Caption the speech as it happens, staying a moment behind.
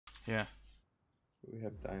Yeah. We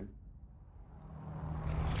have time.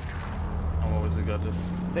 Always we got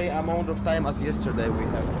this. Same amount of time as yesterday we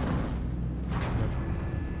have.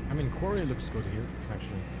 I mean, quarry looks good here,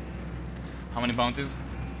 actually. How many bounties?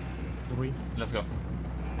 3. Let's go.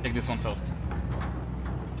 Take this one first.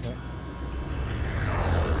 Okay.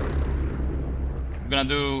 We're gonna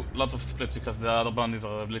do lots of splits because the other bounties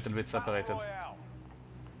are a little bit separated.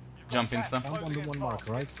 Jump insta. Jump on the one mark,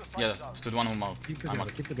 right? Yeah, to the one who marked. Keep I together,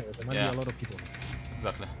 marked. keep together. There might Yeah. be a lot of people.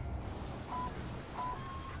 Exactly.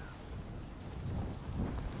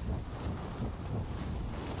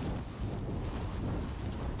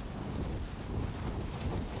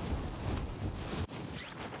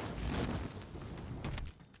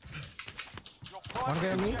 One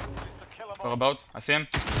guy on me. For about. I see him.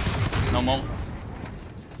 No more.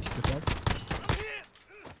 Good job.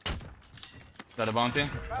 Got a bounty.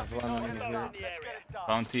 There's one in here.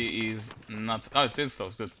 Bounty is not. Oh, it is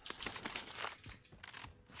close. Good.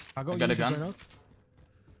 I I got a gun.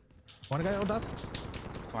 One guy on us.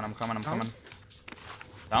 Come on, I'm coming. I'm coming.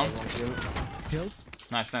 Down. Killed.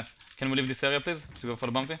 Nice, nice. Can we leave this area, please, to go for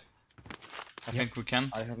the bounty? I think we can.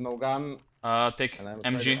 I have no gun. Take And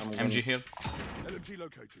I'm MG. afraid MG here. LMG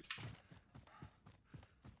located.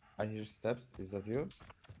 I hear steps. Is that you?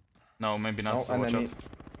 No, maybe not. No So watch enemy. out.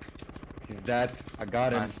 He's dead. I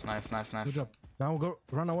got him. Nice, nice, nice, Good nice. job. Now go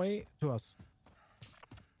run away to us.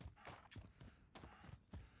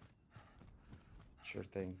 Sure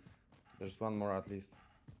thing. There's one more at least.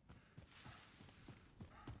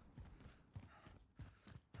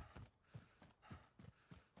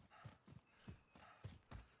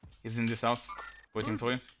 He's in this house, waiting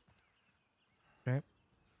for you. Okay.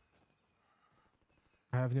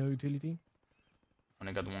 I have no utility.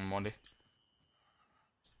 Only got one molly.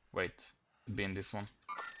 Wait, could be in this one.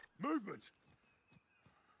 Movement.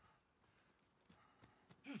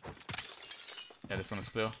 Yeah, this one is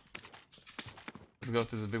clear. Let's go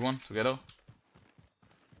to the big one together.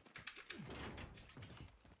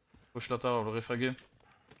 Push Lothar over Fragger.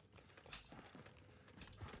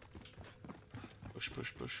 Push,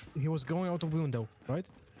 push, push. He was going out of window, right?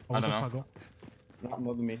 Or I was don't it know. Pago?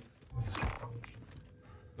 Not me.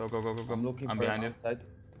 Go, go, go, go, go. I'm looking I'm for behind him you. outside.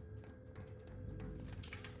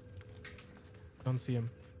 Don't see him.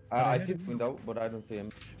 I see the window, but I don't see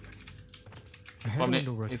him. I had a Probably,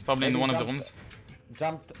 window right. he's probably in Maybe one of the jump- rooms.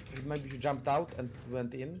 Jumped. Maybe he jumped out and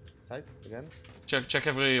went inside again. Check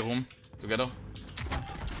every room together.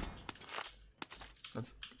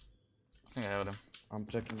 Let's. I think I heard him. I'm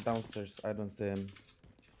checking downstairs. I don't see him.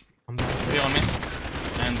 I'm down. Here on me.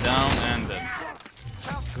 And down and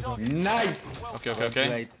dead. Nice. Okay, okay, okay.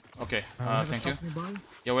 Great. Okay, We have a thank you. shop nearby.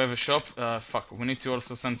 Yeah, we have a shop. Fuck, we need to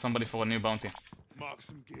also send somebody for a new bounty. Mark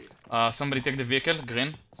some gear. Somebody take the vehicle,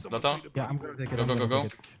 green. Someone Lothar. take the Yeah, I'm gonna take it. Go, I'm go, go, gonna go.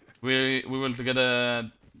 take it. We will get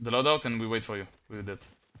the loadout and we wait for you. We did it.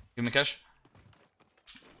 Give me cash.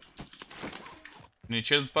 You need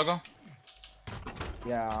shields, Pago?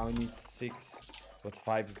 Yeah, I need 6, but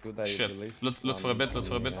 5 is good. I Shit. believe. Loot for a bit, loot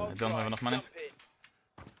for a bit. I don't have enough money.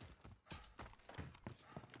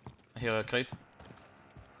 I hear a crate.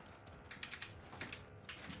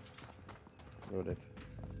 Load it.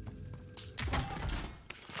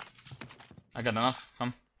 I got enough.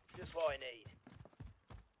 Come. Just what I need.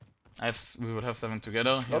 We will have 7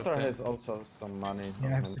 together. Here, Lothar 10. has also some money. Yeah,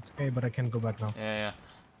 I on have him. 6k, but I can go back now. Yeah,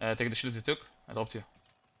 yeah. Take the shields you took. I dropped you.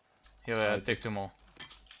 Here, take 2 more.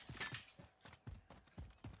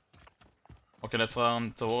 Okay, let's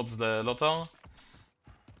run towards the Lothar.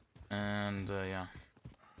 And yeah.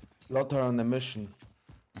 Lothar on a mission.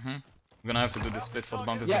 We're gonna have to do the splits for the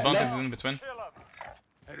bounties. Yeah, The bounties let's- is in between.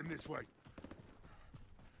 Head him this way.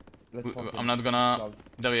 Let's focus. I'm not gonna. Close.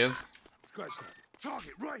 There he is. Scratch that.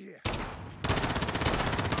 Target right here.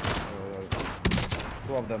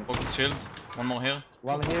 2 of them. Focus shield. One more here.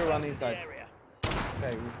 One here, one inside. Area.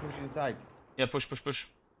 Okay, we push inside. Yeah, push, push, push.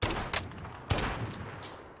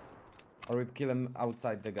 Or we kill him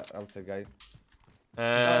outside the outside guy. He's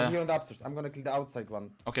out here on the upstairs. I'm gonna kill the outside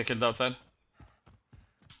one. Okay, kill the outside.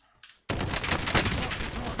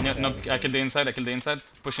 No, no, I killed the inside. I killed the inside.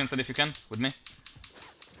 Push inside if you can with me.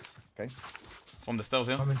 Okay. From the stairs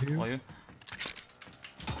here. Coming to you. Or you?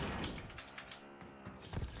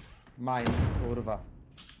 Mine, kurwa.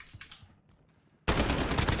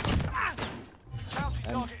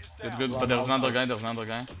 And Good, good. One But there's another outside. guy. There's another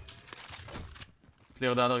guy.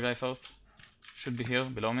 Clear the other guy first. Should be here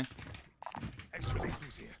below me. Extra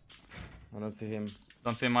lethals here. I don't see him.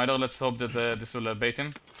 Don't see him either. Let's hope that this will bait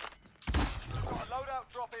him.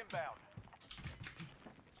 Loadout drop inbound.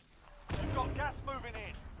 You've got gas moving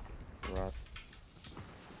in. Right.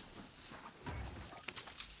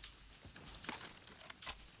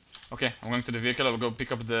 Okay, I'm going to the vehicle. I'll go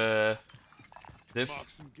pick up Mark this.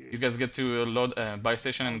 some gear. You guys get to load buy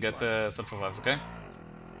station and get self-revives, okay?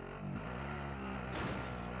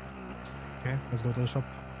 Okay, let's go to the shop.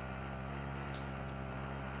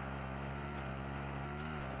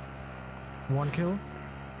 One kill.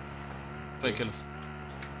 3 kills.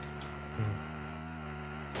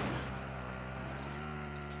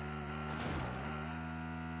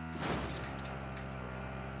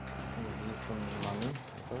 Need some money.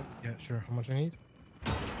 Okay. Yeah, sure. How much I need?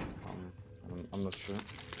 I'm not sure.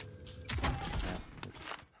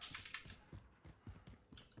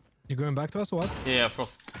 You going back to us or what? Yeah, of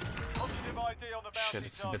course. Positive ID on the Shit, bounty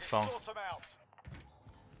it's a bit target. far. Sort 'em out.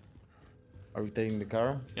 Are we taking the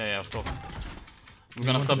car? Yeah, of course. We're You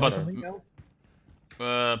gonna want stop to buy by. something else?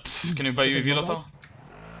 Can you buy Take a UAV, loadout? Lothar?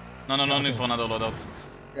 No Yeah, need okay. for another loadout.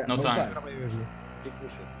 Yeah, No time. How about you? Keep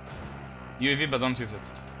pushing. UAV, but don't use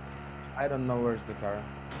it. I don't know where's the car.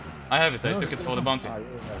 I have it, I No, took it for the bounty. Ah, you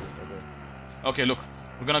have it. Okay. Okay, look.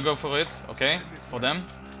 We're gonna go for it, okay? For them.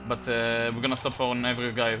 But we're gonna stop for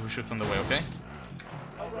every guy who shoots on the way, okay?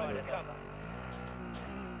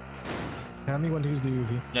 Tell me when to use the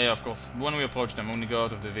UV. Yeah, of course. When we approach them, when we go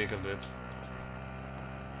out of the vehicle, do it.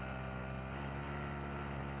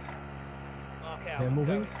 Mark out. They're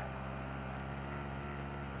moving.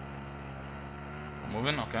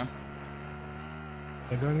 Moving, okay.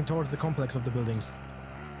 They're going towards the complex of the buildings.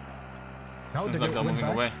 No, Seems like they're went moving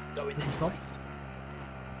back. away. Stop.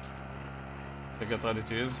 They get ready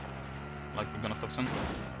to use. Like we're gonna stop soon.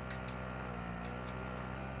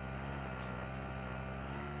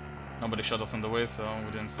 Nobody shot us on the way, so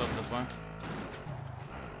we didn't stop, that's why.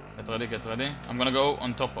 Get ready. I'm gonna go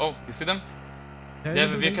on top. Oh, you see them? Yeah, They have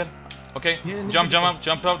a building. vehicle. Okay, Yeah, in the jump vehicle. out,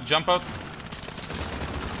 jump out.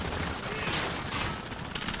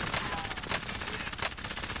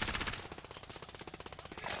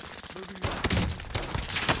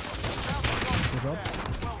 Good job.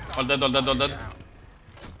 All dead.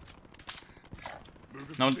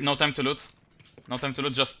 No time to loot. No time to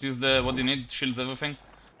loot, just use the what you need, shields, everything.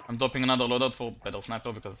 I'm dropping another loadout for better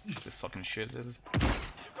sniper because this fucking shit is You've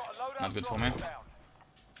got a loadout not good for drop me.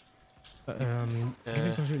 inbound. Give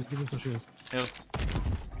me some shields. Give me some shields. Here.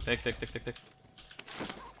 Take.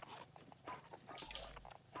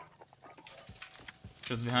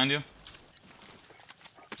 Shields behind you.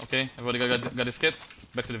 Okay, everybody got his kit.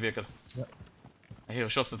 Back to the vehicle. Yeah. I hear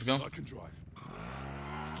shots, let's go. I can drive.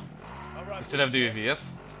 All right, You still have the UAV,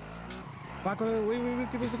 yes? Back away.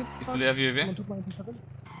 Wait. Give me a second. You still have Come UAV? on, took my 97.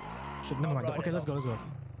 Shit, never mind. Okay, let's go.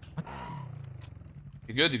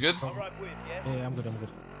 You good? all right with, yeah? Yeah, I'm good.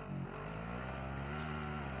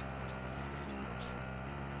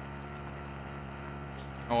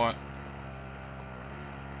 Alright.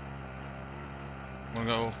 I'm gonna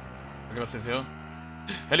go aggressive here.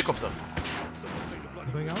 Helicopter! Someone take the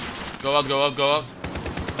bloody Going out? Go out.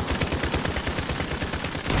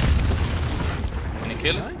 Can he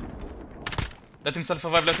kill? Yeah? Let him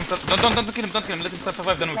self-revive, Don't kill him, let him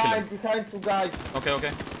self-revive, then we kill him. Behind 2 guys. Okay.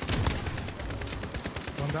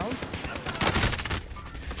 One down.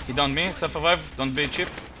 He downed me, self-revive, don't be cheap.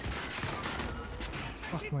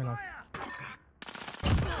 Fuck my life.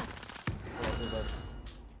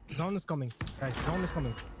 Zone is coming. Guys, zone is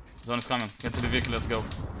coming. Zone is coming, get to the vehicle, let's go.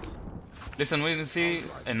 Listen, when you see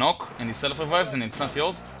a knock and he self-revives and it's not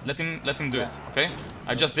yours, let him do it, okay?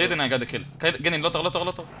 I just did and I got the kill. Get in, Lothar.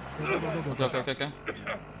 Go. Okay.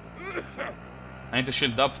 I need to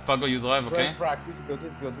shield up. Pago, you drive, okay? 12 frags, it's good.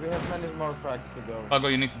 We have many more frags to go. Pago,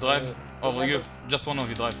 you need to drive. Or remember- you, just one of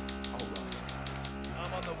you drive.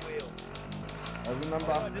 I'm on the wheel.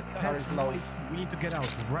 Remember, This car is low. we need to get out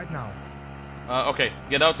right now. Okay,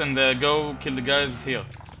 get out and go kill the guys here.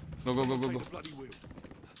 Go. Take the bloody wheel.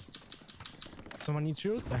 Someone needs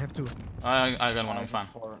shields? I have 2. I got one, I'm fine.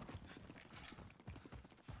 4.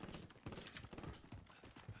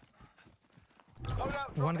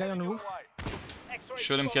 Loadout One guy on the your roof. way. X-ray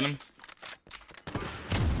Shoot him, kill him.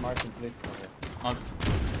 Martin, please. Okay.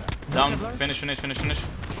 Marked. Down, finish.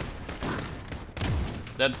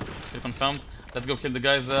 Dead, kill confirmed. Let's go kill the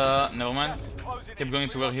guys, never mind. Closing Keep in. going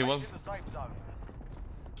to where he was. The safe zone.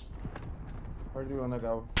 Where do you wanna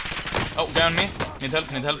go? Oh, guy on me. Need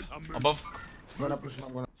help. Above. I'm gonna push him,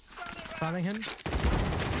 I'm gonna... Starting him.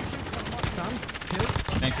 Stunned. Kill.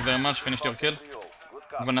 Thank you very much, finished your kill.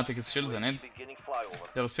 Good I'm gonna take his shields, I need. Beginning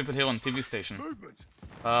flyover. There's people here on TV station. Movement.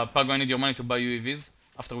 Pago, I need your money to buy UAVs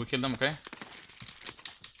after we kill them, okay?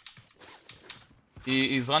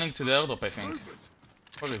 He's running to the airdrop, I think.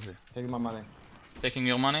 Where is he? Take my money. Taking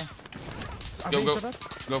your money. Go.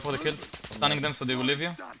 Go for the kills. Stunning them so they will leave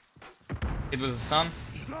you. It was a stun.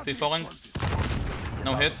 C4ing.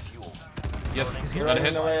 No hit. Yes, here. got a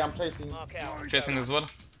Running hit. away, I'm chasing. Mark out. Chasing as well.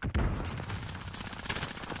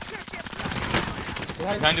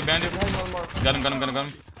 Behind Behind you, behind you. Behind one more. Got him, got him, got him, got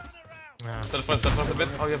him. Yeah. Self-res a bit.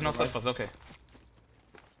 Oh, you have no self-res, okay.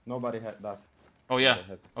 Nobody does. Oh yeah. Nobody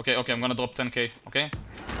has. Okay, okay, I'm gonna drop 10k, okay?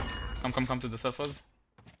 Come to the self-res.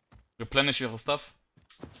 Replenish your stuff.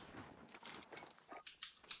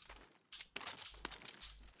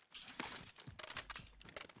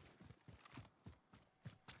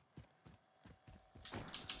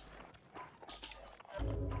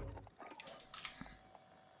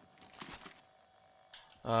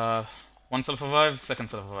 One self-revive, second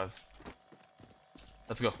self-revive.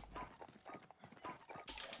 Let's go.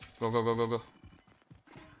 Go.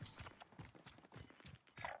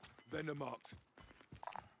 Vendor marked.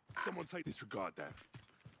 Someone take disregard that.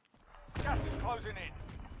 Gas is closing in.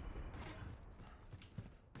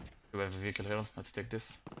 Do we have a vehicle here? Let's take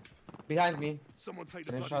this. Behind me. Someone take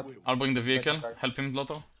the Finish bloody shot. wheel. I'll bring the vehicle. Back. Help him,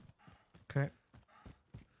 Lothar. Okay.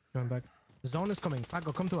 Going back. The zone is coming.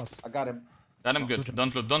 Pago, come to us. I got him. Let him good.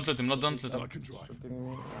 Don't loot him, don't loot I him. can drive. Shooting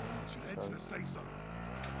me. Should head to the safe zone.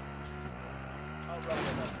 I'll run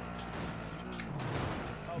with them.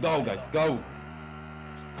 Go, guys, go.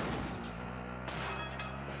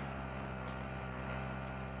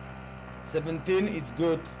 $17 is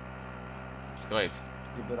good. It's great.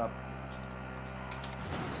 Keep it up.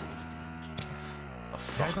 Oh,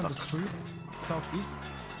 Guys on the street, southeast.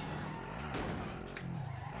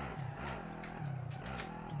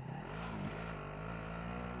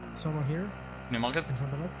 Someone here Can you mark it? in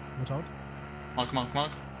front of us. Watch out.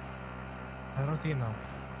 Mark. I don't see him now.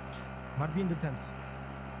 Might be in the tents.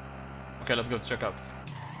 Okay, let's go check out.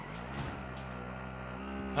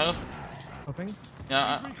 Help? Stopping.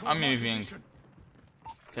 Yeah, I'm UVing. Position.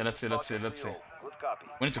 Okay, let's see. Good copy.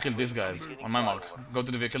 We need to kill these guys. On my mark. Go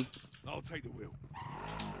to the vehicle. I'll take the wheel.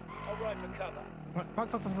 I'll ride for cover. Fuck.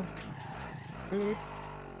 Wait.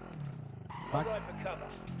 I'll Back. ride for cover.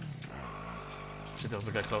 Shit, there's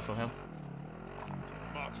a guy closer here.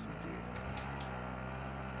 Mark some gear.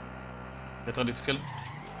 Get ready to kill.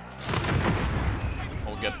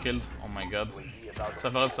 Or get killed. Oh my god.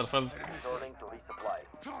 Self-res.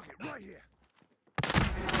 Target right here.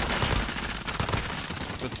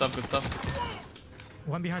 Good stuff.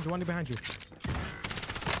 One behind you.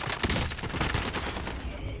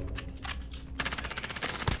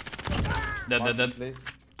 Dead. Please.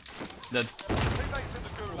 Dead. Teammates in the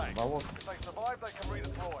gulag. Vamos. If they survive, they can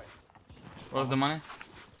redeploy. Where's the money?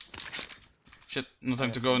 Shit, no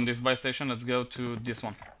time to go in this buy station. Let's go to this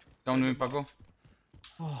one. Come with me, Pago.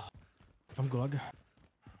 I'm Gulag.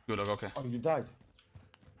 Good luck, okay. Oh, you died.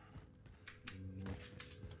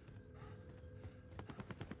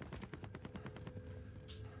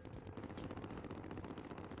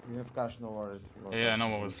 We have cash, no worries. Yeah, no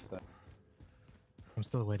worries. I'm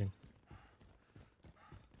still waiting.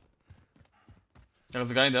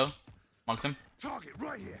 There's a guy there. Marked him. Target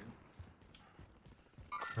right here.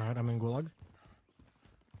 Alright, I'm in Gulag.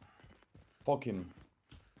 Fuck him.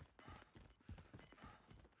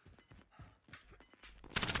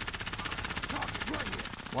 Target right here.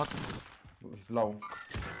 What? He's low.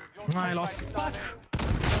 I lost. Fuck!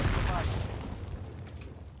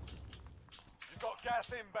 You've got gas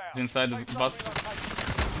inbound. He's inside the Safe bus. zone relocated.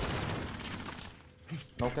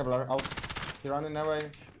 No Kevlar, out. He running away.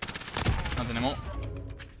 Not anymore.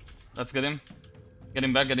 Let's get him. Get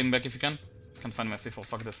him back if you can. Can't find my C4,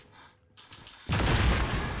 fuck this.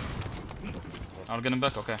 I'll get him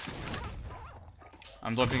back, okay.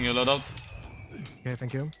 I'm dropping your loadout. Okay,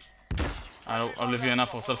 thank you. I'll leave you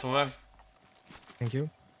enough for self-revive. Thank you.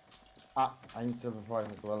 Ah, I need silver fire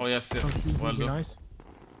as well. Oh yes, Something well would be done. nice.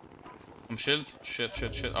 Some shields. Shit.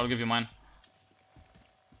 I'll give you mine.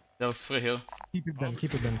 There's 3 here. Keep it then.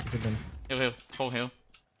 Here. 4 here.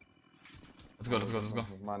 Let's go.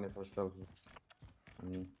 Money for silver.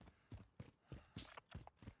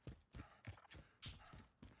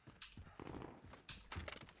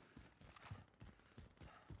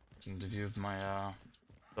 Diffused my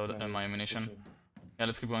my ammunition. Yeah,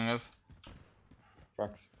 let's keep going, guys.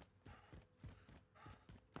 Tracks.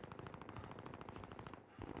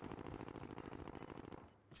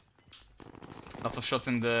 Lots of shots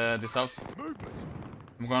in this house.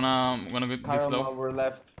 Movement. I'm gonna be Car on slow. our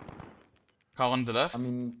left. Car on the left. I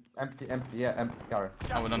mean, empty, yeah, empty car.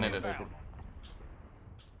 Oh, we don't need it.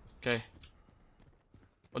 Okay.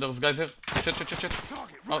 Oh, there's guys here. Shit. Target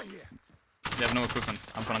Oh. right here. They have no equipment.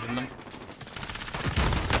 I'm gonna kill them.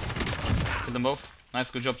 Kill them both.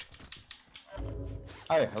 Nice, good job.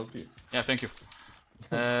 I help you. Yeah, thank you.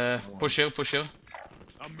 Push here.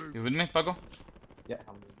 I'm moving. You with me, Pago? Yeah,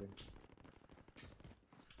 I'm with you.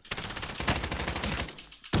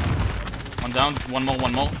 One down, one more,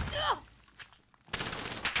 one more.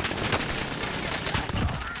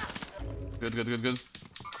 Good, good, good, good.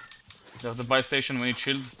 There's a buy station, we need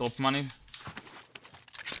shields, drop money.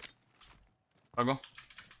 Pago,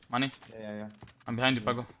 money. Yeah. I'm behind you,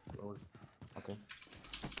 Pago. Okay.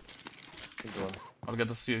 Keep going. I'll get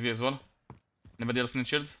the UAV as well. Anybody else need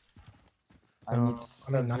shields? I need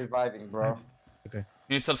self reviving, bro. Okay.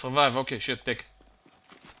 You need self-revive, okay, shit, take.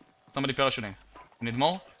 Somebody parachuting. You need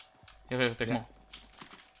more? Here, take more.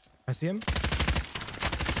 I see him.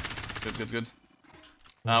 Good, good, good.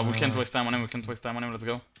 We can't waste time on him, let's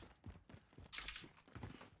go.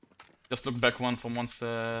 Just look back one from once in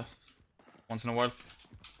a while.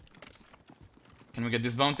 Can we get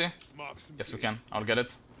this bounty? Yes, we can. I'll get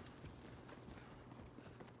it.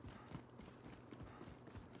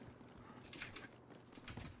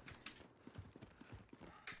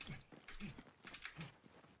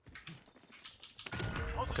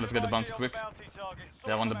 Okay, let's get the bounty quick.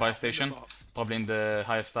 They're on the buy station, probably in the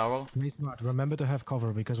highest tower. Play smart. Remember to have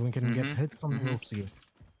cover because we can get hit from the roofs here.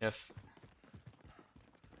 Yes.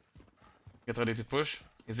 Get ready to push.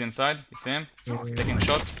 He's inside. You see him? Taking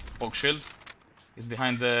shots. Poke shield. He's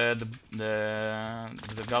behind the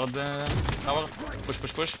guard tower. Push,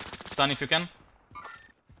 push, push. Stun if you can.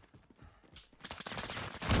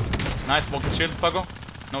 Nice. Poke his shield, Pago.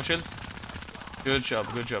 No shield. Good job.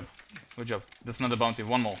 Good job. Good job. That's not the bounty.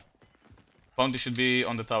 One more. Bounty should be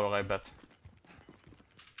on the tower, I bet.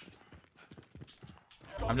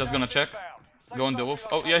 I'm just gonna check. Go on the roof.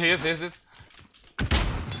 Oh, yeah, he is.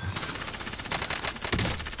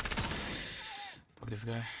 Fuck this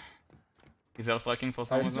guy. He's air striking for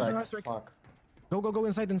some reason. Fuck. Go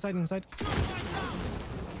inside.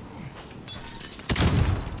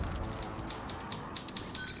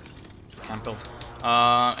 Campers.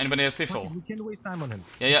 Anybody has C4? We can't waste time on him.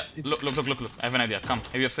 Yeah. Look. I have an idea. Come.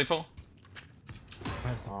 Have you have C4?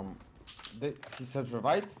 He said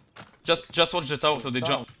revive. Just watch the tower so they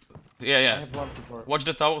jump. I Yeah. have one support. Watch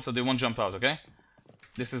the tower so they won't jump out, okay?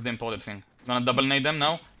 This is the important thing. Gonna double nade them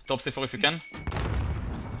now. Top C4 if you can.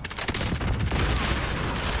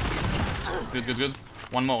 Good.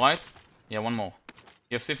 One more, right? Yeah, one more.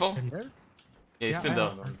 You have C4? In there? Yeah, he's still I there.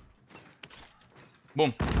 have.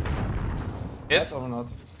 Boom. Hit. Yes or not?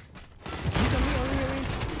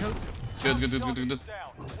 Good.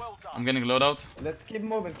 I'm getting loadout. Let's keep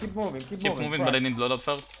moving. Keep moving, But I need loadout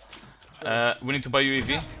first. We need to buy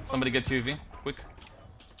UAV. Somebody get UAV. Quick.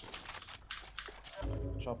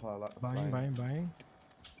 Chopper. Buying.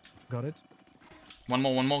 Got it. One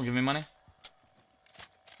more. Give me money.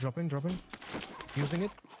 Dropping. Using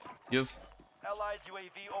it. Use. Allied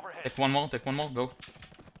UAV overhead. Take one more. Go.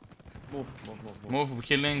 Move. We're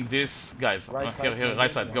killing these guys. Right Here, side,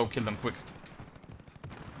 right side. Go kill them quick.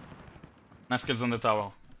 Nice kills on the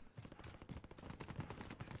tower.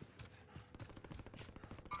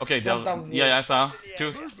 Okay, Jump they're... down here. Yeah, I saw.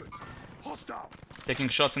 Two. Movement. Hostile. Taking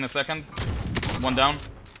shots in a second. One down.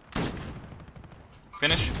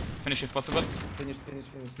 Finish if possible. Finish.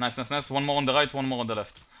 Nice. One more on the right, one more on the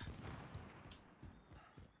left.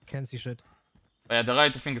 Can't see shit. Yeah, the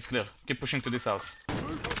right I think is clear. Keep pushing to this house.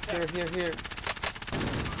 Here.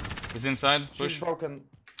 He's inside. She's Push. broken.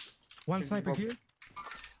 One sniper here.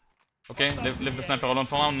 Okay, leave the sniper alone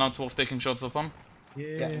for now. Not worth taking shots upon.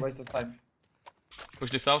 Yeah, waste of time. Push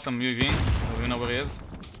this house. I'm UAV, so we know where he is.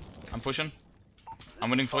 I'm pushing. I'm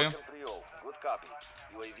waiting for you.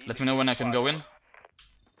 Let me know when I can go in.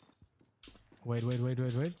 Wait.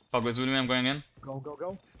 Pago is with me. I'm going in. Go.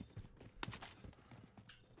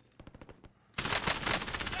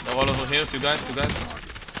 They're all over here. Two guys.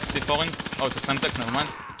 C4ing. Oh, it's a Semtex. Never mind.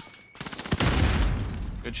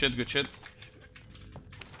 Good shit.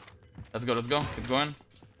 Let's go. Keep going.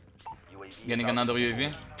 Getting another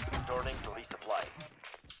UAV.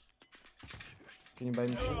 Can you buy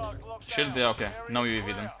me shields? Shields, yeah, okay. No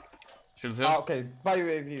UAV then. Shields here. Okay. Buy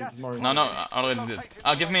UAV. It's more. No, I already did.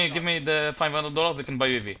 Give me the $500. I can buy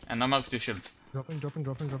UAV, and I marked 2 shields. Dropping.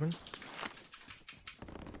 25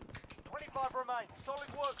 remain.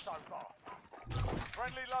 Solid work so far.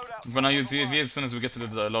 Friendly loadout. I'm gonna use UAV as soon as we get to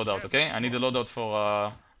the loadout. Okay? I need a loadout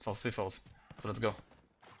for C4s. So let's go.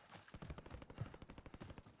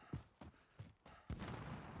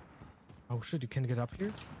 Oh shit! You can get up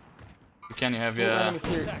here. You can. You have Two enemies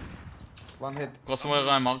here. One hit. cross where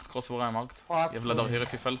I marked. Fuck. You have ladder here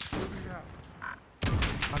if you fell.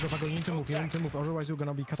 Pago, you need to move. Otherwise, you're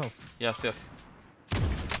gonna be cut off. Yes.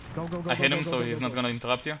 Go. I hit him, so he's not gonna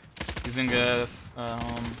interrupt you. Using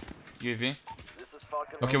UAV.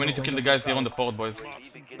 Okay, we need to kill the guys here on the port, boys.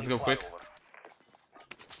 Let's go quick.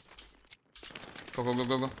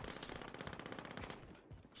 Go.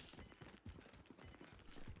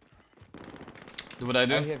 Do what I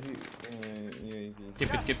do. I have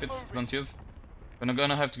Keep it. Don't use. We're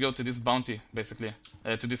gonna have to go to this bounty, basically.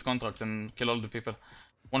 To this contract and kill all the people.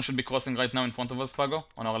 One should be crossing right now in front of us, Pago,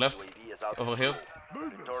 on our left. UAV is out Over of here.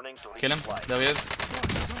 fuel. Returning to Kill him. resupply. There he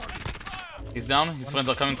is. He's down. His friends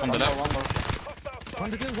are coming from the left. one more.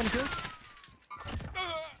 One kill.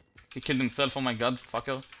 He killed himself, oh my god,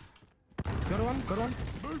 fucker. Got one.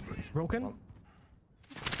 Broken.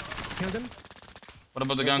 Killed him. What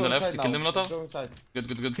about the guy on the left? You killed him, Lothar? Go inside.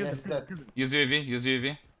 Good. Yes, dead. Use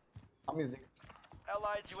UAV. I'm using.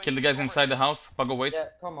 Allied UAV Kill the guys inside the house. Pago, wait. Yeah,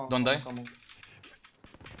 come on. Don't die. Come on.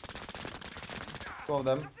 Two of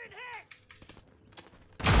them.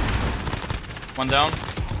 One down.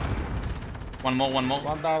 One more.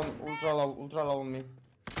 One down. Ultra low on me.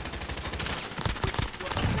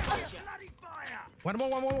 One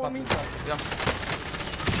more. Me. Yeah.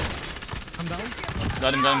 I'm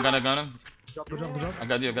down. Got him. Good job. I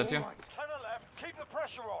got you. 10 left. Keep the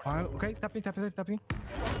pressure on. Okay, tap me. Gas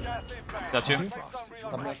inbound. Got you. Safe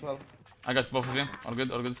zone Tap me relocated. as well. I got both of you. All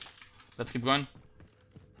good. Let's keep going.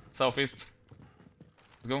 Southeast.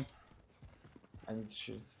 Let's go. I need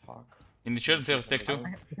shields. Fuck. In the shields here, take two.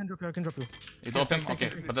 I can drop you. You drop him? Okay,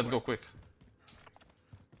 but let's go quick.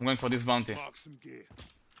 I'm going for this bounty. Mark some gear.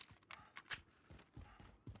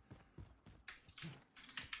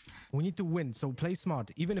 We need to win, so play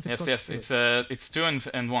smart, even if it Yes, costs it's 2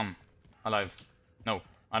 and 1 alive. No,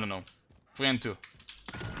 I don't know. 3 and 2.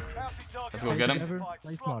 Bounty target Let's go get him. together,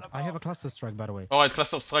 play smart. I have a cluster strike, by the way. Alright,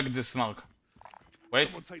 cluster strike this mark. Wait,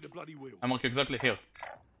 Someone take the bloody wheel. I mark you exactly here.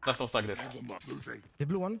 Cluster strike this. One mark moving. The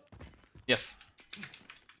blue one. Yes.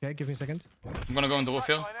 Okay, give me a second. I'm gonna go on the roof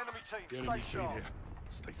here. Line enemy The team. Stay enemy's been sharp. here.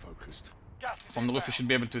 Stay focused. Gas is From the roof you inbound. should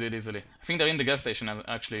be able to do it easily. I think they're in the gas station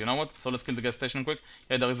actually, you know what? So let's kill the gas station quick.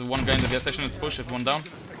 Yeah, there is one guy in the gas station, let's push it, one down.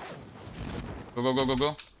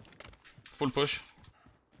 Go. Full push.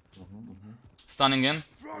 Stunning in.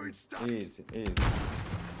 Throwing stuff. Easy. Easy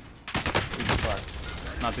fuck.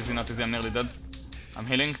 Not easy, I'm nearly dead. I'm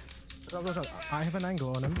healing. Drop. I have an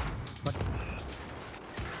angle on him, but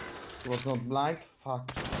He was not blind. Fuck.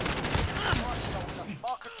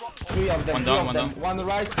 Mark a drop point. Three of them. One three down, of one them. down. One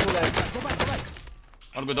right, two left. go back.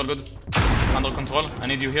 All good. Under control. I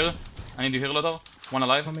need you here, Lothar. One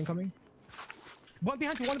alive. Coming. One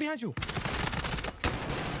behind you.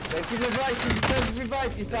 They see the right. He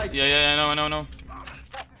revive inside. Yeah, no.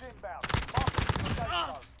 Gas is inbound. Mark a safe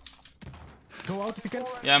zone. Go out if you can.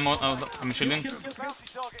 Yeah, I'm shielding. Bounty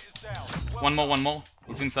target is down. Well One more.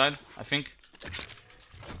 He's inside, I think.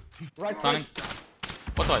 Right. Stunning.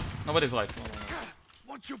 What right? Nobody's right.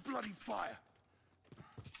 Watch your bloody fire.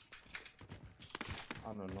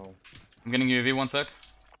 I don't know. I'm getting UAV, 1 sec.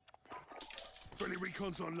 Friendly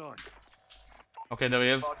recon's online. Okay, there he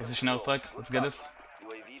is. Position airstrike. Let's get this.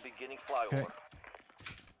 UAV beginning flyover. Okay.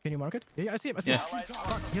 Can you mark it? Yeah, I see him. Yeah.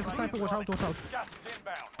 Fuck, he has a sniper. Watch out. Gas is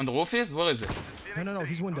inbound. On the roof he is? Where is it? No,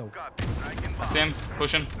 he's window. I see him.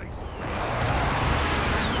 Push him. You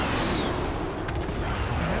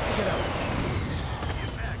have to get out.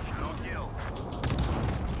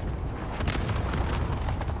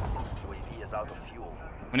 UAV is out of fuel.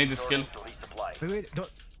 We need this kill. To resupply. Wait, don't.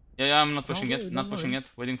 Yeah, I'm not pushing Don't yet. worry, Not don't pushing worry. yet.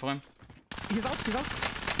 Waiting for him. He's out.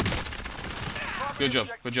 Good job.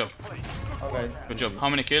 Okay. Good job. How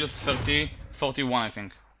many kills? 30, 41 I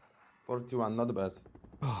think. 41. Not bad.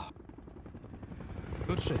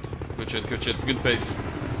 Good shit. Good shit. Good pace.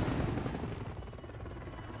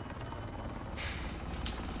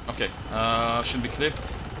 Okay. Should be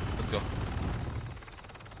clipped. Let's go.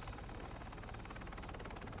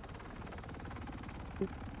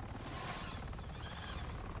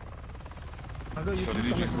 I'll go. You So can did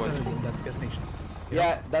you just was- in that gas station.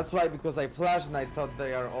 Yeah, that's why, because I flashed and I thought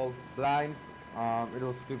they are all blind. It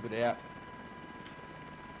was stupid, yeah.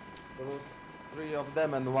 There was 3 of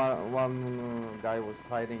them and one guy was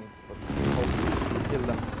hiding, but we hoped to kill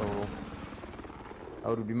them, so I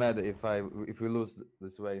would be mad if we lose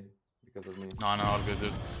this way because of me. No, all good,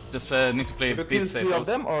 dude. Just need to play a You bit killed 3 safer. of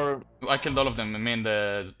them or? I killed all of them. Me and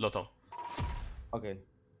the Lothar. Okay,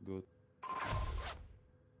 good.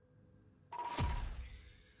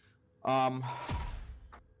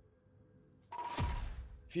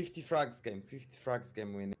 50 frags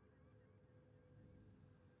game we need.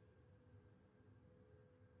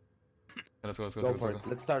 Let's go. Go for it.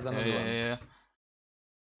 Let's start another one. Yeah.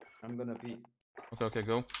 I'm gonna be. Okay,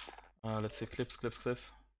 go. Let's see. Clips.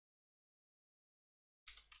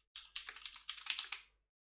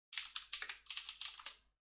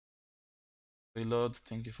 Reload.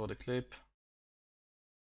 Thank you for the clip.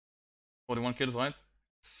 41 kills, right?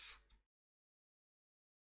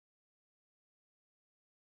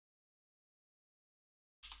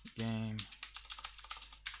 Game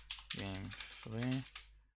 3.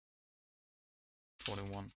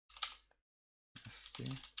 41. ST.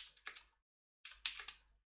 41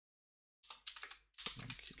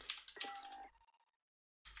 kills.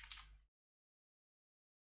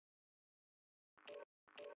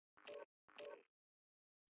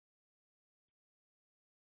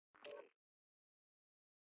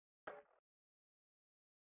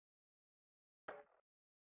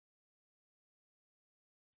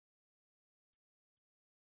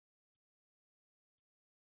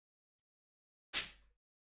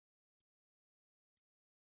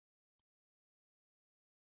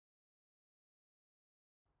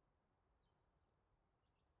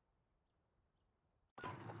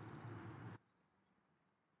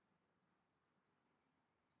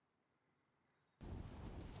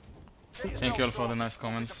 Thank you all for the nice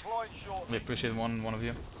comments. We appreciate one of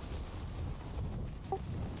you.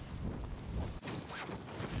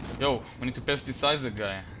 Yo, we need to pass this Isaac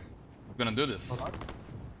guy. We're gonna do this.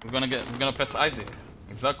 We're gonna pass Isaac.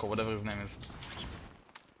 Zako, whatever his name is.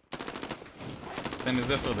 Same as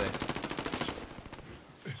yesterday.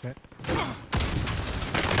 Okay.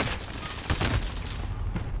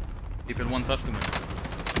 People want us to win.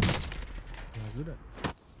 Let's do that.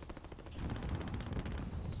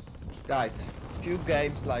 Guys, few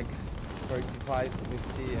games like 35,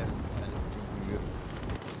 50 and good.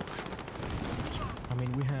 I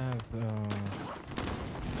mean, we have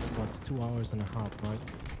what, 2 hours and a half, right?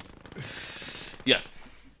 Yeah.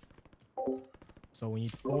 So we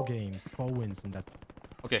need 4 games, 4 wins in that.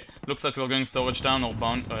 Okay. Looks like we're going storage town or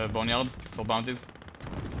boneyard for bounties.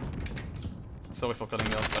 Sorry for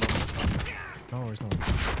cutting you off. No worries, no worries.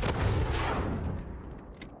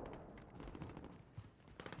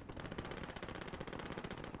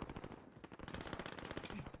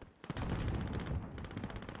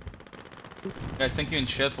 Guys, thank you in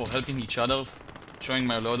chat for helping each other, showing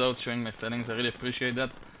my loadouts, showing my settings. I really appreciate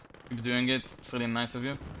that. Keep doing it. It's really nice of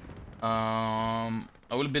you. I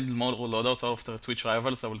will build more loadouts after Twitch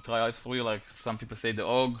Rivals. I will try out for you. Like some people say the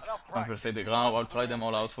OG, some people say the Grau. I'll try them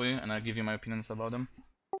all out for you, and I'll give you my opinions about them.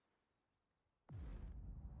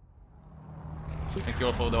 Thank you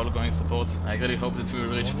all for the ongoing support. I really hope that we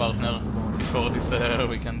will reach partner before this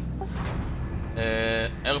weekend.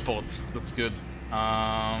 Airport looks good.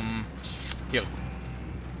 Here.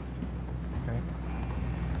 Okay.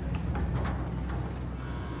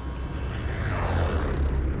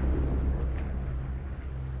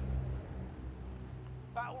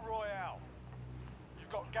 Battle Royale.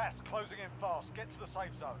 You've got gas closing in fast. Get to the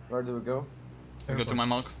safe zone. Where do we go? I go to my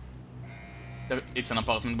mark. It's an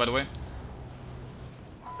apartment, by the way. Is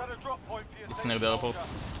that a drop point for your It's team, near the airport. soldier?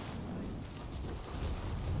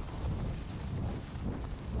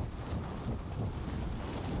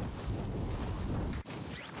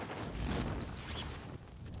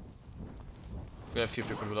 We have a few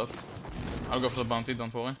people with us. I'll go for the bounty,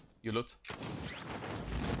 don't worry. You loot.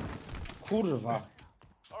 Kurwa.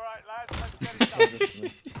 Alright, lads, let's get it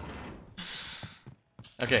done.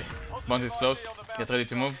 Okay, bounty is close. Get ready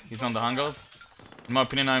to move. He's on the hangars. In my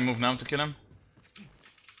opinion, I move now to kill him.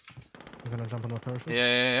 You're gonna jump on the parachute?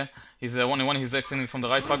 Yeah. He's one. He's exiting from the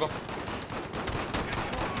right, Pago.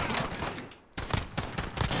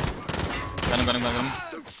 Got him.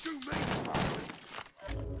 Don't shoot me!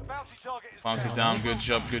 The bounty target is Bounty down. Good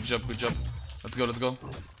job. Let's go.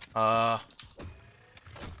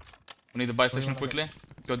 We need a buy station quickly.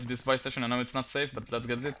 Go to this buy station. I know it's not safe, but let's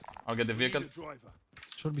get it. I'll get the vehicle. Need a driver.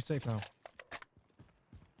 Should be safe now.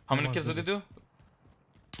 How many kills did you do?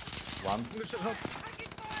 1.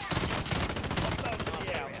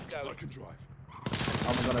 I can drive.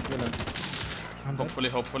 I'm gonna kill him. I'm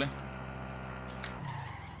dead. Hopefully.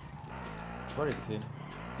 Where is he?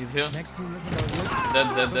 He's here. Next to you.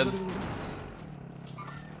 Dead.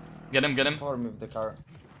 Get him. Or move the car.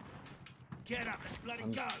 Get up, let's bloody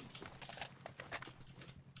go!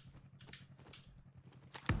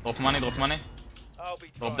 Drop money. I'll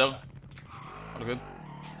be Drop there. All good.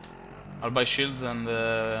 I'll buy shields and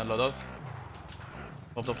loadout.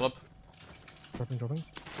 Drop. Dropping. Got a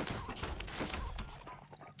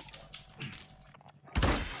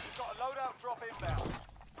loadout drop inbound.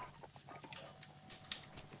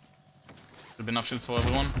 There'll be enough shields for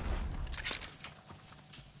everyone.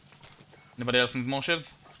 Anybody else need more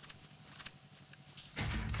shields?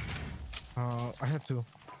 I have 2.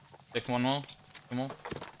 Take one more. 2 more.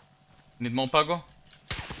 Need more, Pago?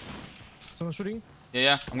 Someone shooting?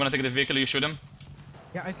 Yeah. I'm gonna take the vehicle. You shoot him.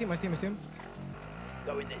 Yeah, I see him.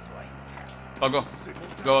 Going this way. Pago.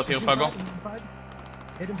 Go out here, Pago. Inside.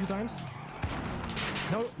 Hit him 2 times.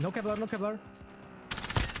 No Kevlar.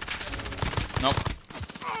 Nope.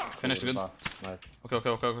 Finished, good. Nice.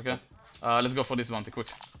 Okay. Let's go for this bounty, quick.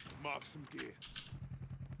 Mark some gear.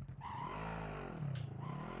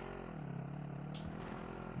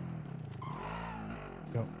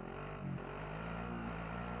 Go.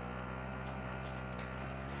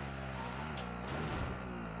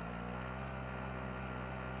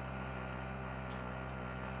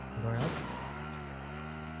 Going up.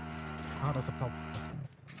 Ah, that's up top.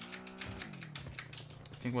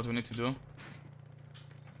 I think what we need to do.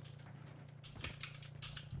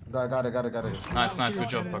 Got it. Nice, good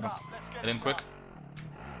job, Pago. Get in quick.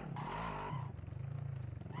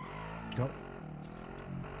 Go.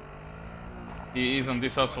 He is on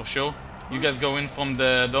this house for sure. You guys go in from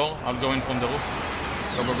the door, I'll go in from the roof.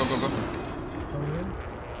 Go. Going in.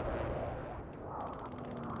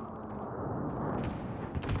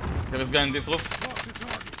 There is guy in this roof.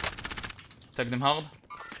 Take them hard.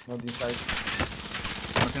 Not inside.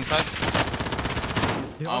 Not inside.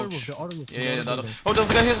 The other Ouch. roof, the other roof. Yeah, the other. Oh, there's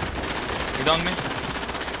a guy here. He downed me.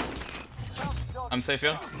 I'm safe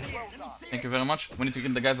here. Thank you very much. We need to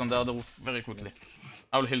kill the guys on the other roof very quickly.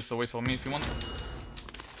 I'll heal, so wait for me if you want.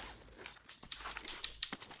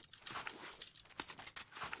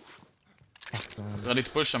 Ready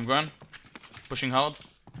to push, I'm going. Pushing hard.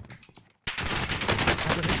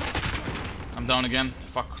 I'm down again.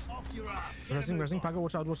 Fuck. Resing, Pago,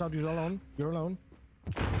 watch out, you're alone.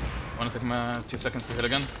 Wanna take my 2 seconds to heal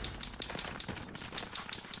again.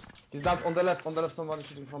 He's down on the left, someone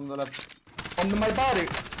shooting from the left. On my body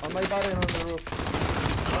and on the roof.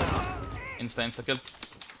 Insta kill.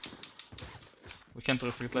 We can't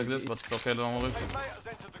risk it like this, but it's okay, don't worry. Teammate has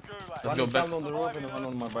entered the gulag. Let's go back. Down on the roof and one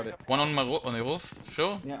on my body. One on my on the roof,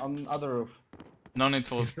 sure? Yeah, on other roof. No need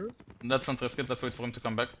for... Sure? Let's not risk it, let's wait for him to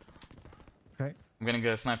come back. Okay. I'm getting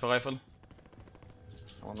a sniper rifle.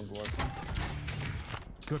 I wanna go out.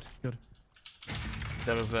 Good.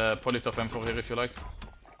 There is a polytop M4 here if you like.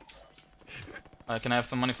 Can I have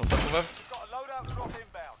some money for self-revive? Got a loadout drop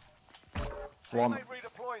inbound. One. Teammate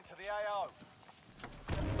redeploying to the AO.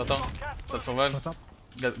 Lothar, self-revive. What's up?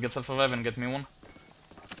 Get self-revive and get me one.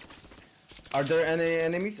 Are there any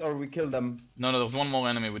enemies or we kill them? No, there's one more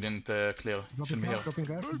enemy we didn't clear. Should be here. Dropping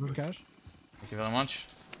cash. Thank you very much.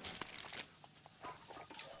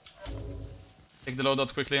 Take the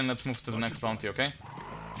loadout quickly and let's move to the next bounty, okay?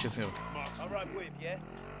 Which is here. All right, with yeah.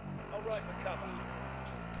 All right for cover.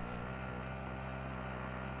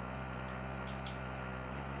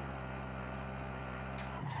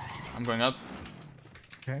 I'm going out.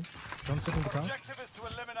 Okay. Don't sit in the car. Objective is to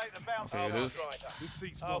eliminate the bounty. Okay, it is. Driver. This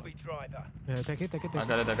seat's I'll not. be driver. Take it. I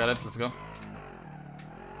got it, let's go.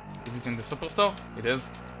 Is it in the superstore? It is.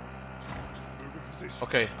 Move in position.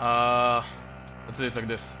 Okay, let's do it like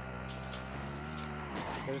this.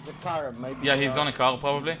 There's a car, maybe. Yeah, he's on a car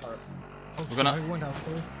probably. Oh, We're gonna- sorry, went out,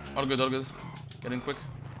 sorry. All good. Get in quick.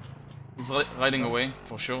 He's riding away,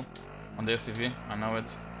 for sure. On the SUV, I know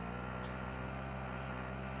it.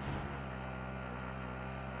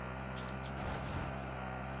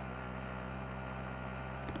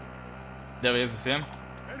 There he is, you see him?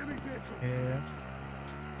 Enemy vehicle. Yeah.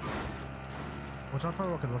 Watch out for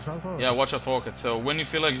rocket, Yeah, watch out for rocket. So when you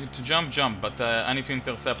feel like to jump, but I need to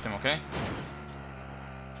intercept him, okay?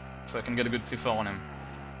 So I can get a good C4 on him.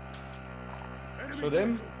 Shoot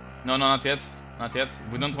him. No, not yet.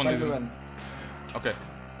 We don't want Time this. to win. Okay.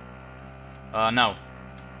 Now.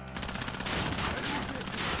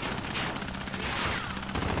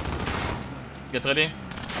 Get ready.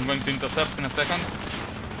 I'm going to intercept in a second.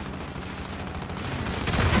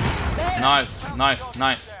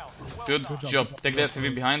 Nice. Good job. Take the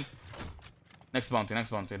SUV behind. Next bounty.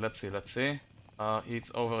 Let's see.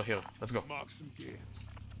 It's over here. Let's go. Mark some gear.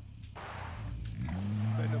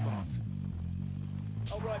 Venom out.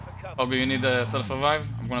 All right for cover. Okay, you need a self-revive.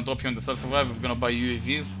 I'm gonna drop you on the self-revive. We're gonna buy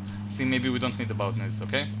UAVs. See, maybe we don't need the bounties,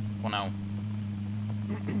 okay? For now.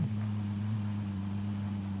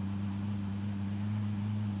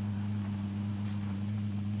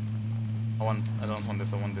 I don't want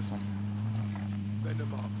this, I want this one.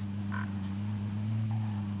 Venom out.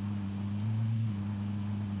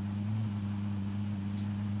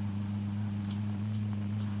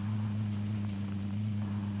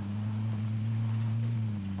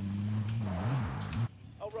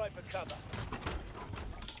 All right for cover.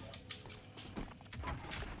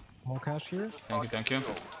 More cash here. Thank you. Good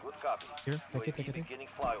copy. Here, take it. Beginning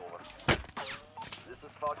flyover. This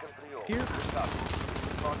is Falcon 3-0. Here. Good copy.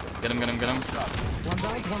 Get him. One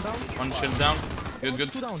down. One shield down.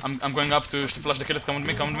 Good. Two down. I'm going up to flash the killers. Come with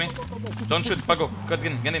me. Don't shoot, Pago. Get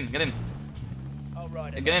in. All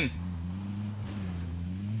right. Get in.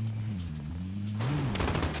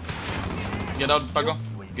 Get out, Pago.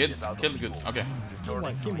 Good? Killed? Good. Okay.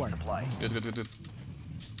 Returning to teamwork. resupply. Good, good, good, good.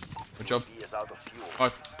 Good job. He is out of fuel.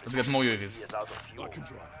 Alright, let's get more He UAVs. is out of fuel. I can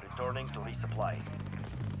drive. Returning to resupply.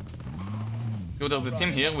 Yo, there's a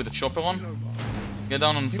team here with a chopper on. Get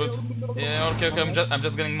down on foot. Yeah, okay, okay. I'm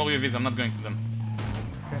just getting more UAVs. I'm not going to them.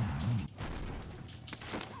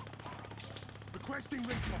 Requesting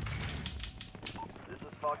recon. This is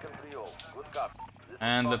Falcon 3-0. Good copy. This is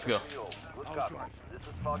And let's go. Falcon 3-0. Good I'll copy. drive. This is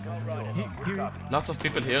Falcon 3-0. Good Here, copy. Lots of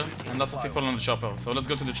people here and lots of people on the chopper. So let's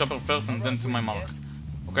go to the chopper first and then to my mark.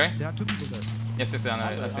 Okay? there are two people there. Yes, yes,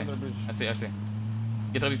 I see. Under bridge. I see, I see.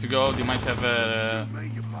 Get ready to go. They might have Me,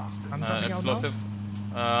 you bastard. I'm jumping out now. explosives.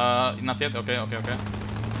 Not yet. Okay, okay, okay.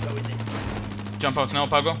 Jump out now,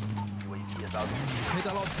 Pago. UAV is out of fuel. Hit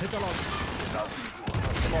a lot, hit a lot. Is out of fuel.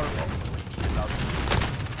 Is out of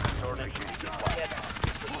fuel. Returning to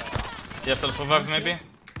resupply. Yeah, self revives maybe.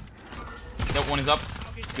 Yep, one is up.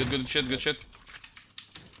 Good, good shit, good shit.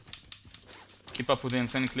 Keep up with the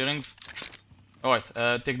insane clearings. Alright,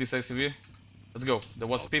 take this SUV. Let's go. There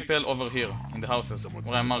was people over here in the houses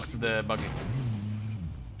where I marked the buggy.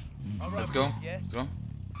 Let's go. Let's go.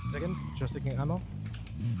 Second, just taking ammo.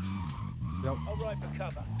 Yep. All right for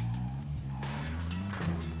cover.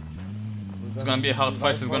 It's gonna be a hard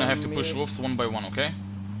fight, so we're gonna have to push roofs one by one, okay?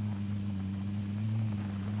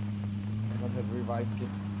 I don't have revive kit.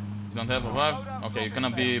 You don't have a revive? Okay, you're gonna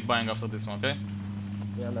be buying after this one, okay?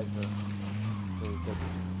 Yeah, like the.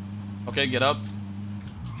 Okay, get out.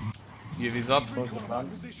 UAV's up. Close the front.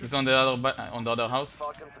 He's on the other house.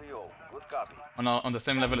 Falcon 3-0. Good copy. On the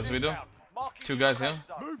same level as we do. Marking Two your guys safe here.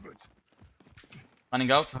 zone. Movement.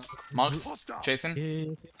 Running out. Marked. Hostile. Chasing.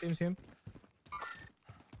 See him.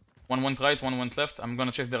 One went right, one went left. I'm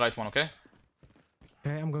gonna chase the right one, okay?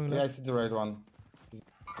 Okay, I'm going Yeah, I left. see the right one.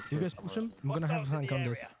 You guys push him. I'm gonna have a flank on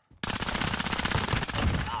this.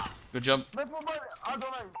 Good job.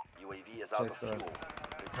 UAV is out of Chase the fuel. rest.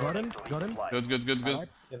 Got him, Returning to got him. resupply. Good, good, good, good.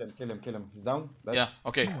 Kill him. He's down. Dead. Yeah,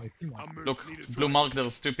 okay. Come on, come on. I'm moving. Look, Need a blue drive. mark,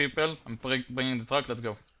 there's two people. I'm bringing the truck, let's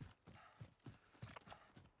go.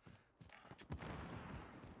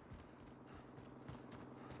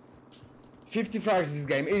 $50 frags this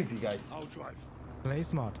game, easy guys. I'll drive. Play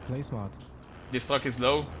smart, play smart. This truck is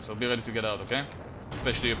low, so be ready to get out, okay?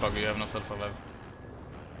 Especially you, Pago, you have no self-revive.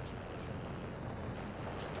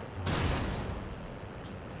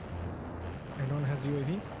 Anyone has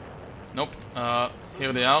UAV? Nope,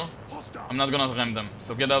 here they are. Hostile. I'm not gonna ram them,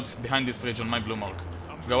 so get out behind this ridge on my blue mark.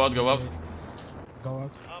 Go out, go out. Go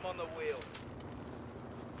out. I'm on the wheel.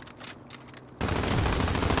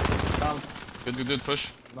 Down. Good, good, good,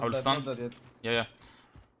 push. I will stun. Not dead yet. Yeah, yeah.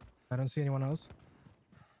 I don't see anyone else.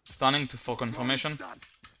 Stunning for confirmation.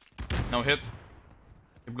 No hit.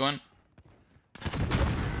 Keep going.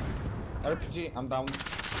 RPG, I'm down.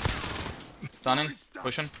 Stunning.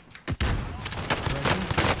 Pushing.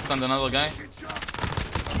 Stunned another guy.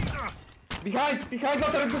 Behind,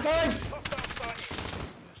 Lothar, behind!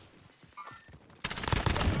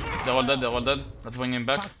 They're all dead, they're all dead. Let's bring him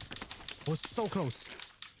back. Was so close.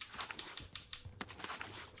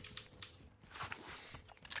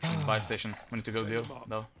 Buy station. We need to go deal.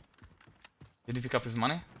 No. Did he pick up his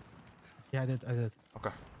money? Yeah, I did.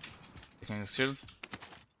 Okay. Taking his shields.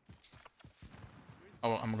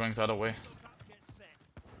 Oh, I'm going the other way.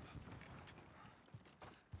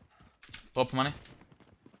 Drop money.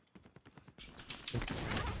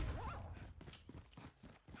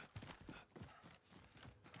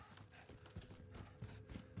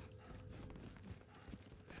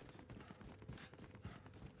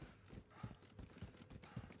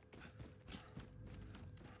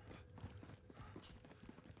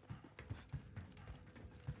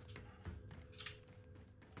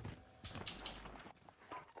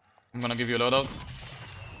 I'm gonna give you a loadout.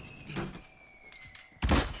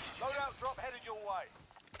 Loadout drop headed your way.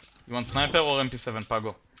 You want sniper or MP7,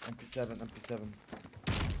 Pago? MP7.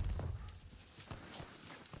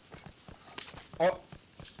 Oh!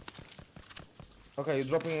 Okay, you're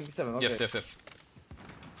dropping MP7, okay. Yes, yes, yes.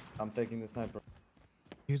 I'm taking the sniper.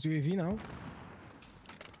 Use UAV now.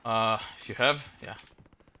 If you have, yeah.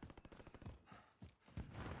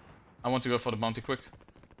 I want to go for the bounty quick.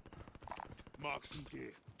 Mark some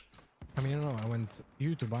gear. I mean, no, I want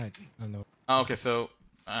you to buy it. I don't know. Ah, okay, so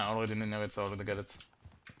I already know it, so I already get it.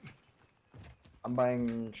 I'm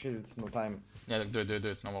buying shields, no time. Yeah, do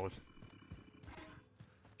it, no worries.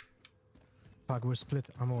 Fuck, we're split.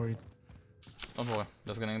 I'm worried. Don't worry,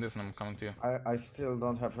 just getting this and I'm coming to you. I still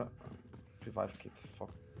don't have a revive kit, fuck.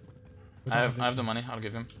 We I don't have the money, I'll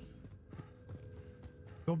give him.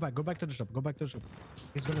 Go back to the shop. Go back to the shop.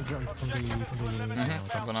 He's gonna jump from the.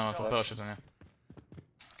 I'm gonna parachute on you.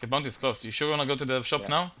 Okay, bounty is close. You sure you wanna go to the shop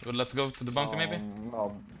now? Well, let's go to the bounty maybe?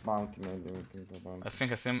 No, bounty maybe we can go bounty. I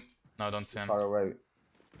think I see him. No, I don't see him. Far away.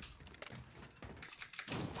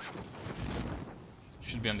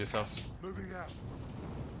 Should be on this house. Moving out.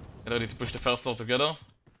 Get ready to push the first floor together.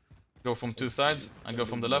 Go from two sides. I go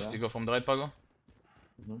from the left, you go from the right, Pago.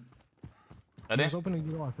 Ready? He's opening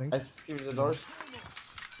the door, I think. I see the doors.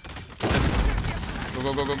 Go,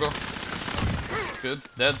 go, go, go, go. Good,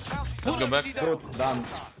 dead. Let's go back. Good, done.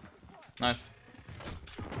 Nice.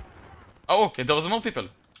 Oh, okay, there was more people.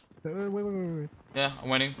 Wait. Yeah, I'm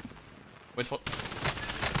waiting. Wait for...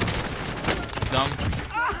 Down.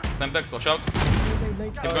 Semtex, watch out. Keep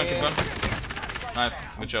going, keep going. Nice,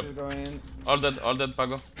 good job. Still going. All dead,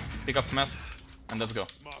 Pago. Pick up masks, and let's go.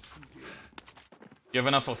 Mark some gear. You have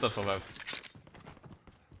enough for self-revive.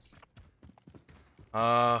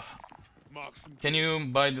 Mark some Can you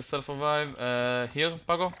buy the self-revive here,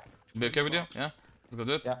 Pago? Be okay with you? Yeah? Let's go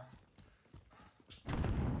do it. Yeah.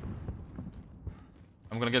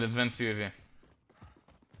 I'm gonna get advanced UAV.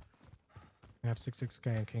 I have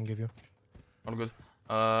 6k I can give you. All good.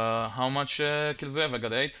 How much kills do you have? I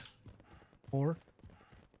got 8. 4.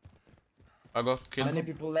 I got kills. Many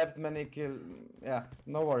people left, many kill. Yeah,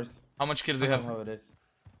 no worries. How much kills do you I have? know how it is.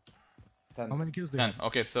 10. How many kills do you 10. have?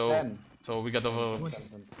 Okay, so 10. so we got over.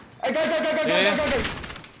 Hey, guy! Yeah.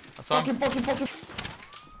 I saw Fuck him. him!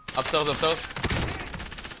 Upstairs.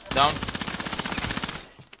 Down.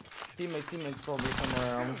 Teammates probably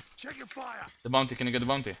somewhere around. Check your fire. The bounty. Can you get the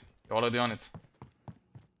bounty? You're already on it.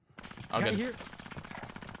 I'll Guy get it. here.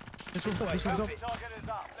 This one's up, this one's up. Target is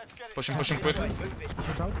up. Let's get it. Push him quick.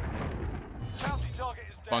 Push out. County target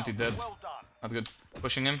is down. Bounty dead. Well done. That's good.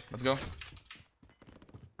 Pushing him. Let's go.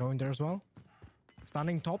 Going there as well.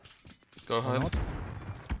 Standing top. Go Or ahead. not.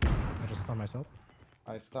 I just stunned myself.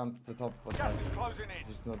 I stand at the top, but Gas is closing in.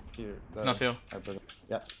 he's not here. Not here.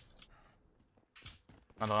 Yeah,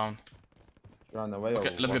 Not around. run away. Okay,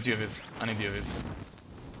 or let's what? get UAVs. I need UAVs.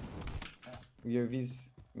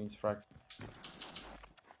 UAVs means frags.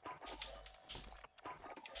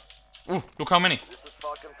 Ooh, look how many. This is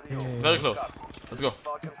Falcon 3. Yeah. Very close. Let's go.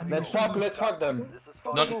 Falcon 3. Let's fuck them. This is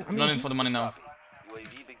Falcon No need for the money now. UAV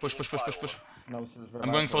beginning Push. firewall. No,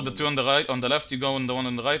 I'm going for the 2 on the right, on the left. You go on the one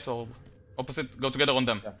on the right, or opposite. Go together on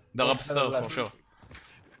them. Yeah. They're Go upstairs together for sure.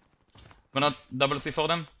 Gonna double C for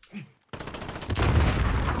them.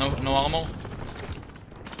 No armor.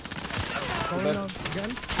 Going down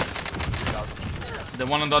again. The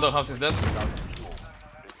one on the other house is dead. No.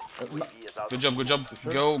 He is out. Good job.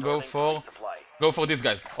 Go for these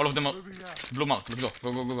guys. All of them are blue mark. Let's go.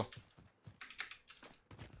 Go.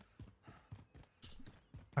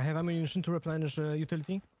 I have ammunition to replenish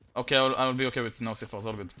utility. Okay, I'll be okay with no C4s.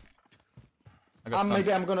 All good. I got stuns.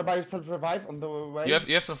 Maybe I'm gonna buy self-revive on the way. You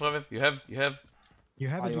have self-revive. You have. You have it, you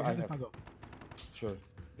I have it, have. Pago. Sure.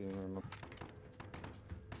 Didn't remember.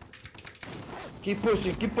 Keep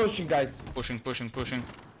pushing, guys. Pushing.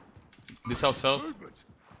 This house first. Movement.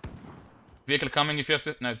 Vehicle coming if you have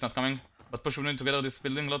to. No, it's not coming. But push with me together this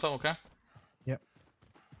building, Lothar, okay? Yeah.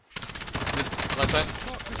 This right side.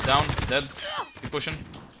 Down, dead. Keep pushing.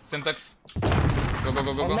 Syntax. Go.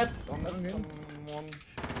 On left, someone.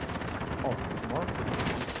 Oh, more?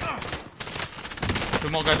 2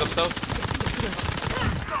 more guys upstairs.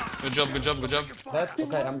 Good job. That?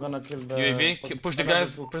 Okay, I'm gonna kill the... UAV, push the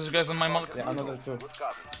guys on my mark. Yeah, another 2. Good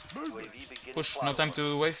copy. UAV beginning Push, no firewall. time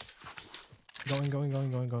to waste.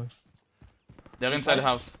 Going. They're inside the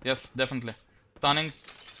house. Yes, definitely. Stunning.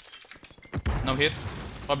 No hit.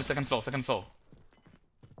 Probably second floor.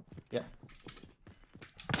 Yeah.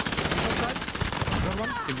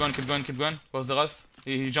 Keep going. Where's the rest?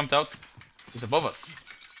 He jumped out. He's above us.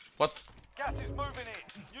 What? Gas is moving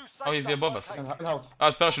in. New safe Oh, is he zone above us? located. In house. Ah,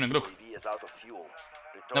 it's parachuting, look. UAV is out of fuel.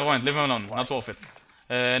 Never mind, leave him alone. Not worth it.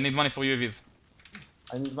 Need money for UAVs.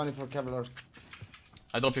 I need money for Kevlar's.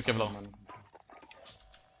 I drop you Kevlar. Money.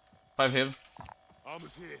 5 here.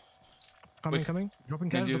 Armor's here. Coming. Dropping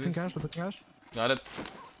Can you do cash. this? Got it.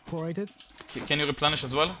 4-rated. Can you replenish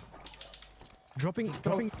as well? Dropping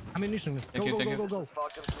ammunition. Thank you.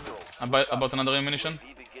 Falcon 3. I bought another ammunition.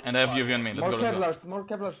 UAV beginning And I have UAV on me. Let's go. More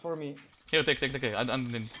Kevlar's for me. Here, take. I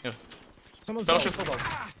need. Here. Someone's Parachute. down.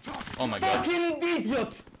 Oh my god. Fucking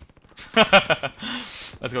idiot!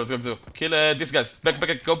 Let's go. Kill these guys.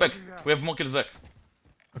 Back. Go back. We have more kills back.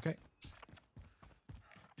 Okay.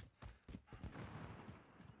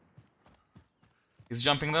 He's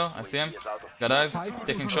jumping though. I see him. UAV is out of Got eyes. 5.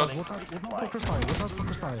 Taking shots. What about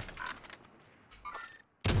Focus 5?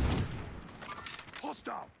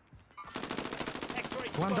 Hostile.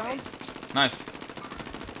 One down. Nice.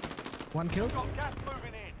 One kill. Got gas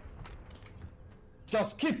moving in.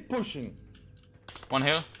 Just keep pushing. One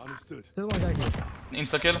here. Understood. Still one guy here.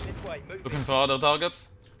 Insta kill. This way, move Looking for other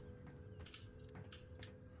targets.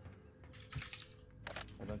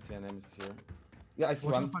 I don't see enemies here. Yeah, I see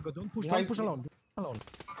Watch one. out, Pago. Don't push. Behind Don't push me. alone. Alone.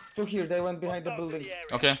 Two here, they went behind the building.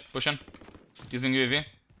 Okay, pushing. Using UAV.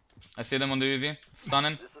 I see them on the UAV.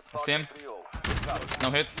 Stunning. I see him. No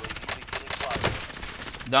hits.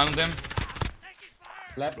 Downed him.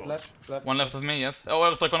 Left. One left of me, yes. Oh,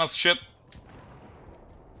 airstrike on us. Shit.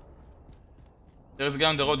 There is a guy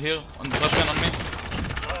on the road here. On the trash can on me.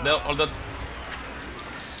 There, all dead.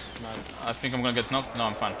 Nice. I think I'm gonna get knocked. No,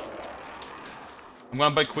 I'm fine. I'm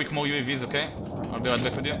gonna buy quick more UAVs, okay? I'll be right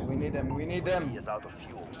back with you. We need them, we need them. He is out of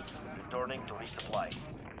fuel. Returning to resupply.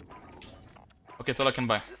 Okay, that's all I can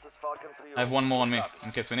buy. This is Falcon 3. I have one more on me,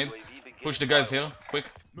 in case we need. Push the guys here, quick.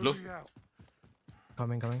 Blue. Moving out.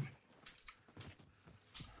 Coming.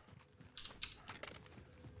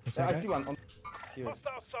 Is Yeah, that I guy? see one on here.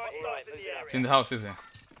 Hostile sight in the area. It's in the house, is he?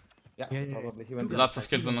 Yeah, Yeah. probably. He went the Lots other of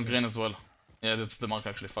kills on the green as well. Yeah, that's the mark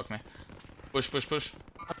actually, fuck me. Push.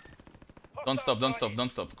 Don't stop.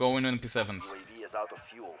 Go in P7s. UAV is out of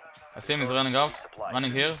fuel. I see him, he's running out.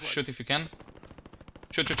 Running here, shoot if you can.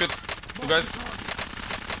 Shoot. Two guys.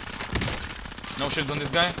 No shield on this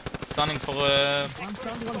guy. Stunning for One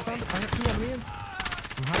stunned. I have two on me.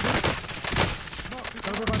 I'm hiding.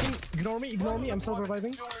 Self-reviving. Ignore me. I'm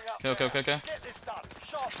self-reviving. Okay. Get this done.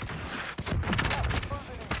 Sharp.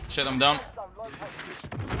 Shit, I'm down.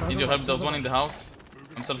 Self-revive, Need your help, there's self-revive. one in the house.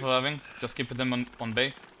 I'm self-reviving. Just keep them on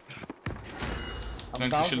bay. I'm Going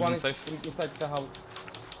to down, shield one and is safe. inside the house.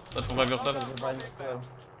 Self-revive yourself. Surviving as well.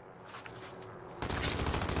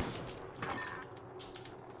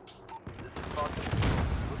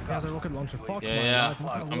 He has a rocket launcher. Fuck my Yeah.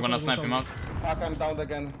 life. I'm gonna snipe him out. Fuck, I'm down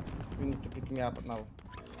again. You need to pick me up now.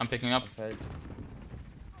 I'm picking up. Okay.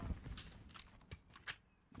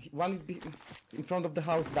 One is in front of the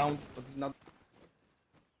house down, but not.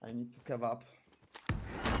 I need to cover up.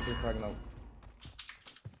 Okay, frag now.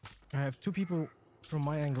 I have two people from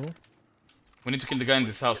my angle. We need to kill the guy in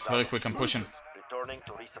this house very quick. I'm pushing. Returning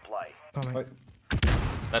to resupply. Coming. Wait.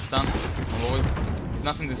 That's done. No worries. He's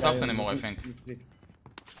not in this house anymore, I he's- think. he's big.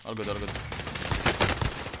 All good.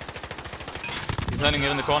 He's hiding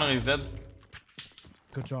here in the corner. He's dead.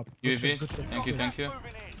 Good job. UAV. Good shot. Thank you.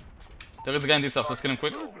 Moving in. There is a guy in this house. Let's kill him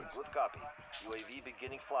quick. Good copy. UAV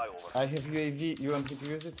beginning flyover. I have UAV. You want me to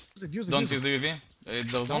use it? Use it. Don't use the UAV.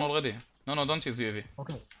 There's one already. No, don't use the UAV.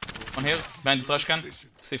 Okay. One here, behind the trash can.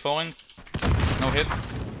 C4ing. No hit.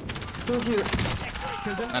 Two here.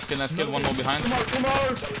 Nice kill. One more behind. Two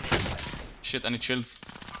more. Shit, I need shields.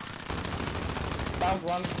 Down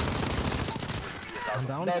one. I'm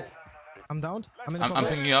down. Dead. I'm down. I'm in the I'm corner.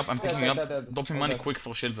 picking you up. Dead. Drop me All money dead. quick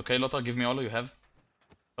for shields, okay, Lothar? Give me all you have.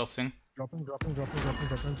 First thing. Dropping.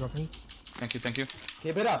 Thank you.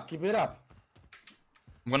 Keep it up.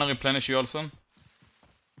 I'm gonna replenish you also.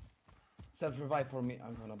 Self-revive for me.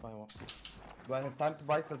 I'm gonna buy one. Do I have time to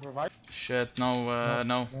buy self-revive? Shit, no.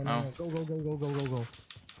 No. Go.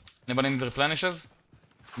 Anybody need replenishes?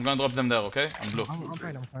 I'm gonna drop them there, okay? I'm blue.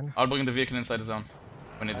 I'm fine. I'll bring the vehicle inside the zone.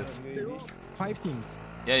 We need it. 5 teams.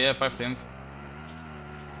 Yeah, 5 teams.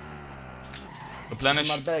 Replenish.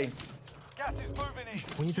 My bay. Gas is moving in.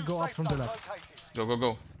 We need to go up Safe from the zone left. located.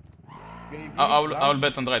 Go. UAV, I'll launch.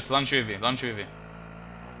 bet on the right. Launch UAV.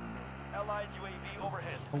 Allied UAV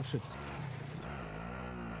overhead. Oh shit.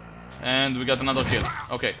 And we got another kill.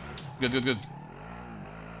 Okay. Good.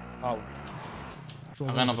 Out.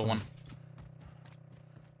 I ran over one.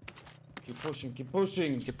 Keep pushing. Keep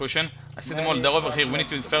pushing. I see them all. They're over here. We need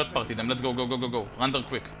to first party them. Let's go. Run there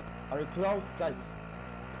quick. Are you close, guys?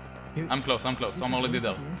 I'm close. I'm already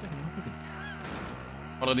there.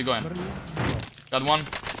 Already going. Got one.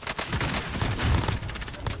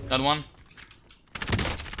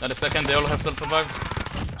 Got a second. They all have self-revives.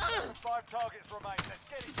 5 targets remain. Let's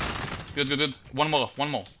get it. Good. One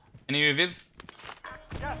more. Any UAVs?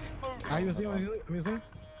 Gas is moving. I'm using.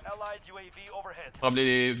 Allied UAV overhead.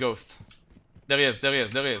 Probably Ghost. There he is.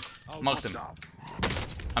 Marked him.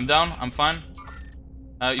 I'm down. I'm fine.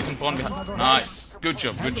 You can prawn behind. Nice. Good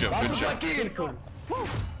job.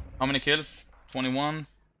 How many kills? 21.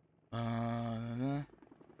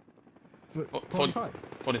 45.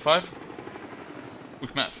 45?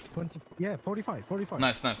 Quick math. 20. Yeah, 45.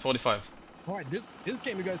 Nice. 45. Alright, this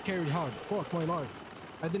game you guys carried hard. Fuck my life.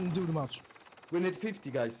 I didn't do much. We need 50,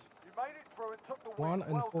 guys. You made it through and took the 1 win.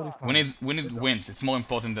 and Well done. 45. We need wins. It's more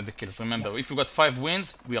important than the kills. Remember, if we got 5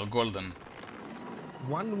 wins, we are golden.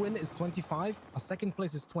 1 win is 25. A second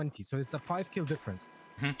place is 20. So it's a 5 kill difference.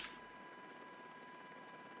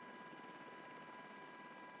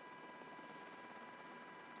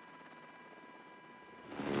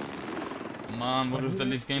 Come on, what is the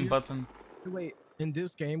leave game button? Wait, in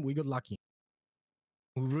this game, we got lucky.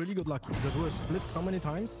 We really got lucky because we were split so many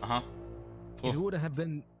times. Uh-huh. If we True, would have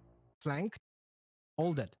been flanked,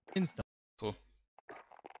 all dead, instant. true.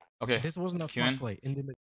 Okay, This wasn't a queue smart in. play. In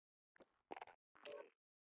the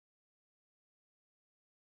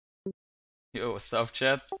Yo, what's up,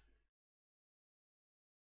 chat?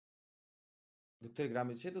 Do której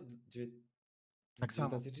gramy dzisiaj? Do Tak samo.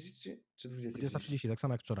 19:30 czy 20:30? 20:30, tak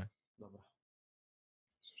samo jak wczoraj. Dobra.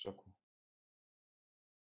 Jestem w szoku.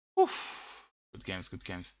 Oof. Good games, good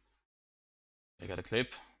games. I got a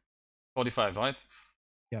clip. 45, right?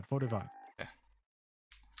 Yeah, 45.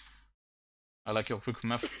 I like your quick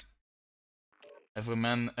math.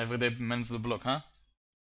 Every day mends the block, huh?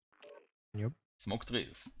 Yep. Smoke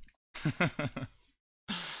trees.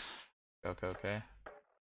 Okay.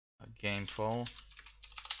 A game fall.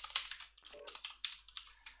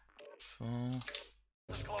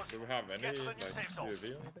 Do we have any Get to the like new safe zone. UAV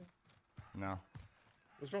or anything? No.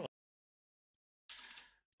 What's wrong?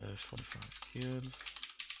 45 kills.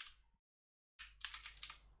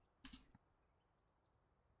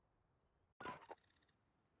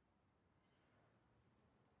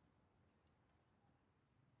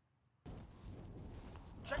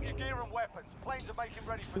 Check your gear and weapons. Planes are making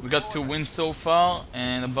ready for We got 2 deployment. wins so far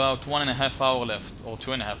and about 1.5 hours left, or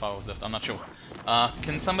 2.5 hours left, I'm not sure.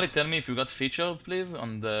 Can somebody tell me if you got featured, please,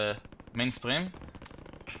 on the main stream?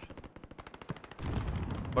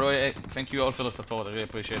 By the way, thank you all for the support, I really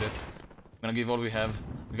appreciate it. I'm gonna give all we have.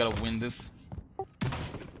 We gotta win this.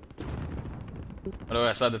 By the way,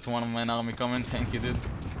 I saw that one-man army comment, thank you, dude.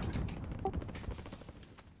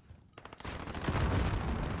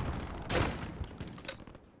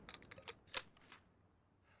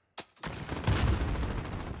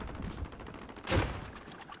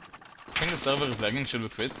 I think the server is lagging, should we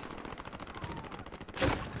quit?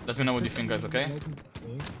 Let me know what you think, guys, okay?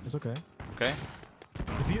 It's okay. Okay?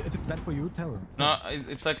 If it's bad for you, tell us. No,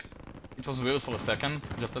 it's like, it was weird for a second,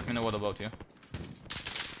 just let me know what about you.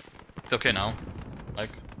 It's okay now,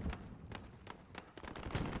 like...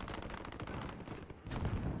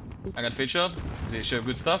 I got featured. Did you share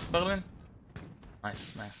good stuff, Berlin?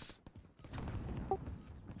 Nice, nice.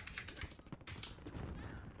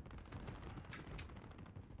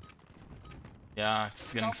 Yeah,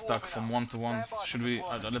 it's getting stuck from 1 to 1. Should we...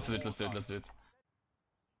 let's do it.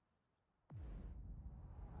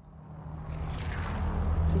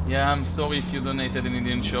 Yeah, I'm sorry if you donated and it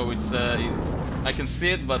didn't show. It's I can see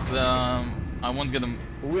it, but I won't get a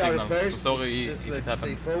We signal. are first. So sorry Just if it let's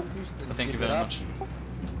happened. stay focused and But thank you keep it very up. much.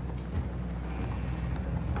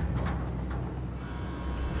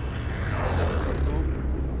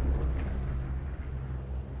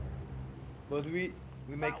 But we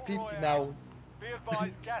make 50 now. Be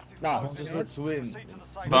advised, gas is Nah, closing just in. let's win. Proceed to the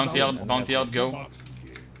safe Bounty out, go.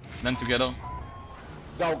 Then together.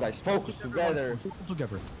 Go guys, focus together.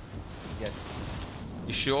 Together. Yes.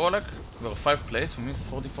 You sure, like? We're 5th place, we missed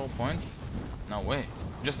 44 points? No way.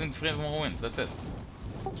 We just need 3 more wins, that's it.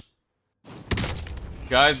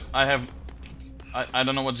 Guys, I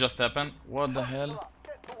don't know what just happened. What the hell?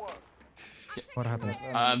 What happened?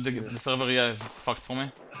 The server, yeah, is fucked for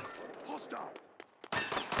me. Hostile. I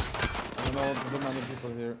don't know too many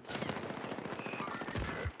people here.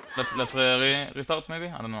 Let's restart maybe?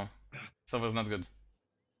 I don't know. Server is not good.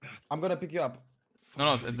 I'm gonna pick you up.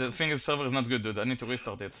 No, the thing is server is not good, dude. I need to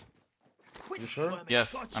restart it. You sure?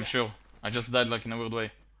 Yes, I'm sure. I just died like in a weird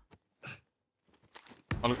way.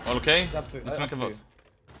 All okay? It's up to- Let's make a up to vote.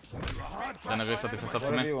 Then I restart if it's up to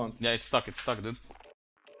Whatever me. you want. Yeah, it's stuck, dude.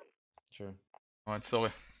 Sure. Alright,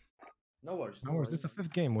 sorry. No worries. No worries, it's the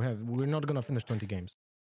 5th game we have. We're not gonna finish 20 games.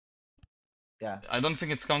 Yeah. I don't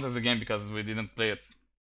think it's counted as a game because we didn't play it.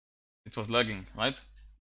 It was lagging, right?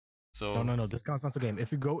 So... No. This counts as a game.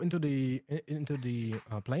 If we go into the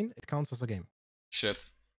plane, it counts as a game. Shit.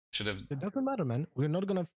 Should have... It doesn't matter, man. We're not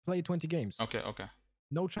gonna play 20 games. Okay.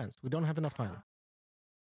 No chance. We don't have enough time.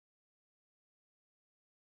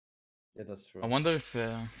 Yeah, that's true. I wonder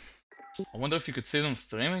if you could see it on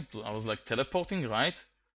stream. I was like teleporting, right?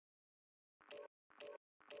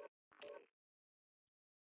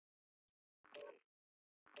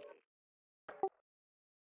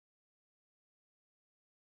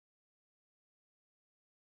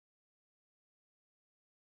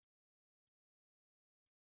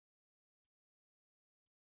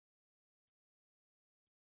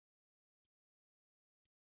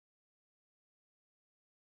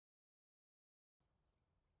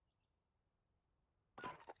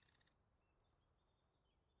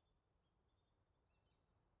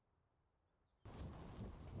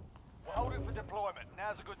 We're holding for deployment.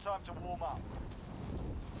 Now's a good time to warm up.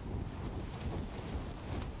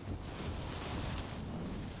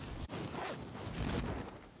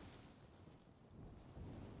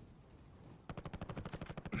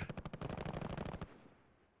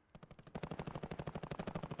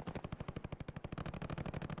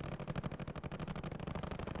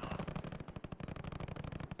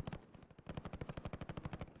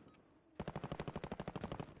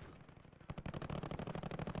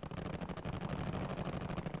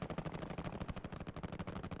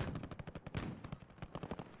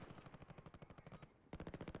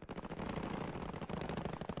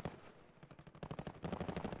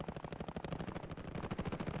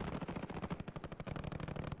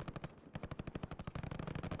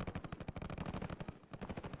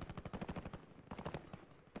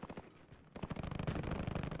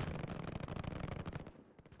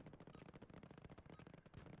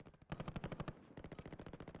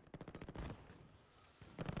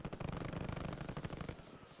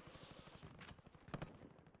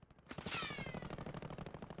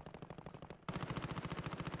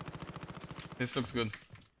 This looks good.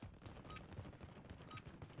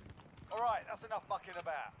 Alright, that's enough mucking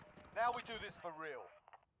about. Now we do this for real.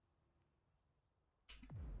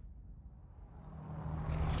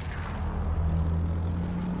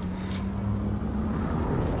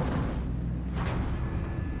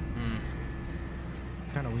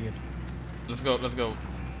 Kind of weird. Let's go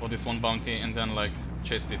for this one bounty and then like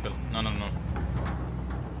chase people. No.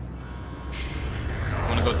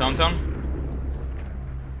 Wanna go downtown?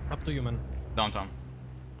 Up to you, man. Downtown.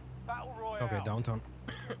 Battle Royale. Okay, downtown.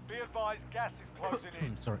 Be advised, gas is closing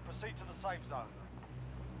in. Sorry. Proceed to the safe zone.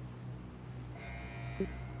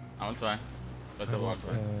 I will try. But I will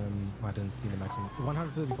try. I didn't see the maximum.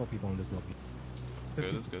 134 people in this lobby.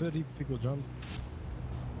 Good, that's good. 30 people jump.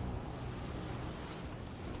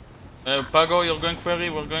 Pago, you're going query,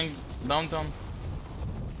 we're going downtown.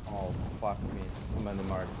 Oh, fuck me. Too many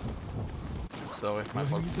marks. Sorry, my You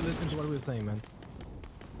fault. need to listen to what we were saying, man.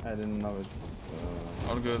 I didn't know it's...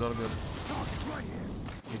 All good. You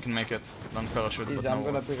can make it. Don't parachute, Easy, but I'm no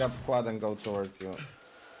gonna worries. pick up quad and go towards you.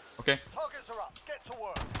 Okay, Targets are up. Get to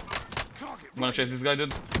work. I'm gonna chase this guy,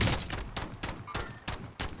 dude.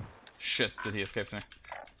 Shit, did he escape me?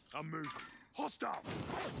 I'm moving. Hostile.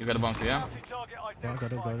 You got a bounty, yeah? Bounty target Yeah, got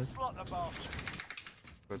identified. it. Slot the bounty.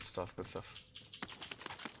 Good stuff.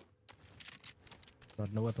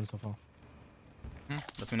 But no weapons so far.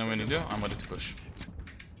 Let me know when you do, I'm ready to push.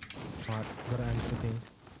 Alright, gotta end the thing.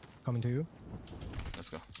 Coming to you. Let's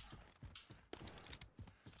go.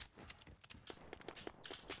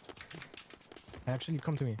 Actually,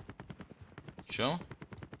 come to me. Sure?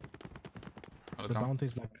 I'll The come.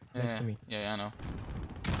 bounty's like next to me. Yeah, I know.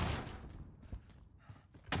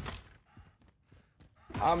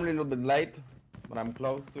 I'm a little bit late, but I'm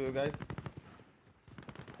close to you guys.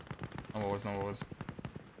 No worries.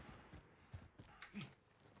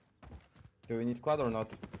 Do we need quad or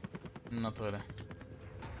not? Not really.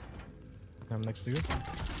 I'm next to you.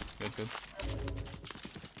 Good.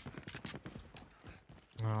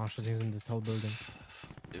 Oh shit, he's in this tall building.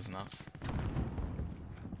 He's nuts.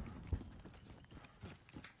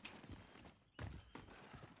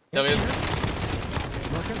 There he is.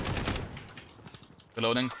 Rocket.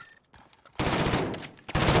 Reloading.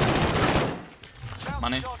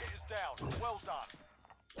 Money. Target is down. Well done.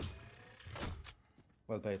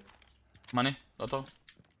 Well paid. Money. Lothar.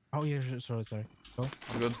 Oh yeah, sorry. Go. All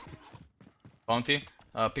good. Bounty.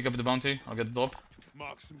 Pick up the bounty. I'll get the drop.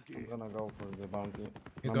 Mark some I'm gear. gonna go for the bounty.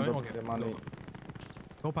 You're Number going? Okay. the money.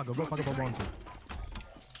 Go Pago bounty.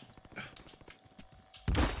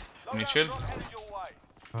 Any Loadout shields? drop headed your way.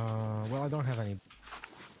 Well I don't have any.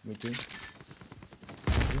 Me too.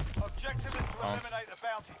 Objective is to eliminate the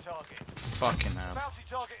bounty target. Fucking hell. Bounty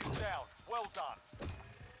target is down. Well done.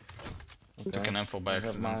 Took an M4 by I have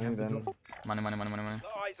accident. money then. Money. Got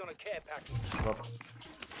eyes on a care package. Drop.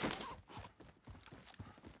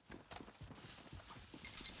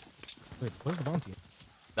 Wait, where's the bounty?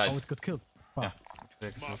 Died. Oh, it got killed. Fuck. Yeah.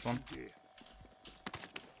 Take Mark this one. some gear.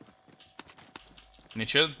 Any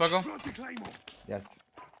shields, Pago? Plant a claymore. Yes.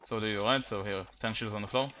 So do you, right? So here, 10 shields on the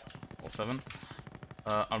floor. Or 7.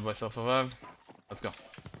 I'll buy self-revive. Let's go.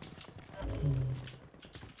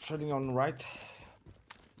 Shooting on right.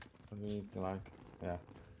 We need to like, yeah.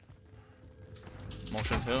 More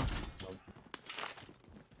shields here.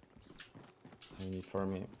 I need for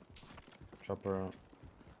me. Chopper.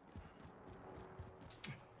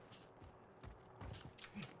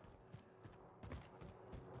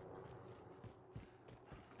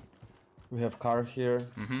 We have car here.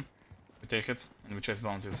 Mm-hmm. We take it and we chase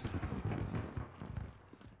bounties.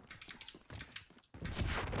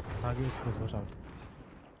 Pago's, please watch out.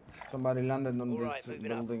 Somebody landed on Alright, this move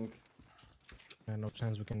it up. building. No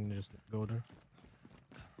chance we can just go there.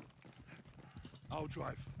 I'll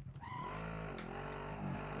drive.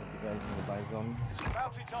 You guys in the buy zone.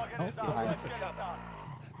 Bounty target Oh, is up. yes, ma'am. Let's get it done.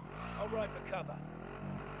 I'll ride for cover.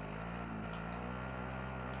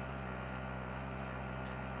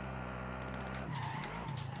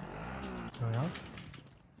 Going out.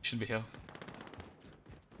 Should be here.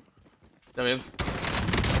 There he is.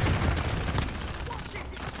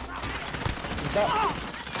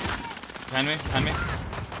 Behind me. Bounty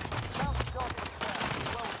target is down.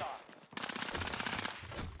 Well done.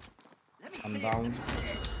 I'm down.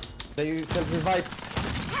 They self-revive.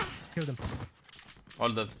 Kill them. All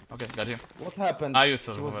dead. Okay, got you. What happened? I used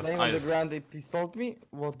He was self-revive. laying I on the used. ground, they pistoled me.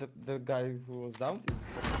 What, the guy who was down is...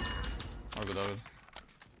 All good.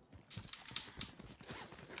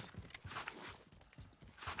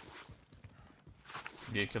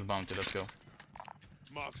 Vehicle bounty, let's go.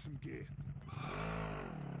 Mark some gear.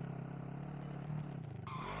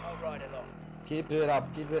 I'll ride along. Keep it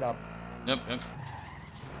up, keep it up. Yep.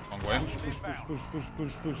 Wrong way. Push.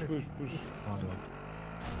 Oh, no.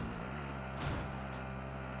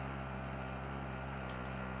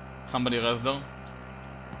 Somebody res though.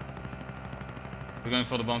 We're going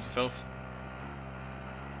for the bounty first.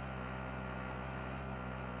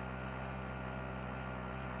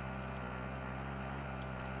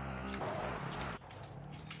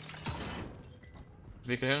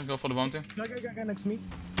 Vehicle here, go for the bounty. Guy next to me.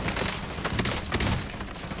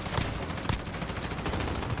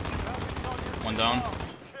 One down.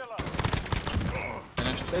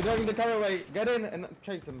 Finished. They're driving the car away. Get in and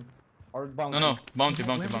chase him. Or bounty. No, bounty.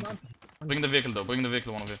 Where's the Bring the vehicle though, bring the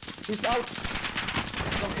vehicle, one of you. He's out.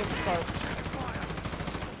 Don't get the car.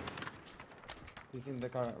 He's in the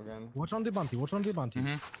car again. Watch on the bounty.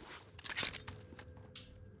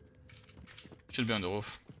 Should be on the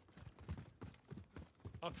roof.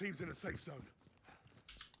 Our team's in a safe zone.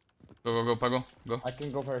 Go, Pago. Go. I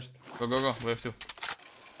can go first. Go. We have to.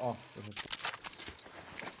 Oh.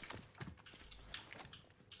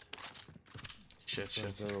 Shit.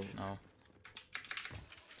 There's the roof.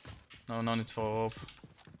 No need for rope.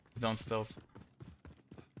 He's downstairs.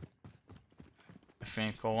 I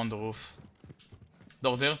think, or on the roof.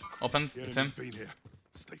 Doors here, opened, The it's him. enemy's been here.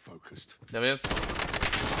 Stay focused. There he is. Set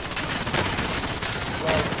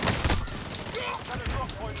a drop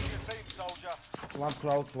point in your team, soldier. One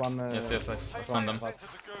close, one. Yes, I stand them. Into the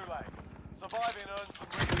gulag. Surviving earns some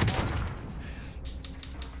redeployment.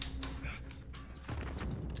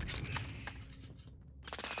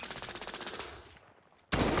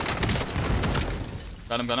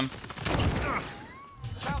 Got him. Bounty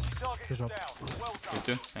target Good is job. down. Well done. You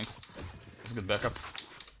too, thanks. That's good backup.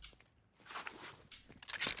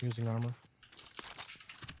 Using armor.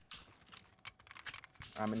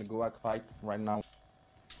 I'm in a gulag fight right now.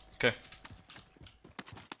 Okay.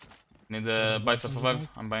 Need a bicep for 5.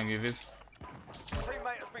 I'm buying UVs.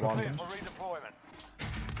 Teammate has been One. cleared for redeployment.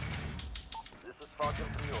 This is Falcon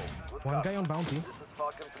 3-0. Good One copy. guy on bounty. This is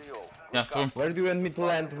Falcon 3-0. Yeah, true. Where do you want me to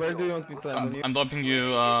land? Where do you want me to land? On you? I'm dropping you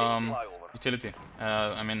Flyover. utility.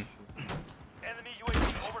 I mean, Enemy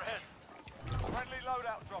UAV overhead. Friendly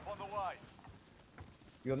loadout drop on the way.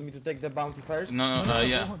 You want me to take the bounty first? no,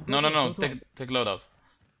 yeah. go No. to- Take loadout.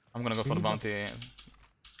 I'm gonna go for the bounty.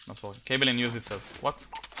 Not for cable in use. It says what?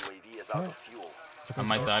 UAV is out of fuel. I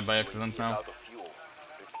might die by accident UAV is now. out of fuel.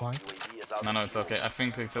 Why? UAV is out No, of it's fuel. okay. I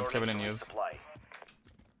think it said cable in Returning to use. resupply.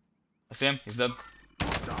 I see him. He's dead.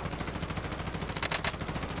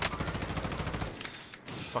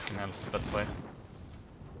 Fucking hell, that's why.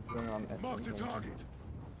 What's going on? Marked a target.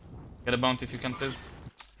 Get a bounty if you can, please.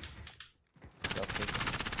 That's it.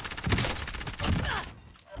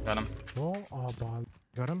 Got him. Oh, ball.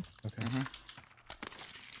 Got him? Okay.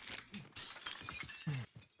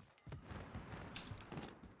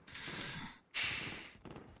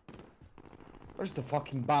 Where's the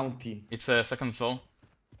fucking bounty? It's a second floor.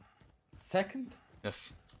 Second?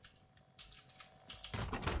 Yes.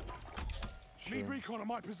 Need recon on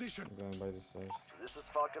my position. I'm going by the stairs. This is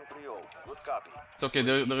Falcon 3-0. Good copy. It's okay,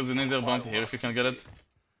 there is an easier bounty here if you can get it.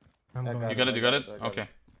 I'm I going. got You got it, you got it? I got Okay.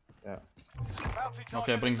 Yeah. Bounty target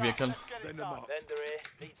Okay, bring is up. vehicle. Let's get it Vendor done. marked. Vendor here.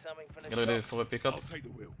 Need something from the Get ready for a pickup. I'll take the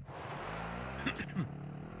wheel.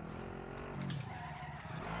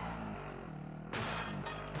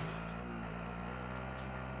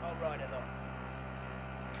 I'll ride it up.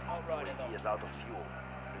 UAV is out of fuel.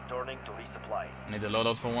 Returning to resupply. Need a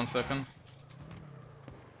loadout for 1 second.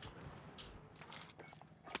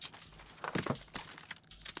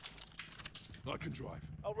 I can drive.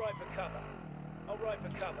 I'll ride for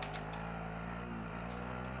cover.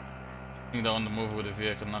 I think they're on the move with the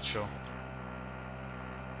vehicle, not sure.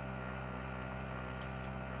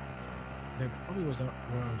 They probably was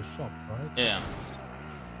around the shop, right? Yeah.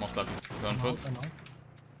 Most likely. Go on foot. Am I?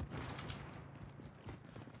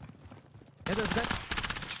 Yeah, there's that.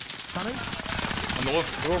 Stunning. On the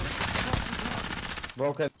roof.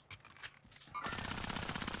 Broken.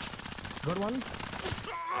 Got one.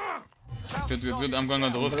 Good. I'm going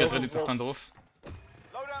on the roof. Get ready to stand the roof.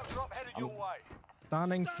 Loadout drop headed your way.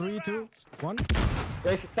 Stunning. 3, 2, 1.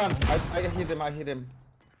 Yeah, he's stunned. I hit him.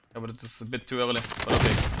 Yeah, but it was a bit too early. But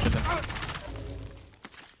okay, get him.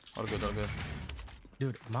 All good.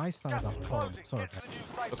 Dude, my stuns are horrible. Closing. Sorry. Get to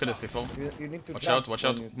the new safe Look at zone. this C4. You need to Watch jump out.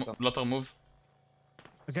 when you stun. Lothar, move.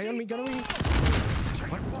 A guy on me, got on me. Check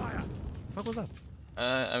fire. Fuck was that?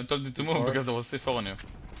 I told you to move because there was C4 on you.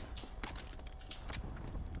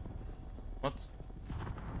 What?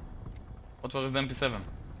 What was the MP7?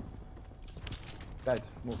 Guys,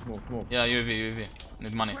 move. Yeah, UAV.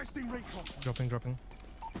 Need money. Requesting recon. Dropping.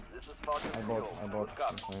 This is Falcon I 3-0. bought. Good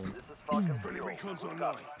copy. Okay. This is Falcon Friendly 3-0. recon's Good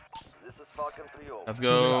online. copy. This This is Falcon 3-0. Let's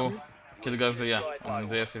go kill guys, yeah, on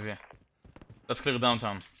the SUV. Let's clear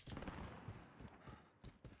downtown.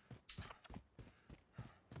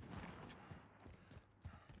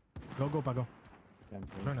 Go, Pago.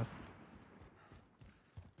 Join us.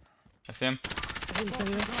 I see him. Stay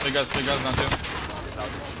here. Three guys down too.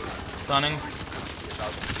 Stunning.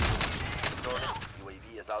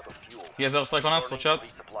 UAV is out of fuel. He has airstrike on us, watch out.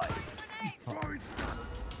 Resupply.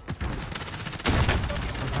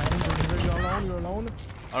 You're alone.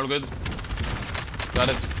 All good. Got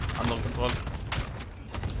it. Under control.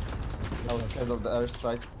 I was scared of the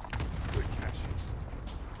airstrike.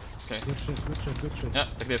 Okay. Good shit. Yeah,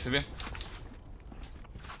 take the SUV.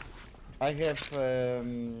 I have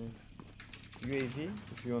UAV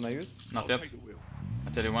if you wanna use. Not yet. I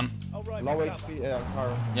tell you one. I'll ride Low for cover. HP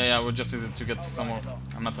car. Yeah, we'll just use it to get to somewhere.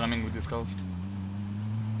 I'm not ramming with these cars.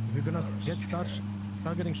 If you're gonna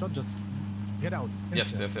start getting shot, just get out.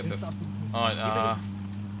 Yes. Instant. Alright,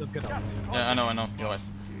 Just get out. yeah, I know, you're right.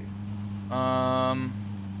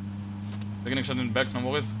 We're getting shot in the back, no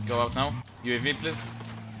worries. Go out now. UAV, please.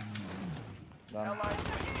 Done.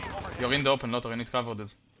 You're in the open, Lothar, you need cover,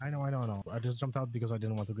 dude. I know. I just jumped out because I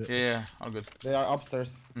didn't want to get. Yeah, all good. They are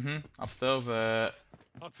upstairs. Upstairs, Our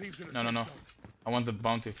team's in a no. safe zone. I want the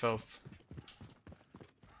bounty first.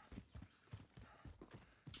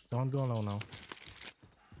 Don't go low now.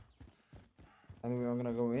 And we're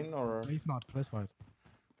gonna go in or Play smart.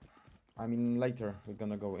 I mean later we're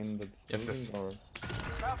gonna go in the Yes. building or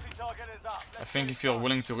Bounty target is up. I think if you're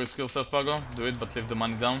willing to risk yourself, Pago, do it, but leave the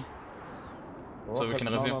money down. So we can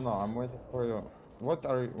resume. No, I'm waiting for you.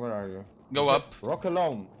 Where are you? Go up. Rock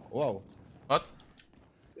alone. Whoa. What?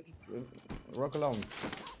 This is, rock alone.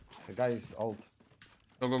 The guy is old.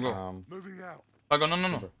 Go. Moving out. Pago,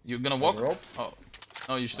 no. You're gonna walk? Rope?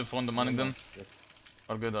 Oh, you should have thrown the money then. Yes.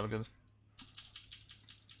 All good. I'm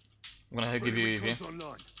gonna give you EV. Recon's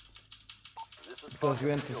online. This is Because you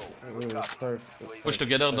went to start. Push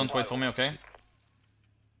together, don't wait for me, okay?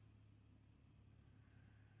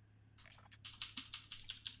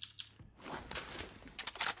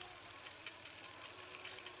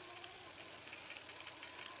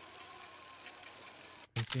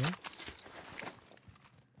 You see him?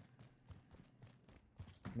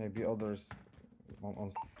 Maybe others on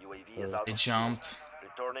UAV stairs. is out He of jumped.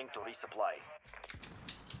 fuel. Returning to resupply.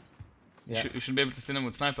 Yeah. You should be able to see them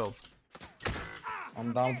with snipers.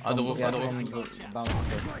 I'm down from, Other roof. from the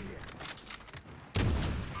downstairs.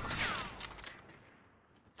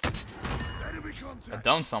 Enemy I contact.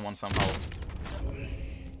 downed someone somehow.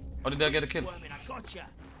 How did I get a kill?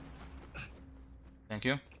 Thank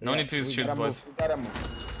you. No Yeah, need to use we shields, gotta boys. move, we gotta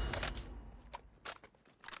move.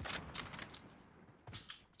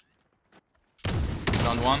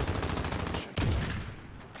 Down one.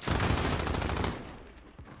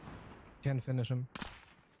 Can't finish him.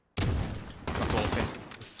 Not worthy.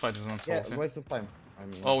 This fight is not Yeah, worthy. waste of time. I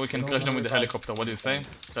mean, Oh, we can crash them with the helicopter. What do you say?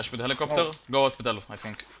 Crash with the helicopter? Go hospital, I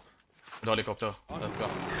think. With the helicopter. Let's go.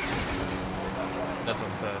 That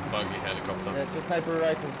was a buggy helicopter. yeah, two sniper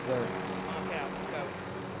rifles there. Mark out.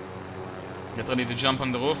 Go. Get ready to jump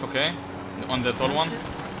on the roof, okay? On the tall one.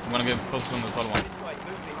 I'm gonna give pulse on the tall one. This way.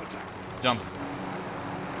 Move Jump.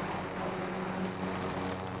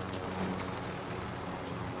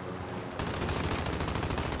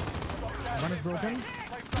 One is broken.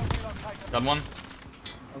 Got one.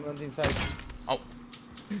 I'm on the inside. Oh,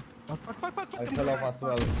 Fuck. I fell off as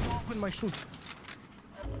well. Open my shoot.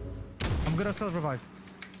 I'm gonna self-revive.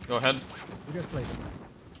 go ahead. You guys play.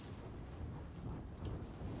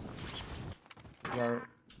 We are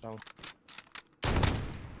down.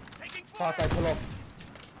 Fuck, I fell off.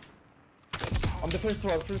 On the first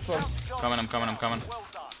floor. I'm coming. Well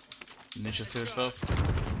done. Ninja series first.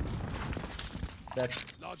 Dead.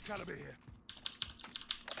 Large caliber here.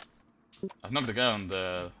 I've knocked the guy on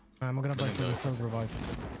the... I'm gonna play Building for the self-revive.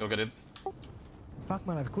 Go get it. Fuck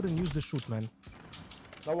man, I couldn't use the shoot, man.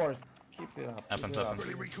 No worries. Keep it up. Happens, keep it up. happens.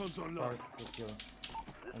 Friendly recon's online. Parts to kill. This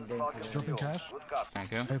I'm is going Falcon to- Dropping 3-0. cash? Good copy.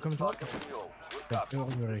 Thank you. Are you coming to Falcon 3-0. Good Yeah, copy.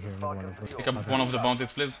 you're right here. No one. Pick up one of the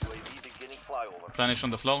bounties, please. UAV beginning flyover. Replenish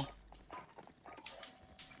on the floor.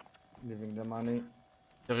 Leaving the money.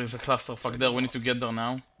 There is a clusterfuck there. We need to get there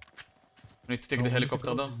now. We need to take the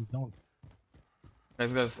helicopter there.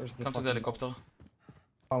 Guys, Where's the come to the fucking- helicopter.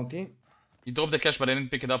 Bounty. You dropped the cash, but I didn't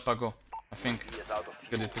pick it up, Pago. I think. UAV is out of Good,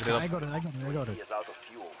 fuel. you picked it I up. got it. UAV is out of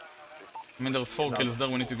fuel. I mean, there's 4 kills there.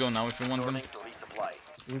 We need to go now if you want them. Returning to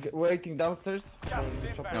resupply. We're waiting downstairs. Gas for the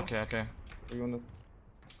is chopper. inbound. Okay. You wanna...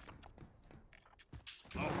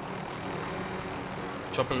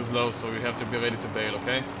 Chopper is low, so we have to be ready to bail,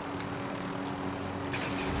 okay?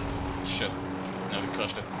 Shit. No, we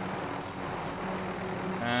crashed it.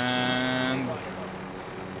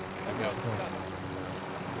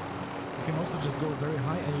 just go very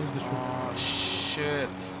high and use the shoot. Oh shit.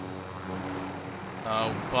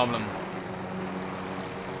 Problem.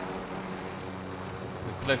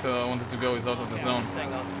 The place that I wanted to go is out of the zone.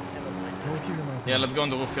 Hang on. No kill in my Yeah, let's go on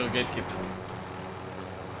the roof here, gatekeep.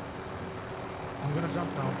 I'm gonna jump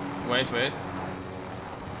now. Wait.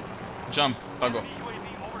 Jump, Pago.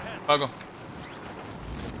 Pago.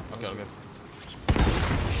 Okay, okay. Do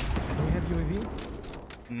we have UAV?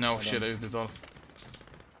 No, shit, I used it all.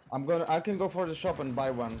 I can go for the shop and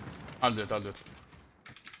buy one. I'll do it.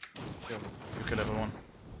 You kill everyone.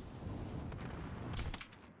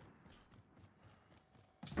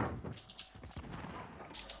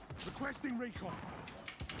 Requesting recon.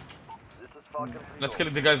 This is Falcon 3. Let's kill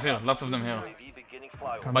the guys here, lots of them here. UAV beginning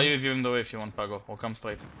flyover. Buy UAV in the way if you want, Pago, or come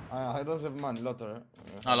straight. I don't have money, Lothar.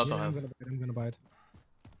 Lothar Yeah, has. I'm gonna buy it.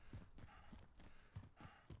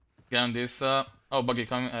 Get on this, oh, buggy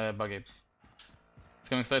coming, buggy. It's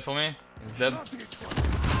coming straight for me. He's dead. Planting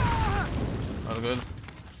explosives. All good.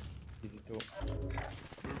 Easy too.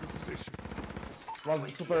 Moving position. One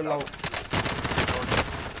super low.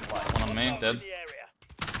 One on me, dead. The area.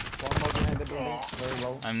 One more behind the building. Very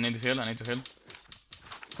low. I need to heal.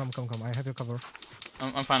 Come. I have your cover.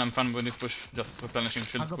 I'm fine, we need to push. Just replenishing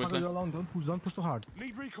shields Pago, quickly. you're alone. Don't push too hard.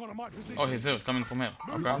 Need recon on my position. Oh, he's here, coming from here.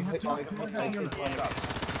 Okay. I'll take one.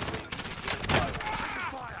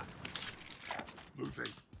 Fire. Moving.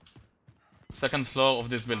 Second floor of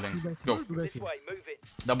this building. Go. You guys This here. way, move it.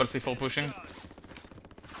 Double C4 pushing.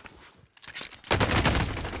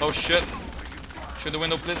 Oh shit. Shoot the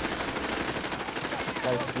window, please.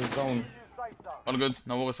 Guys, the zone. All good.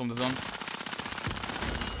 No worries from the zone.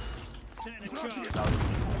 Planting explosives.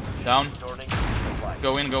 Down. Turning.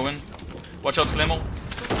 Go in. Watch out, Claymore.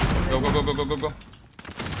 Go.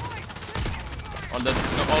 All dead.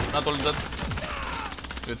 No, not all dead.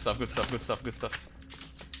 Good stuff. Good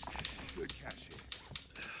cash here.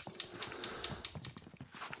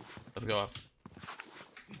 Let's go out.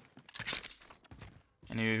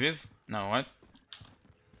 Any UAVs? No, right?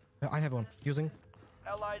 I have one. Using.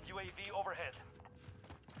 Allied UAV overhead.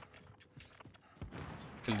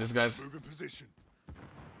 Kill these guys. Moving position.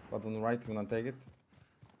 But on the right, you wanna take it?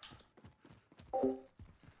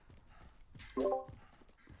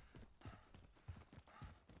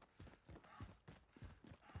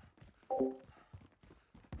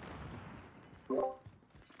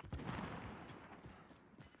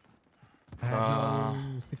 I have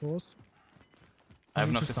no C4s. I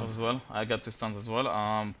have no Two C4s stuns. as well. I got 2 stuns as well.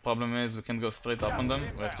 Problem is we can't go straight up on them.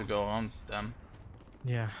 We have to go around them.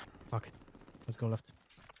 Yeah. Fuck it. Let's go left.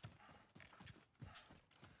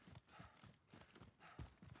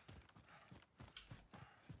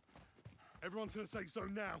 Everyone to the safe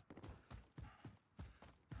zone now.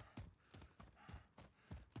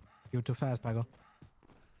 You're too fast, Pago.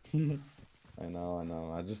 I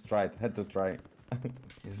know. I just tried. Had to try.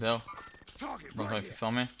 He's there. Target Don't know right if he here. saw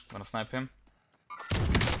me. I'm gonna snipe him.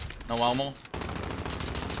 No armor.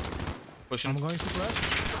 Pushing. I'm going to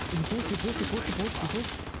press. You push.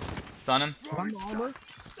 Stunning. One more armor.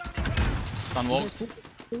 Stun walked.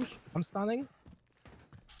 Push. I'm stunning.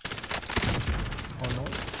 Oh no.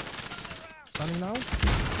 Stunning now.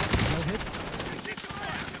 No hit.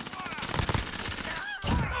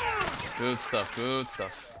 Good stuff.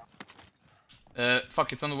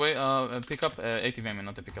 Fuck, it's on the way. Pickup. ATV, I mean,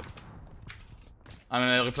 not a pickup.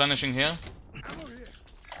 I'm replenishing here Ammo here.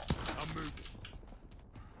 I'm moving.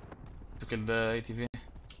 to kill the ATV.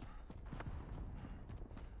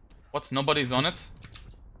 What? Nobody's on it?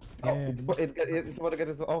 Yeah, It's about to get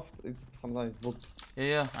us off. It's sometimes booked.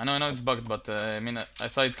 Yeah, I know it's bugged, but I mean, I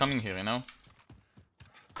saw it coming here, you know?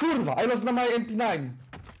 Kurwa, I lost my MP9.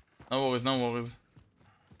 No worries.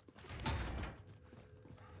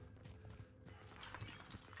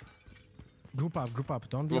 Group up.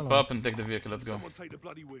 Don't be Group alone. up and take the vehicle, let's go. Someone take the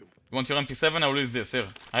bloody wheel. You want your MP7? I will use this, here.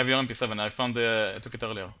 I have your MP7, I found I took it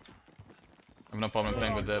earlier. I have no problem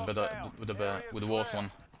playing with the worse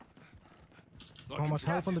one. How much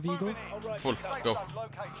health on the vehicle? Alright, Full, Safe go. zone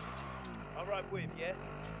located. alright, with, yeah?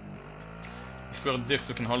 If we're dicks,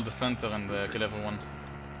 we can hold the center and kill everyone.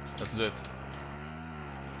 Let's do it.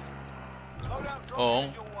 Loadout drop Oh.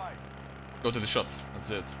 headed your way. Go to the shots, let's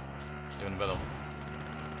do it. Even better.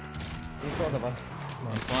 In front of us.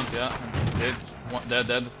 In front, yeah. Dead.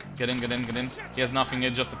 Dead. Get in. He has nothing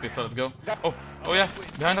yet, just a pistol, let's go. Oh yeah,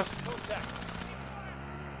 behind us.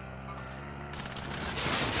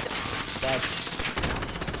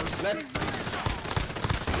 Left.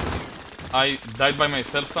 I died by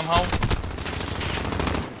myself somehow.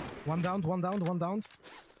 One down.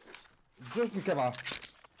 Rzuć mi keba.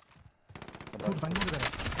 Kurwa, nie mogę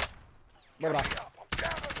teraz. Dobra.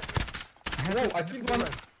 Whoa, I killed one.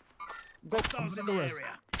 Go. Hostiles in the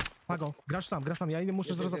area. Pago, grasz sam, ja idę,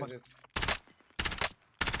 muszę zrezować.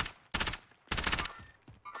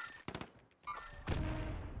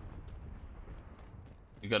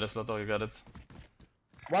 You got it, Lothar, you got it.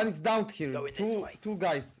 One is down here. Going this way. Two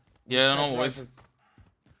guys. Yeah, With no sniper worries. rifles.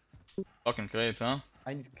 Fucking great, huh?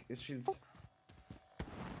 I need shields.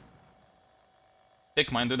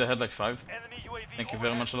 Take mine, do the head like 5. Enemy UAV Thank you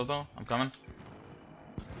very much, Lothar. I'm coming.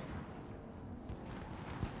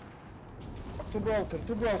 Too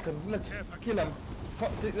broken. Let's kill them.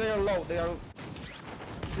 They are low. They are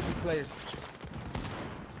city players.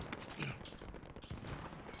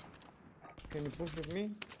 Can you push with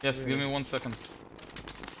me? Yes, give me 1 second.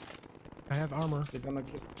 I have armor. They're gonna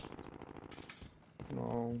kill.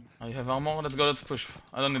 No, Oh, you have armor? Let's go, let's push.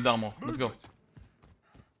 I don't need armor. Let's go.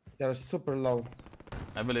 they are super low.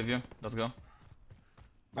 I believe you. Let's go.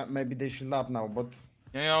 Maybe they should up now, but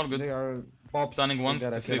Yeah, all they good. are bobs. Stunning We once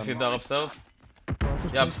gotta to see kill if them. they're upstairs.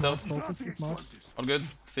 Focus, Yeah, please, upstairs. focus, Planting it's not. explosives. All good.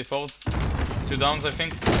 C4s. 2 downs, I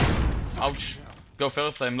think. Ouch. Go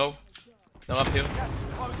first, I'm low. They're up here.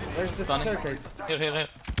 Where's the Stunning. staircase? Here.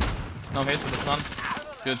 No hit with the stun.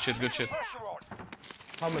 Good shit. Pressure on.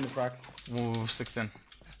 How many frags? Ooh, 16.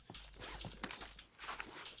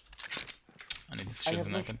 I need this I shit have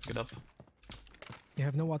and no I can pick it up. You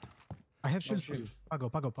have no what? I have shields for you. shields.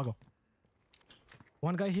 Pago.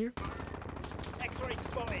 One guy here. X-ray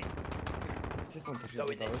spotted. Just want to shoot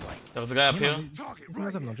Going the this towers. way. There's a guy up Nie ma, here. Target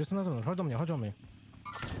jestem na right zewnątrz, chodź do mnie. I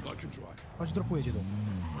can drive. Chodź, dropuję cię tu.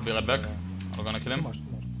 I'll be right back. I'm gonna kill Tu him. masz.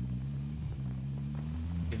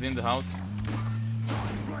 He's in the house.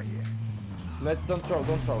 Right here. Let's don't throw.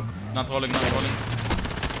 Not rolling.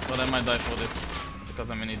 But I might die for this.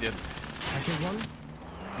 Because I'm an idiot. I killed one.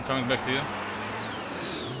 I'm coming back to you.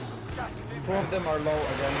 Two of them are low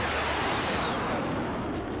again.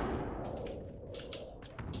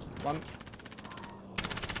 One.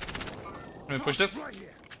 Can we push this? Right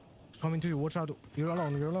here. Coming to you, watch out. You're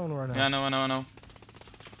alone right now. Yeah, I know.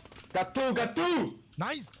 Got two.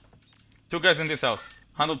 Nice! 2 guys in this house.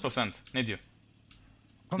 100%. Need you.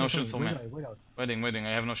 Come No here, shields for me. wait out. Waiting.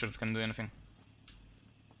 I have no shields. Can't do anything.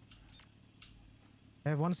 I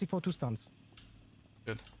have one C4, 2 stuns.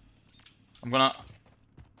 Good. I'm gonna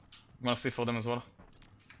see for them as well.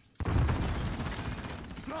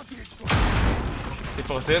 Planting explosives. See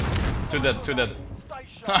for a hit. 2 dead.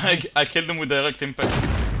 I killed him with direct impact.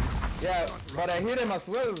 Yeah, but I hit him as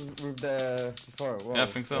well with the C4. Wow, Yeah, I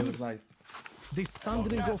think so. That was nice. The stun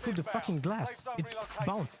didn't go through the fucking glass. It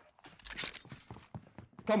bounced.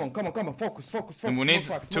 Come on. Focus. And we More need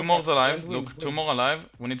frags, 2 more more frags. alive. Don't win, Look, 2 more alive.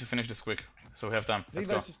 We need to finish this quick. So we have time. 3 Let's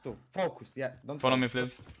go. versus 2. Focus. Yeah. Don't Follow fight. me,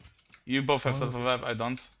 please. You both have self-revive. I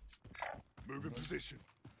don't. Move in position.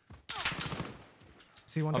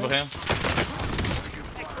 See one Over there? here.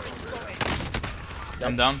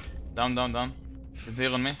 I'm down. He's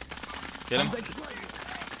here on me. Kill him.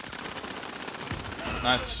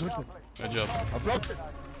 Nice. Good job.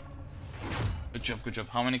 Good job.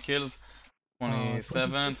 How many kills?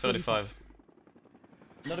 27, 35.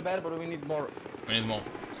 Not bad, but we need more. We need more.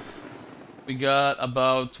 We got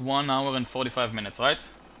about 1 hour and 45 minutes, right?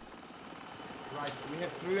 Right. We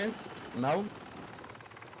have 3 wins now.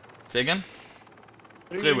 Say again?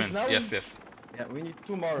 3 wins. now? Yes. Yeah, we need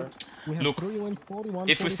 2 more. We have Look, 3 wins, 41,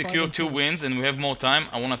 If we 45, secure and 2 10. wins and we have more time,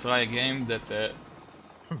 I wanna try a game that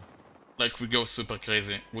like we go super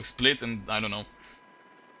crazy. We split and I don't know.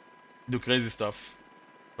 Do crazy stuff.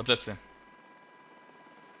 But let's see.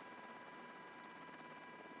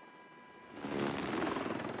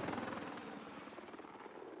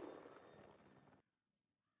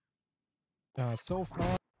 So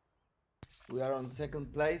far, We are on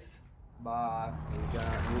 2nd place, but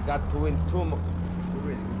we got to win 2 more.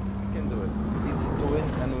 We can do it. Easy 2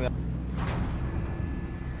 wins and we are.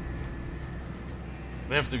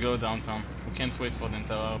 We have to go downtown. We can't wait for the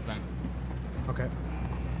entire airplane. okay.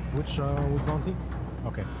 Which bounty?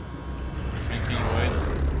 Okay. Thinking, wait.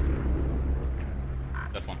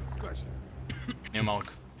 That one. Scratch them. New mark.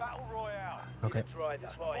 Battle Royale. Okay. Try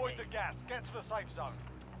this Avoid way. the gas. Get to the safe zone.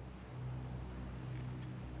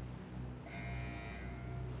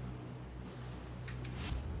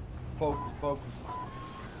 Focus.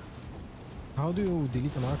 How do you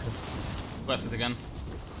delete a marker? Press it again.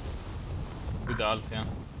 Do the alt, yeah.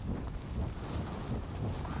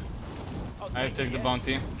 I take the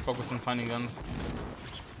bounty. Focus on finding guns.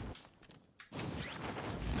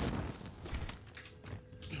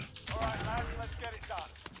 Alright, lads, let's get it done.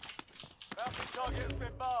 Bounty target has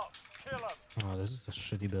been marked. Kill them. Oh, this is a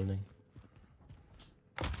shitty building.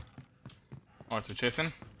 Alright, we chase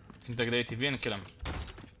him. We can take the ATV and kill him.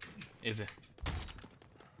 Easy.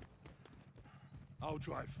 I'll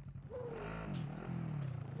drive.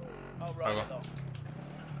 I'll ride Fragger. along.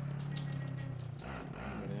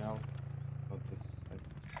 I'm getting out. Not this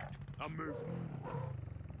side. I'm moving.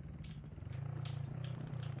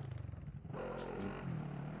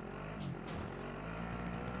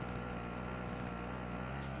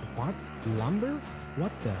 What? Lumber?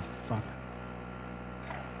 What the fuck?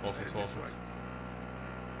 Worth it, worth it.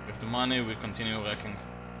 With the money, we continue wrecking.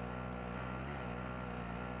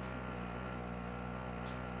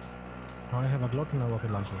 I have a Glock and a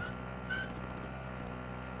rocket launcher.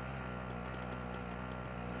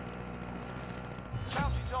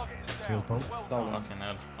 Bounty target is Kill down. pump. Well Stolen. done. Fucking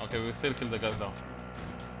hell. Okay, we still kill the guys though.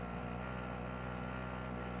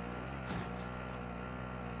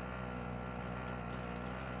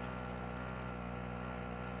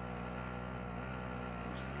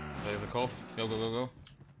 There's a corpse. Go, go, go, go.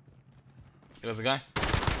 Here's a guy.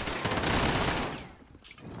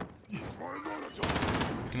 Throw a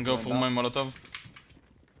Molotov. You can go full my Molotov.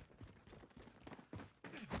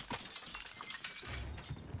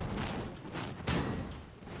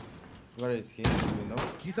 Where is he? Do you know?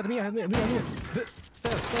 He's at me, at me.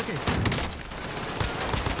 Staircase.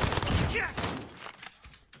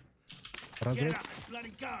 Razor.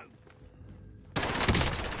 Bloody go.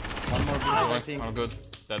 One more behind, I Alright, think. all good.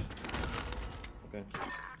 Dead. Okay.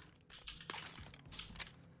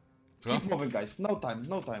 Let's go. Keep moving, guys. No time,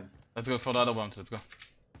 no time. Let's go for the other bounty. Let's go.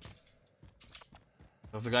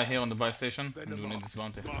 There's a guy here on the buy station, and we need this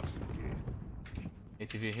bounty. Mark some gear.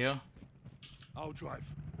 ATV here. I'll drive.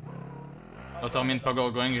 Lothar and Pago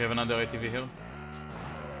are going. You have another ATV here.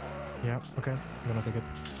 Yeah, okay. I'm gonna take it.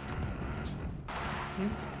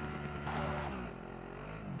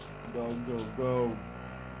 Go, go, go.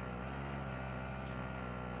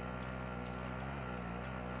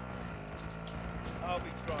 I'll be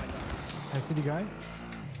trying. I see the guy.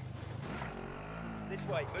 This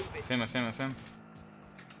way, move it. Same.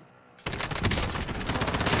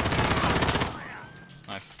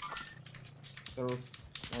 Nice. There was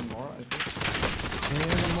one more, I think.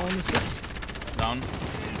 And one more on the stairs. Down.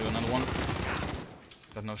 Do another one.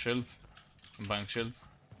 Got no shields. I'm buying shields.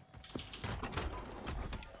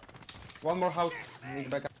 One more house. Need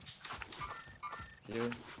back up. Here.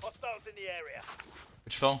 Hostiles in the area.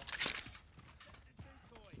 Which floor?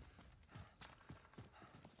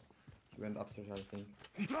 He went upstairs, I think.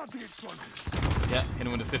 Planting explosive. Yeah, hit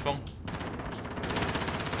him with the siphon.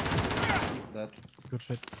 That. Good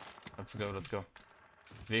shit. Let's go, let's go.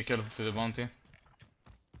 Vehicles to the bounty.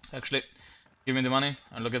 Actually, give me the money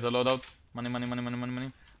and look at the loadout. Money.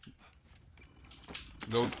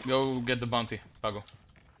 Go get the bounty, Pago.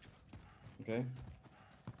 Okay.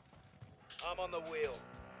 I'm on the wheel.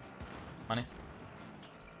 Money?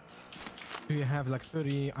 Do you have like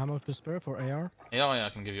 30 ammo to spare for AR? Yeah, I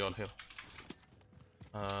can give you all here.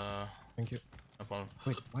 Thank you. No problem.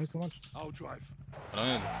 Wait, why so much? I'll drive. I don't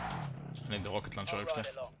need it. I need the rocket launcher I'll actually.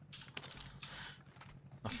 ride along.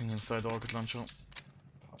 Nothing inside the rocket launcher.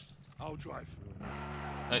 I'll drive.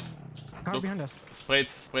 Hey, Car Look. behind us. spray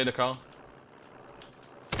the car.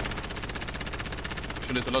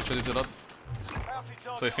 Shoot it a lot. Bounty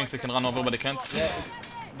target So he thinks he can run over, but he can't. Yeah,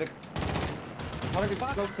 the target is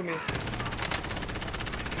close to me.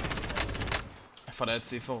 I thought I had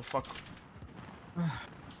C4, fuck.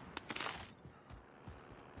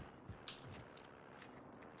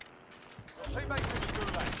 Teammates in the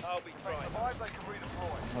gulag. I'll be If they trying. survive, they can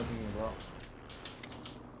redeploy. Nothing, bro.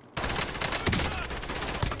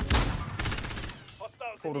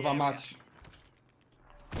 Hostiles in the Kurwa area. mać.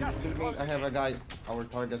 In this building, I have a guy. Our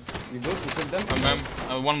target. You good? You killed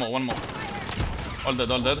them? One more. All dead.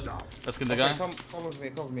 Let's kill the guy. Okay, come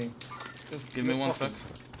with me. Just Give me let's 1 talk.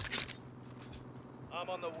 sec. I'm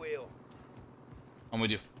on the wheel. I'm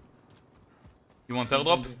with you. You want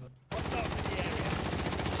airdrop? Hostiles in the area.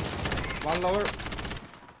 One lower.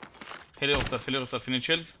 Heal yourself. You need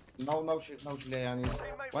shields? No shield, يعني.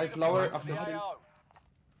 Teammate One is redeployed lower to after the shield. AO.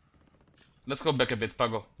 Let's go back a bit,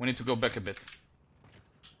 Pago. We need to go back a bit.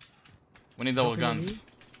 We need our Jumping on guns.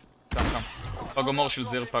 Come. Pago, more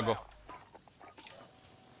shields here, Pago.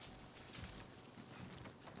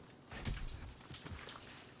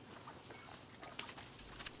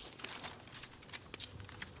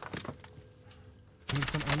 Need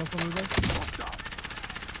some ammo from you guys?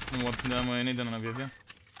 What ammo you need and I'll give you.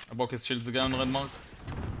 I broke his shields again on red mark.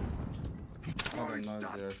 I don't know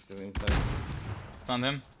if they're still inside. Stand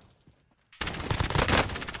him.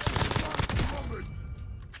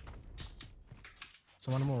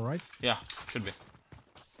 So one more, right? Yeah, should be.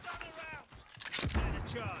 Stand a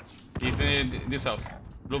charge. He's in this house.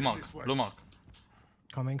 Blue mark.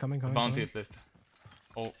 Coming. Bounty at least.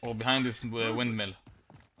 Or behind this windmill.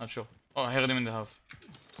 Not sure. Oh, I heard him in the house.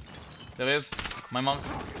 There he is. My mark.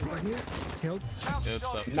 Right here. Killed. Good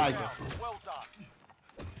stuff. Good Nice. stuff. Well done.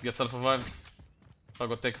 Get self revives. If I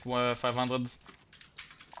go take 500.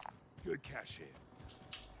 Good cash here.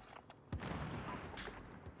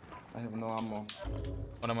 I have no ammo.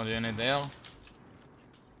 What ammo do you need there?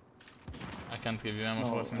 I can't give you ammo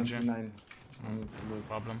for SMG. MP9. No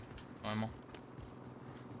problem. No ammo.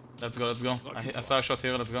 Let's go. I saw a shot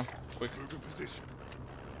here, let's go. Quick. Move in position.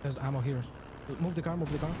 There's ammo here. Move the car.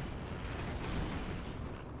 Okay.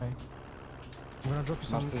 I'm gonna drop you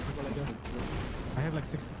some. Master. Like that. I have like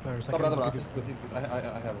 60 spares. I Dobra, can dobra, give you- he's good. I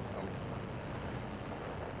have some.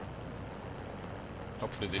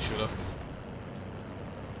 Hopefully they shoot us.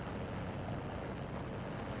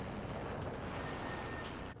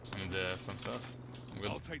 And some stuff. I'm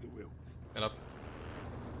good. I'll take the wheel. Get up.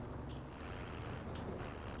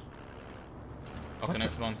 Okay, What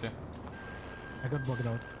next bounty. I got bugged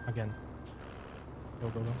out again.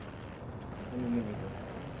 Go.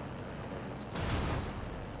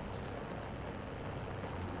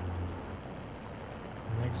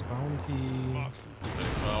 Next bounty. Marks.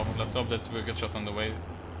 Let's hope that we get shot on the way.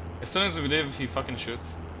 As soon as we leave, he fucking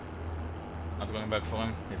shoots. Not going back for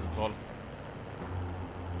him, he's a troll.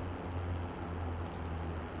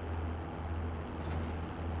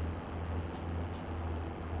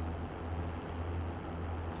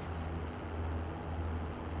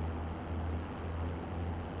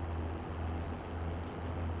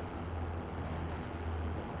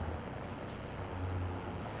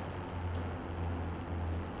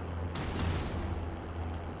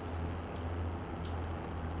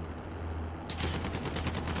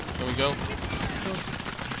 Here we go.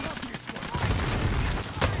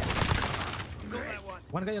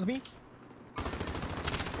 One guy at me.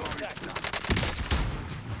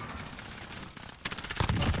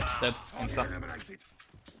 Dead. Insta. Eliminated.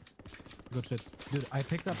 Good shit. Dude, I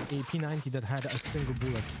picked up a P90 that had a single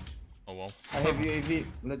bullet. Oh wow. I have UAV.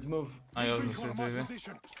 Let's move. I also Recon see my UAV.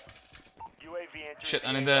 position. UAV entering Shit,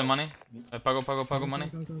 I the need AO. the money. Pago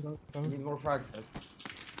money. We need more frags, guys.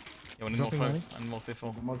 Yeah, we need more Dropping money. frags and more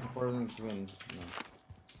C4. The most important is to win. No.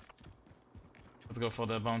 Let's go for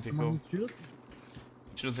the bounty Someone cool. needs shields?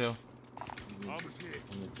 Shields here. Armor's here.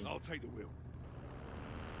 I'll take the wheel.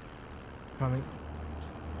 Coming.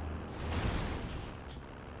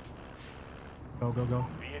 Go.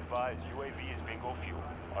 Be advised, UAV is bingo fuel.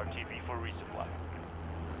 RTB for resupply.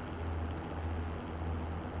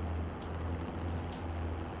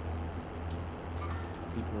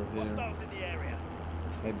 People are here. Hostiles in the area.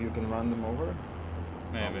 Maybe you can run them over?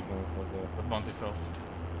 Maybe. Go for The bounty first.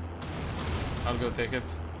 I'll go take it.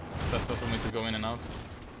 It's faster for me to go in and out.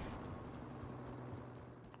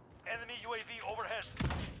 Enemy UAV overhead.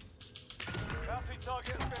 Bounty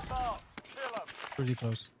target has been marked. Kill them. Pretty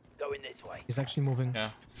close. Going this way. He's actually moving.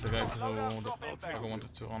 Yeah, it's the guys who drop in, I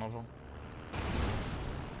wanted to run over.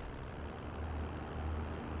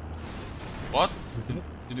 What?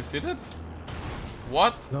 Did you see that?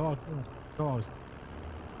 What? Go out. Go out.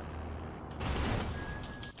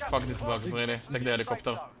 Fuck these bugs, really. Take the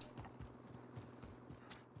helicopter.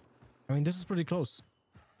 I mean, this is pretty close.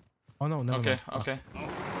 Oh no, never Okay, mind. okay.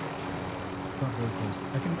 It's not very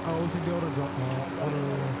close. I will take the auto drop.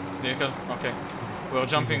 Auto. Vehicle, okay. We're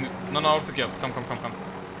jumping. No, I'll pick you up. Come.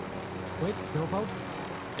 Wait, help out.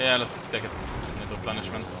 Yeah, let's take it. Need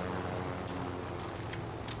replenishments.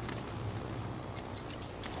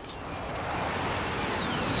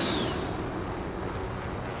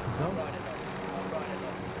 Let's go.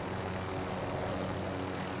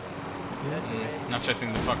 Not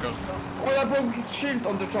chasing the fucker. Oh, I broke his shield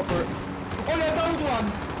on the chopper. Oh, I downed one.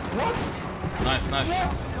 What? Nice.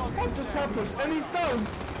 Yeah. What just happened? And he's down.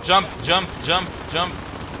 Jump.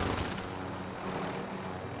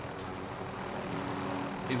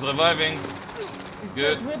 He's reviving. He's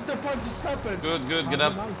Good. dead. What the fuck just happened? Good, get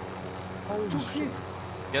up. Nice. Holy 2 shit. hits.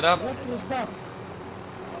 Get up. What was that? Go.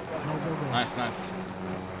 Nice.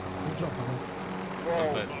 Good job, man.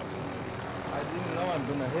 Whoa. Good. I didn't know I'm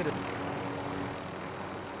gonna hit it.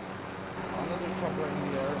 Another chopper in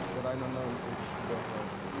the air, but I don't know if it should go for it.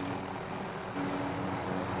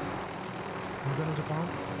 I'm gonna jump out.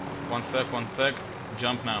 1 sec.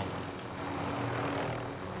 Jump now.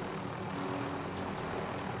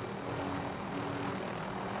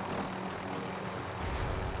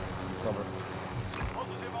 Cover.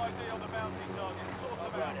 Positive ID on the bounty target. Sort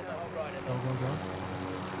them out. Go.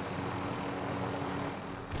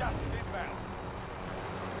 Gas is inbound.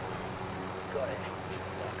 Got it.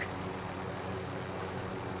 Fuck.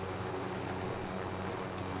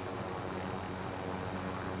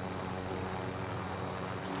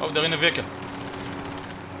 Oh, they're in a vehicle.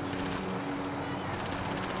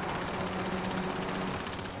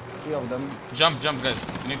 Three of them. Jump,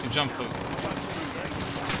 guys. You need to jump, so...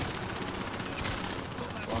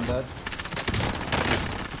 One dead.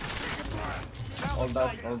 All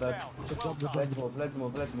dead, all dead. Good job, good job. Let's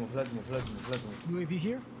move. UAV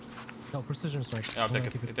here? No, precision strike. Yeah, I'll take wanna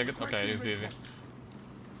it. keep You take it? Okay, I use the UAV.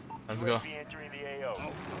 Let's go. UAV entering the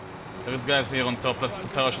AO. There is guys here on top. Let's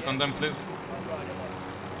parachute on them, please.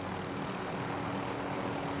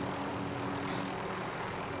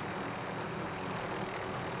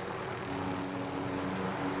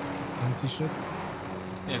 Can't see shit.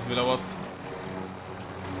 Yes, below us.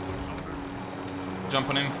 Jump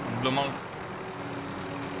on him, blow him out.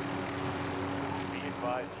 Be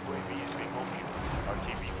advised, UAV is being overviewed.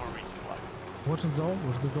 RTB for resupply. Watch this door.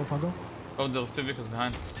 Watch this door, Pago. Oh, there's two vehicles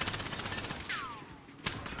behind.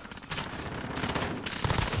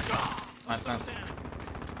 Nice.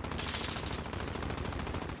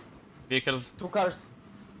 Vehicles. Two cars.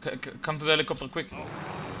 Come to the helicopter, quick.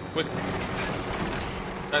 Quick.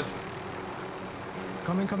 Guys,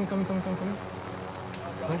 Coming. Go.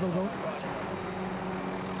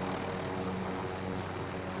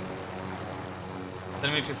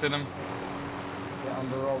 tell me if you see them. Yeah, on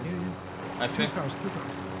the road. I see. Two cars.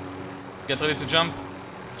 Get ready to jump.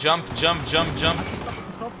 Jump.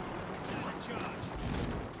 Stop.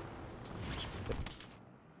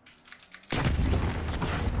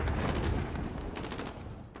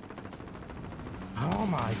 Oh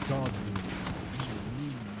my god.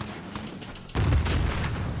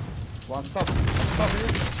 One stop.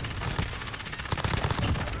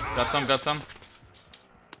 Got some.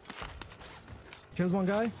 Killed one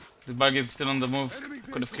guy. The bug is still on the move.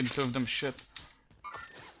 Could have killed two of them. Shit.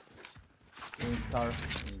 In car.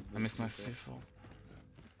 I missed my C4.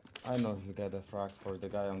 I know you get a frag for the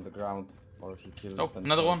guy on the ground, or he killed Oh, themselves.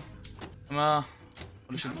 another one.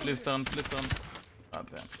 Holy shit, please turn. God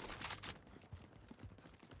damn.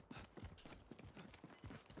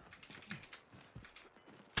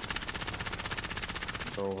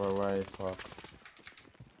 It's over way, fuck.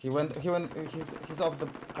 He's off the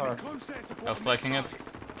car. Close there, support. I was striking it.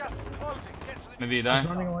 Gas is closing. Get to the Maybe he He's died.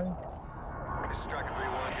 running away.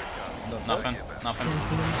 Nothing. Can't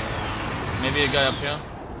see him. Maybe a guy up here.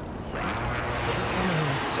 Someone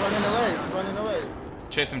here. Running away.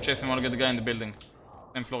 Chase him. I'll get the guy in the building.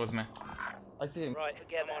 Same floor as me. I see him. Right,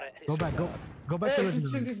 get on it. Go back to Hey, the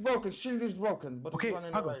his shield is broken, but Okay, he's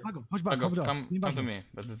running Pago, away. push back, Pago, cover door. come Lean back to in. me.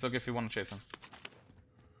 But it's okay if you want to chase him.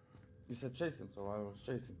 You said chase him, so I was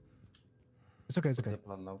chasing. It's okay. What's the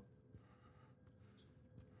plan now?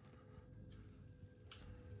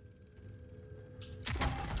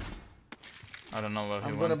 I don't know where he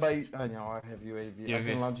I'm gonna went. buy. I know I have UAV. I UAV.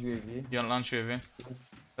 can launch UAV. You want launch UAV?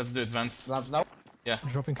 Let's do advanced. Launch now. Yeah.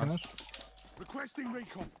 Dropping cash. Requesting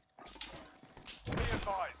recon. Be advised.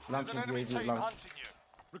 There's Launching an enemy UAV, team launch. hunting you.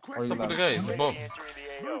 Requesting Stop with the launch. guys, UAV Bob. entering the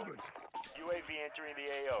AO. movement. UAV entering the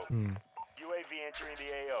AO. UAV entering the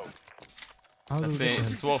AO. How do we Let's get say to him?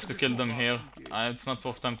 it's worth to kill them here. It's not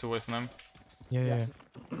worth time to waste them. Yeah.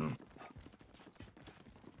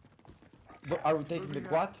 Are we taking the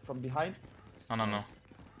quad from behind? No.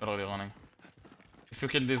 They're already running. If you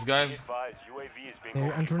kill these Be guys, advised, UAV is being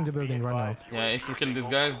They're overviewed. entering the Be building right now. advised, yeah, if you kill these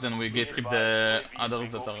guys, then we gatekeep the others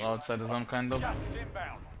that are outside the zone, kind of. Gas is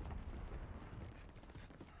inbound.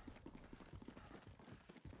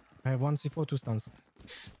 I have one C4, 2 stuns.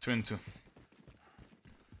 2 and 2.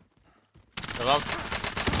 They're out.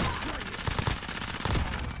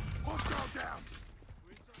 Hostile down.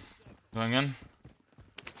 Going in.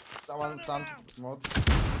 That one stunned. Smoke.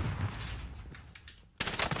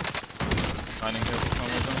 Hiding here for some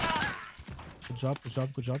reason.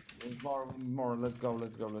 Good job. More. Let's go.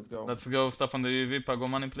 Let's go. Stop on the UAV. Pago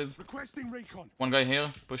money, please. Requesting recon. One guy here,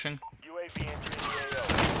 pushing. UAV entering the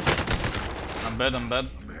AO. I'm bad.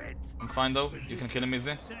 Hit. I'm fine though. You can kill him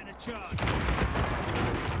easy.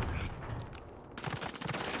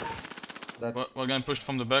 We're getting pushed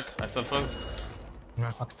from the back. I self first.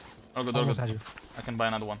 Ah, fuck. All good. Almost had you. I can buy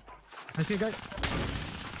another one. I see a guy.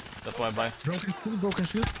 That's why I buy. Broken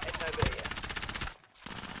shield. It's over here.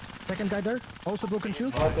 Second guy there. Also broken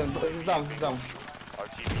shield. Broken. He's down.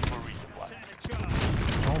 RTB for resupply.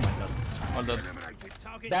 Oh my god. All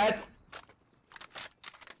dead. Dead.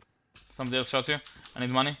 Somebody else shot you. I need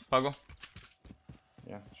money. Pago.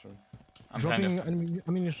 Yeah, sure. I'm behind Dropping you.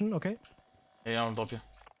 ammunition, okay. Yeah, I'll drop you.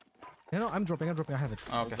 No, I'm dropping, I have it.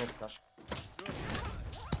 Oh, okay. Drop cash.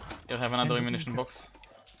 You have another ammunition box.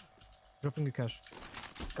 Dropping the cash.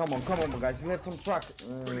 Come on, guys. We have some truck. We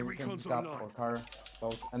can recons pick up online. or car.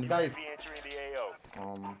 Those. And guys, UAV entering the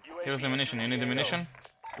AO. um, UAV Here's ammunition. You need ammunition?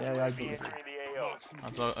 Yeah, I UAV do. entering the AO.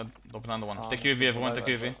 I'll drop another one. Ah, Take UAV, everyone, take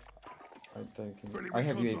UAV. Friendly I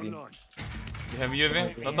have recon's UAV. online. You have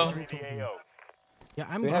UAV, UAV Lothar? entering the AO. Yeah,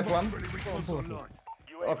 I'm. We have I'm, one. Friendly recon's online.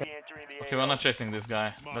 UAV Okay. entering the Okay, AO. we're not chasing this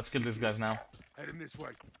guy. Let's kill these guys now. Head him this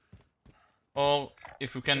way. Or,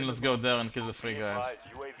 if we can, let's go there and kill the three Be guys. advised,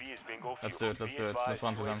 UAV is bingo fuel. Let's do it, let's Be do it. Let's advised,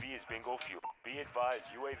 run to them. UAV is bingo fuel. Be advised,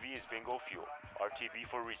 UAV is bingo fuel. RTB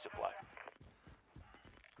for resupply.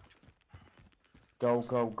 Go,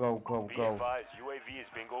 go, go, go, Be go. advised, UAV is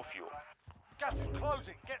bingo fuel. Gas is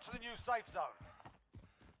closing. Get to the new safe zone.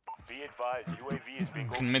 Be advised, UAV is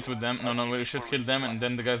bingo We can meet with them. No, no, we should kill them and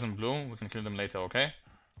then the guys in blue. We can kill them later, okay?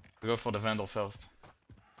 We go for the vendor first.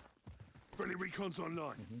 Friendly recon's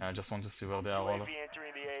online. I just want to see where they are all. UAV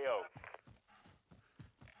entering the AO.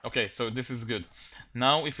 Okay, so this is good.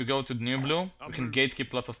 Now, if we go to the new blue, we can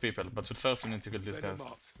gatekeep lots of people. But first, we need to kill these Vendor guys.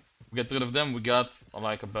 marked. We get rid of them, we got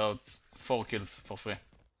like about 4 kills for free.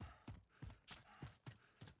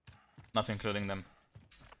 Not including them.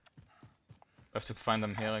 We have to find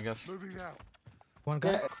them here, I guess. Moving out. one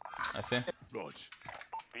guy. Yeah, I see. Rog.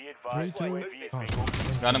 Be advised, 3, 2. UAV is Oh, bingo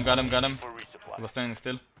fuel Got him, got him, got him. for He resupply. was standing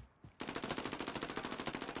still.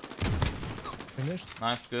 finished.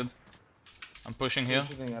 Nice, good. I'm pushing here.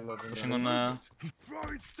 shooting a lot. Pushing on,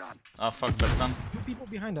 Throwing stun. fuck, that's done. 2 people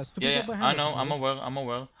behind us. 2 Yeah, people yeah, behind I us. know, I'm aware, I'm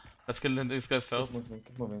aware. Let's kill these guys Keep first. moving,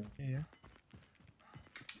 keep moving. Yeah,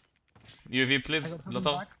 yeah. UAV, I please, got something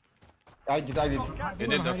Lothar. back. I did, I did. You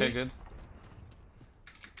did, okay, good.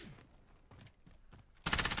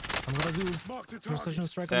 I'm gonna do Marked a precision target.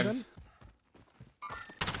 strike on them. Tags.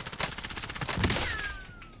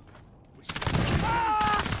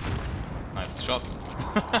 Nice shot.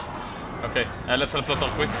 Okay, let's help Lothar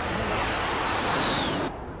quick.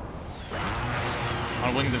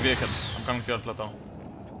 I'll wing the vehicle. I'm coming to help Lothar.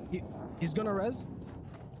 He's gonna res.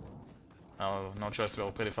 Oh, no choice, we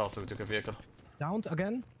were pretty far, so we took a vehicle. Downed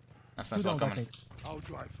again. That's 2 nice, we're downed, I coming. think. I'll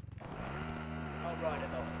drive. I'll ride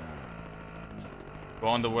along. We're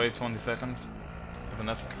on the way, 20 seconds. Even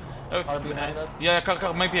less. Oh, Car behind us. yeah,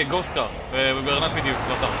 car, maybe a ghost car. We're not with you,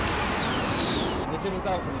 Lothar. The team is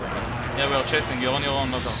out. Yeah, we are chasing, you're on your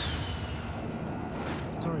own, Lothar.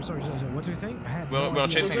 Sorry. What are you saying? I had We're no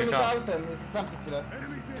idea. chasing The team a is car. out and it's something chwilę.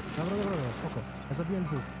 Enemy vehicle. Dobra, spoko. Ja zabiłem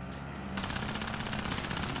 2.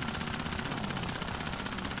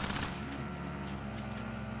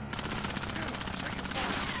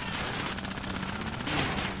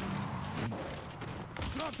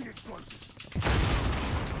 Planting explosives.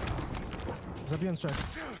 Zabiłem 3.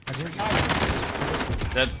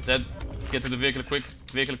 Dead. Get to the vehicle quick.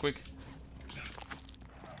 Vehicle quick.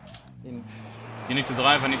 In. You need to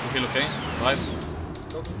drive, I need to heal, okay? Drive.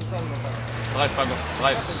 Go to the zone, Lothar. Drive, Pago.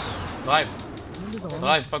 Drive. Drive.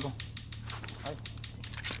 Drive, Pago.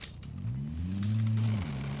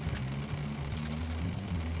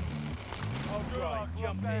 Good luck,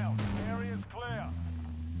 jump down. The area's clear.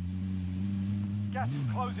 Gas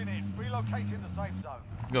is closing in. Relocating the safe zone.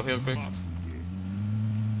 Go here quick. Marks.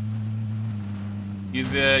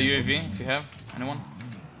 Use UAV if you have. Anyone?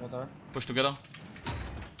 Lothar. Push together.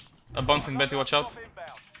 Bouncing Betty, watch out. Drop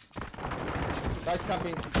inbound. Guys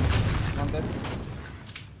camping. One dead.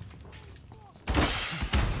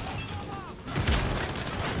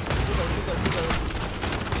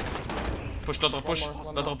 Push, Lothar, push. One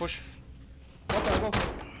more. Lothar, push. Lothar, go.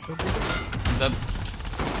 Dead.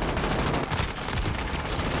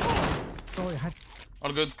 Sorry, I had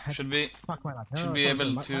All good. Should be. fuck my life. Should be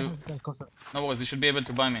able to- No worries, you should be able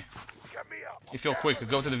to buy me. Get me up. If you're quick,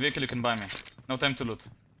 go to the vehicle, you can buy me. No time to loot.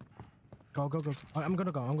 Go. I'm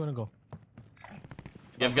gonna go.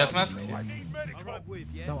 You have gas mask?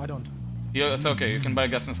 No, I don't. It's okay, you can buy a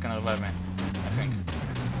gas mask and revive me. I think.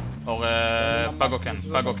 Or Pago can.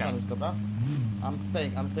 Pago can. Dobra? I'm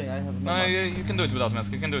staying. I have no No, mask. you can do it without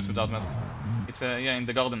mask. You can do it without mask. It's yeah, in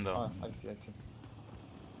the garden though. Ah, I see.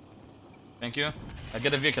 Thank you.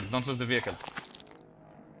 Get a vehicle. Don't lose the vehicle.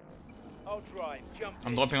 I'll drive. Jump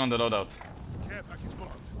I'm in. dropping on the loadout. Care package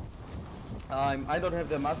marked. I don't have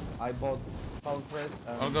the mask. I bought Southwest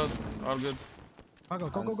and All good. All good. Go.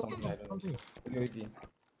 And something like that. Continue. UAV.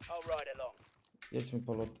 I'll ride along. Jedźmy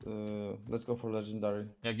po lot. Let's go for legendary.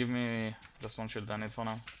 Yeah, give me just one shield. I need for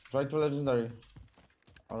now. Try to legendary.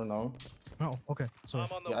 I don't know. Oh, okay. Sorry.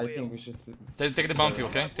 I'm on the Yeah, I wheel. think we should. Take the bounty,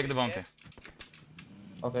 okay? Take the bounty.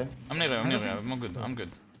 Okay. I'm near you. I'm good. I'm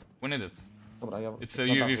good. We need it. Dobra, ja. It's a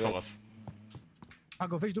UAV for us.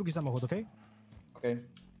 Pago, weź drugi samochód, okay? Okay.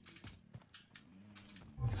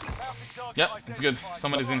 Bounty target Yeah, it's good. identified.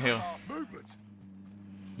 Somebody's in here. Movement.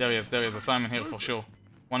 There he is. There is a Simon here for sure.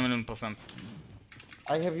 1,000,000%.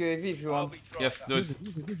 I have UAV if you I'll want. be driving. Yes, do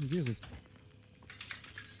it. Use it.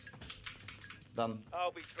 Done.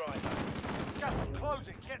 I'll be trying. Gas is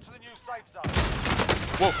closing. Get to the new safe zone.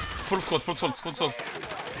 Whoa, full squad, full squad, full squad.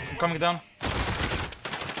 I'm coming down.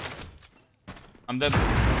 I'm dead.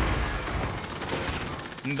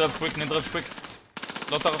 Need res quick, need res quick.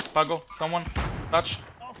 Lothar, Pago, someone. Touch.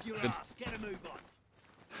 Good.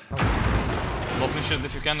 Drop me shields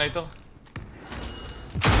if you can later.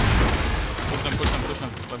 Push them, push them, push them.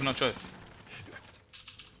 I have no choice.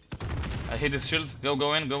 I hit his shields.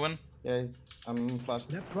 Go in, go in. Yeah, I'm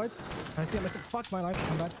flashed. Left, right. I see him. I said, fuck my life.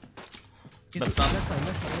 Come back. He's That's left done. side,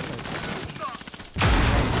 left side, left side.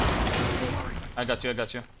 I got you, I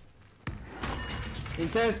got you.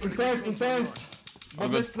 Intense, intense, intense. But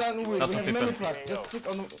good. let's not win. Lots We of have many people. flags. Just stick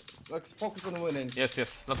on, like, focus on winning. Yes,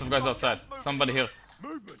 yes. Lots of guys outside. Somebody here.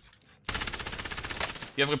 Movement.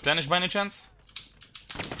 You have replenished by any chance?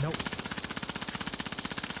 No. It's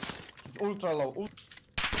ultra low.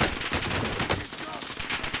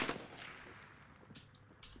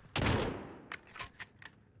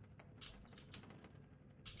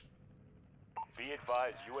 Be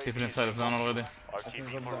advised, UAV People inside the zone already. I think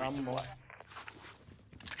RTB that's for the ammo. resupply.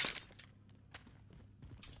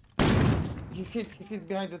 He's hit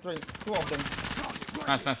behind the train. Two of them.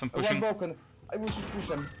 Nice, nice. I'm One pushing. broken. We should push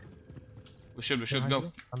them. We should Behind go.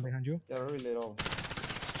 you. I'm behind you. They're really low.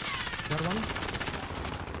 Got one.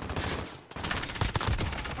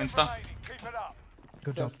 Insta. Remaining. Keep it up.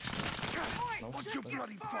 Good job. Watch your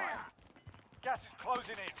bloody fire. Gas is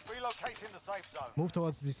closing in. Relocating the safe zone. Move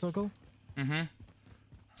towards the circle. Mm-hmm.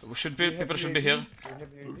 We should be. People should be here. We have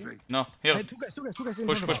UAV. Moving. No, here. Hey, two guys in Push, front of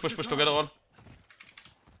push, us. push, push together all.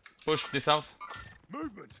 Push this house.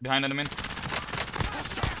 Movement. Behind enemy.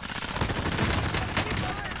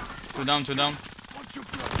 Two down, two down. Watch your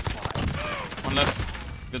bloody fire. One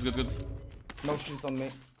left. Good, good, good. No shields on me.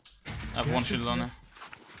 I have one shield on there.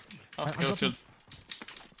 Oh, I here's got shields.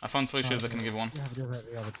 I found 3 shields, I can give one. You have it, you have it,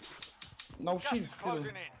 you have it. No Gas shields is still. closing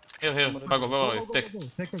in. Here, here. Pago, where are you? Go, Take. go, go.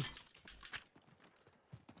 Take them.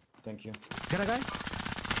 Thank you. Get a guy.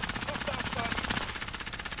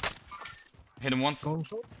 Hit him once. Going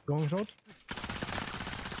short. Going short.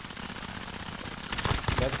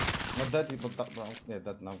 Dead. Not dead, but that brown. Yeah,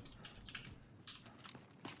 dead now.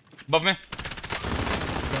 Above me.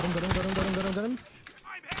 Got him, got him, got him, got him, got him, got him.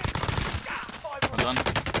 Well done.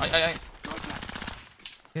 Aye.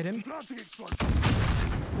 Hit him. Planting explosive.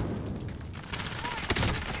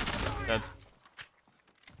 Dead.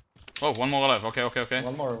 Oh, one more alive. Okay.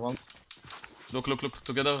 One more, one. Look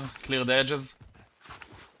together. Clear the edges.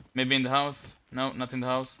 Maybe in the house. No, not in the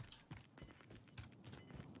house.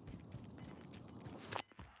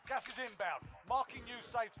 Gas is inbound. Marking new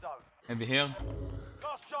safe zone. Maybe here.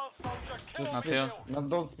 Last chance, soldier. Kill Just Not them. here. No,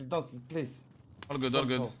 don't split, please. All good, all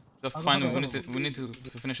good. Just I'll find go, him. I'll go. We need to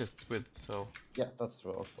finish this with. So Yeah, that's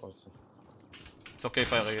true also. it's okay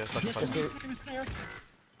if I sacrifice. Okay,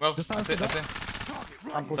 Well, Just that's it. answer That's it. Target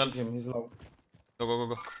right. I'm pushing Self. him, he's low.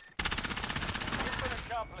 Go.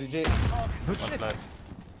 GG. Good Well shit. played.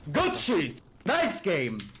 Good shit! Nice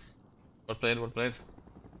game! Well played.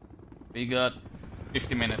 We got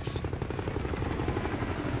 50 minutes.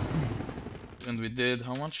 And we did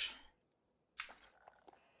how much?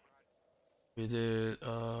 We did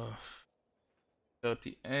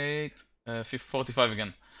 38, 45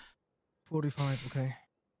 again. 45, okay.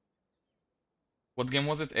 What game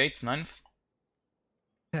was it? 8th, 9th?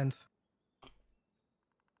 10th.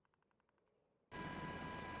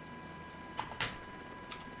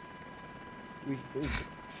 It's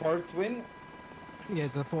fourth win? Yeah,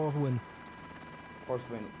 it's a 4th win. Fourth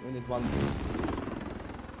win. We need one.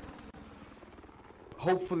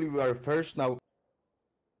 Hopefully we are first now.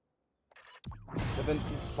 70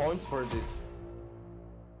 points for this.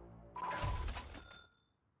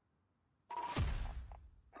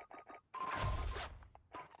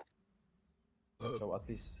 So at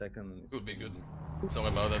least second. Could be good. Sorry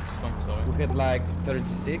about that, Stomp, sorry. We had like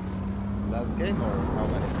 36 last game or how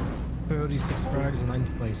many? 36 frags,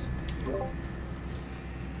 9th place.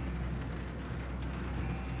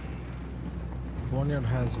 Boneyard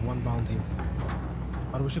has 1 bounty.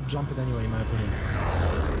 But we should jump it anyway, in my opinion.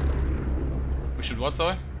 We should what,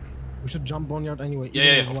 sorry? We should jump Boneyard anyway. even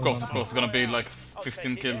Yeah, with of one course, bounty. It's gonna be like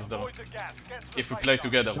 15 kills though. Avoid the gas. Get to the If we safe play zone.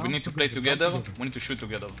 together. We need to play together, we need to shoot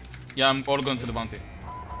together. Yeah, I'm all going to the bounty.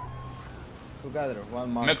 Together,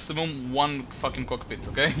 one mark. Maximum 1 fucking cockpit,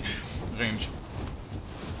 okay? Range.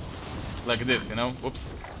 Like this, you know?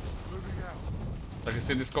 Whoops. Moving out. Like you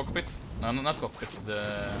see these cockpits? No, not cockpits,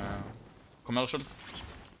 the commercials.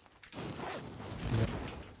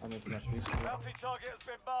 I need to smash me. Bounty target has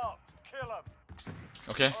been marked. Kill them.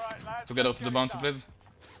 Okay? All right, lads. Together let's to the get it bounty, done. please.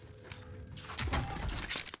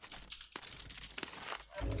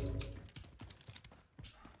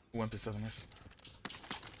 MP7, yes.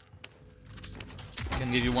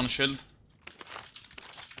 Can give you one shield.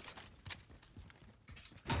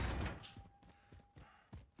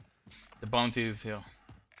 The bounty is here.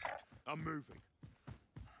 I'm moving.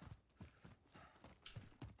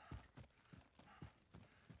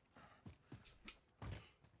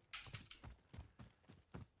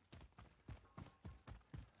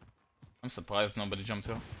 I'm surprised nobody jumped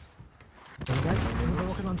here. One guy, another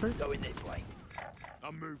rocket launcher. Going this way.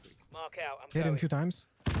 I'm moving. Mark out. I'm Hit him going. a few times.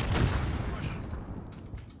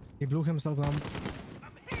 He blew himself down.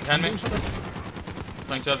 Behind me.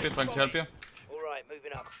 Trying to help you, trying to help you. All right,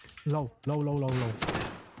 moving up. Low.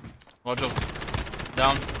 Roger.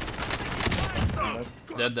 Down.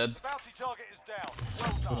 Dead. Bounty target is down.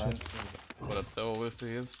 Well done. What a terrorist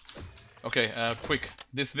he is. Okay, quick.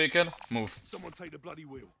 This vehicle, move. Someone take the bloody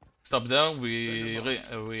wheel. Stop there, we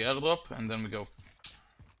airdrop, and then we go.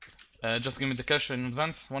 Just give me the cash in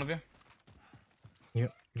advance, one of you.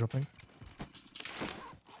 Yeah, dropping.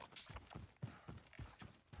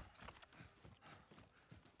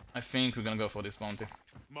 I think we're gonna go for this bounty.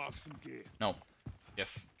 Mark some gear. No.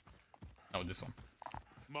 Yes. No, this one.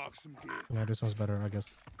 Mark some gear. Yeah, this one's better, I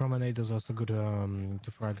guess. Promenade is also good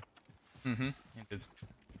to frag. Mm-hmm, indeed.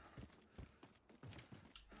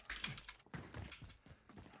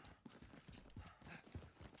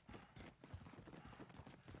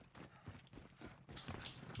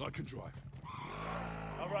 I can drive.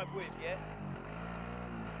 All right, with yeah.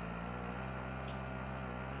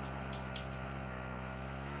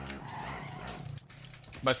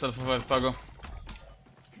 Buy self revive, Pago.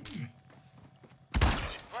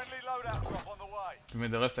 Friendly loadout drop on the way. Give me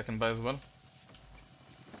the rest, I can buy as well.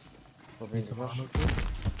 What means the rush?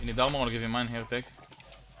 You need armor, I'll give you mine here, take.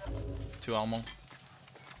 2 armor.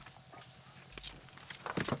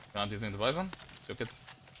 You're not using the Bison? Took it.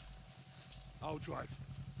 I'll drive.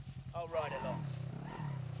 I'll ride along.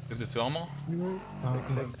 Took the 2 armor.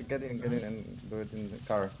 Get in and do it in the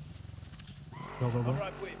car. Go. All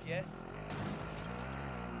right, with yeah.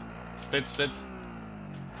 Split.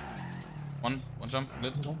 One jump,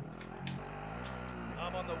 good.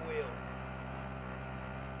 I'm on the wheel.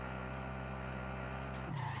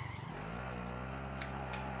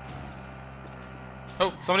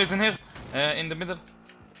 Oh, somebody's in here! In the middle.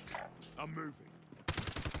 I'm moving.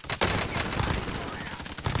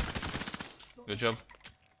 Good job.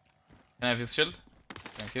 Can I have his shield?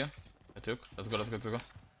 Thank you. I took. Let's go. I can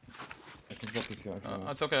drop if you want.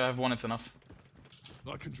 It's okay, I have one, it's enough.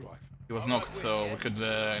 I can drive. He was knocked, so we could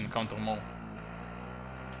encounter more.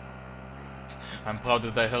 I'm proud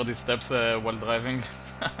that I heard his steps while driving.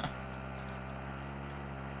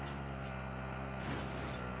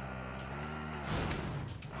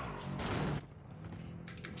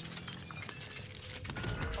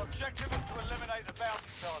 Objective is to eliminate the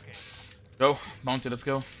bounty target. Go, bounty, let's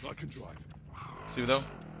go. I can drive. See you there.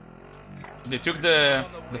 They took the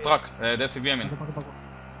truck, the SUV I mean.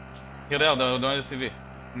 Here they are, the SUV.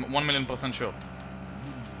 1,000,000% sure.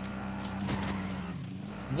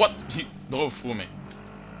 What? He drove through me.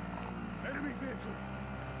 Enemy vehicle.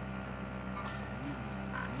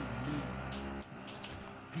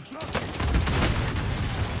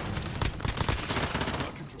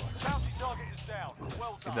 I can drive. Bounty target is down.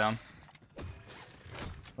 Well He's done. down.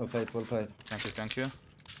 Well played. Thank you.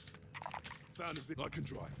 Found a vehicle. I can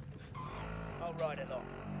drive. I'll ride along.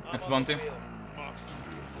 I'm Next on bounty. the wheel. Mark some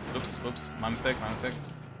gear. Oops, my mistake.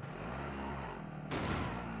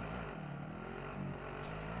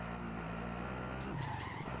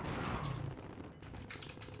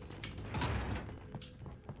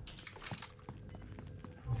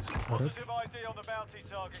 Positive ID on the bounty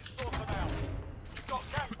target. Sort them out. We've got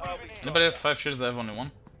gas moving in. Anybody has 5 shields? I have only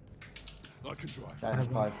 1. I can drive. I have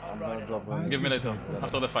 5. I'm gonna drop one. Give me later,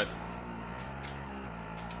 after the fight.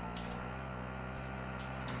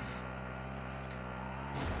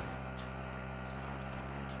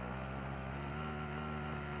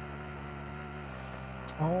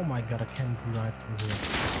 Oh my god, I can't drive from here.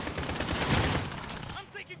 I'm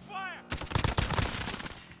taking fire.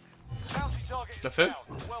 Bounty target is That's it?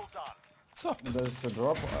 down. Well done. What's up? There's a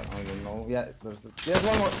drop. I don't know. Yeah, there's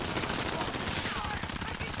one more.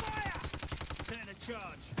 Setting a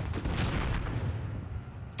charge.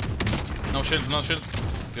 No shields.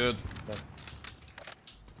 Good.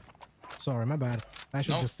 Sorry, my bad. I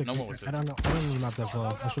should No, just stick no to worries, I don't know. I don't know the map that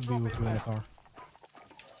well. I should be with you in the car.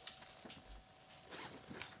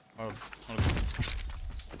 Oh,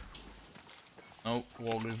 no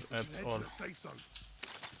worries at Head all. to the safe zone.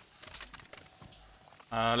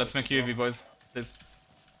 Let's make UAV, boys. Please.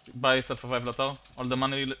 Buy self-revive Lothar. All the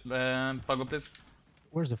money, Pago, please.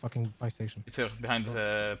 Where's the fucking buy station? It's here, behind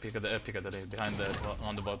the Piccadilly, behind the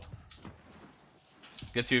roundabout.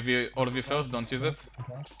 Get UAV, all of you first, don't use it.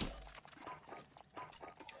 Okay.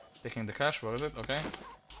 Taking the cash, where is it? Okay.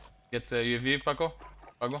 Get the UAV, Pago.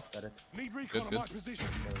 Pago. Got it. Need recon Good, on my good. position.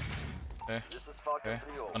 Okay. This is Falcon Okay.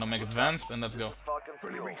 3-0. Gonna make advanced and let's go. This is Falcon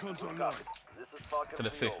Friendly 3-0. recon's Good online. copy. This is Falcon Okay,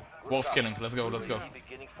 let's see. 3-0. Good Wolf copy. killing, let's go, let's go.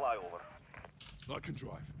 Beginning flyover. I can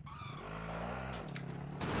drive.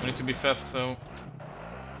 We need to be fast, so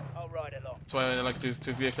I'll ride along. that's why I like to use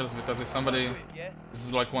two vehicles, because if somebody With, yeah?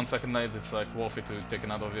 is like 1 second late, it's like worth it to take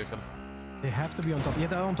another vehicle. They have to be on top. Yeah,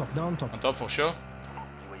 they're on top. They're on top. On top for sure.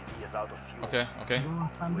 UAV is out of fuel. Okay, okay. I'm gonna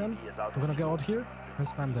spam them. UAV is out I'm of gonna go fuel. out here and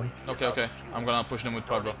spam them. Okay, okay. I'm gonna push them with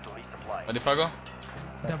Pago. To resupply. Ready, Pago?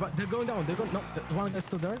 They're going down. They're going. No, the one guy's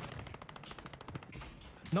still there.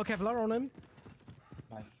 No Kevlar on him.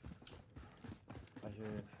 Nice. I hear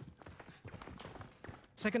it.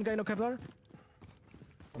 Second guy, no Kevlar.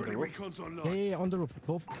 Friendly roof? recon's Yeah, online. yeah, on the roof.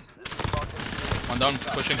 Both. This is Falcon 3-0. One down,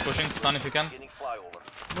 pushing, stun if you can. Beginning flyover.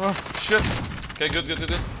 Oh, shit. Okay, good.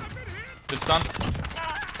 Good stun.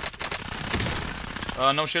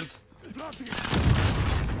 No shields. Planting it.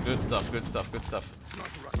 Good stuff.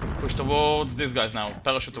 Sniper rifle. Push towards these guys now.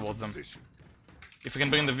 Parachute towards them. Position. If you can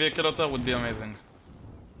bring the vehicle out, would be amazing.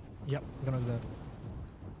 Yep, I'm gonna do that.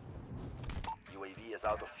 UAV is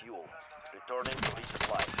out of fuel. Returning to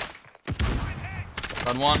resupply.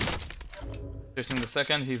 Got one. Chasing the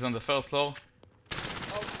second, he's on the first floor.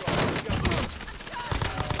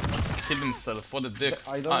 Killed himself, what a dick.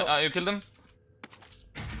 I don't know. You killed him?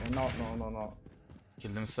 No.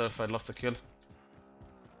 Killed himself, I lost a kill. me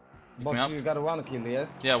But up. you got one kill, yeah?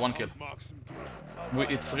 Yeah, 1 kill. Mark some gear.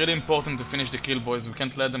 It's really important to finish the kill, boys. We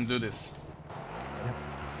can't let them do this.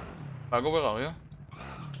 Pago, where are you?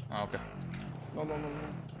 Ah, okay. No.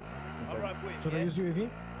 I'll ride with, Should I yeah? use UAV?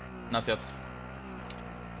 Not yet.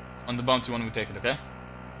 On the bounty when we take it, okay?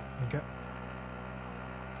 Okay.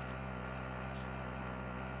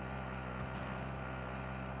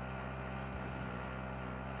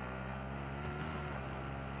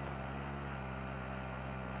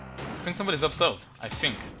 I think somebody's upstairs. I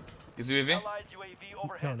think. Is UAV? Allied UAV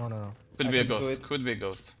overhead. No. Could I be a can do ghost. it. Could be a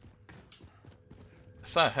ghost. I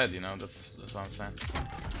saw a head, you know. That's what I'm saying.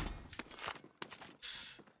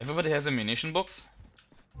 Everybody has a munition box?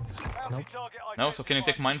 Bounty target No, so can you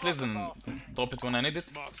take mine, please, and identified. drop it when I need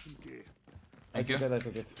it? Mark some gear. Thank you. I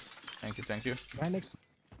took it. Thank you. Guy next.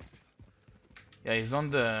 Yeah, he's on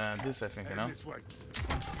the this, I think, you Heading know. this way.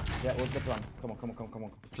 Yeah, what's the plan? Come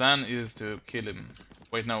on. The plan is to kill him.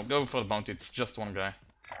 Wait, no, go for the bounty. It's just one guy.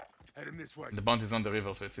 Heading this way. The bounty's on the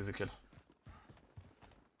river, so it's easy kill.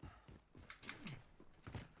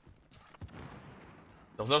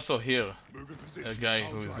 There's also here Moving a position. guy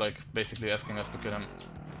I'll who is drive. like basically asking us to kill him.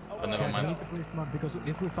 But never Guys, we mind. need to play smart because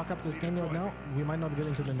if we fuck up this game right now, we might not get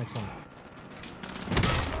into the next one.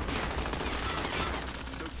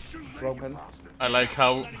 Broken. I like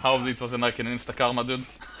how it was like an insta karma, dude.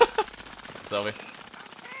 Sorry.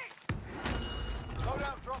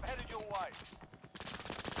 Loadout drop headed your way.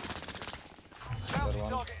 Bounty one.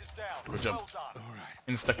 target is down. Good job. Well done.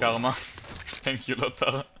 Insta karma. Thank you,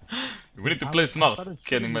 Lothar. We need to play smart.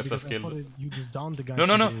 Getting myself killed. You just downed the guy. No,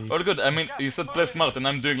 from the- all good. I mean, you said play smart, and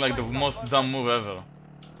I'm doing like the most dumb move ever.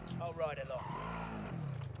 I'll ride along.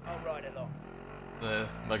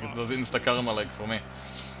 Like it was insta karma, like for me.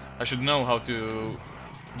 I should know how to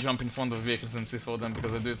jump in front of vehicles and see for them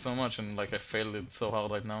because I do it so much, and like I failed it so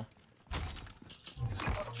hard right now.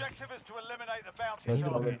 Objective is to eliminate the bounty Let's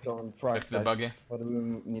go, target. let's go on Back fries, to the guys. buggy. But we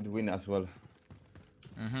need win as well.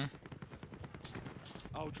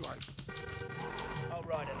 I'll drive. I'll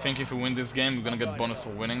ride along. I think if we win this game, we're gonna get bonus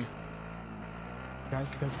for winning.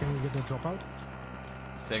 Guys, can we get the dropout?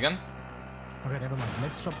 Say again? Okay, never mind.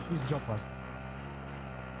 Next drop, please drop out.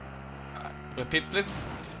 Repeat, please.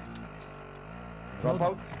 Drop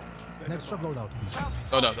out? Next drop loadout.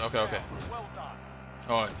 Loadout, okay. Well done.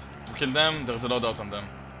 Alright. We kill them, there's a loadout on them.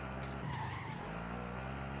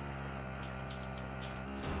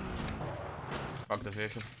 Fuck the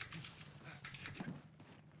vehicle.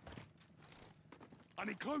 I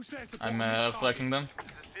need close air support. I'm on this target. striking them.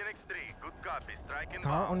 Phoenix 3, good copy. Striking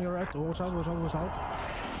Car on your left. Watch out.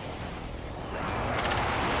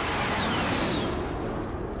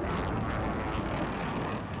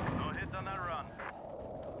 No hit on that run.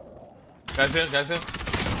 Guys here.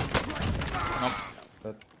 Nope.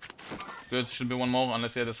 But Good, should be one more,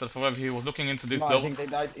 unless he had a self-revive. He was looking into this no, I door. think they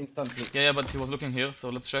died instantly. Yeah, but he was looking here, so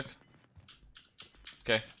let's check.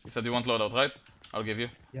 Okay, you said you want loadout, right? I'll give you.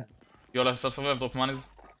 Yeah. You all have self-revive, drop monies.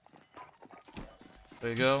 There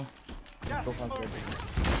you go. Gas Go is fast,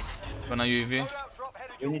 moving. Gonna UAV. Loadout drop headed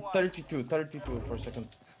We need 32 for a second.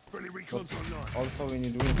 Friendly recon's online. Also, when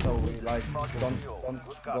you're doing so, we like don't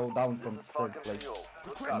go down from third place.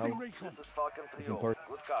 Requesting No. recon. This is Falcon 3-0. It's important.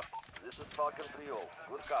 Good copy. This is Falcon 3-0.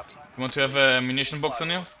 Good copy. You want to have a munition box on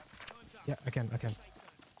you? Yeah, I can.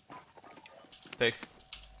 Take.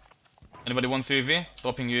 Anybody wants UAV?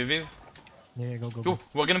 Dropping UAVs. Yeah, go. Go,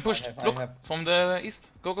 we're getting pushed. I Look, have. from the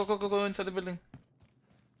east. Go inside the building.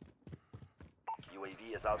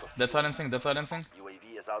 UAV is out of That's silencing.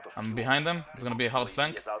 UAV is out of I'm fuel. behind them. It's gonna be a hard UAV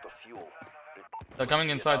flank. is out of fuel. They're coming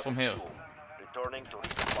UAV is inside out from of here. fuel. Returning to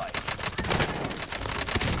resupply.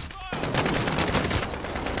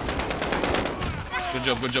 Good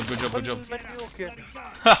job.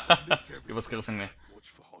 He was cursing me.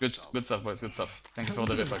 Good stuff, boys. Good stuff. Thank you for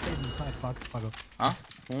the reflect. Stayed inside, Pago. Huh?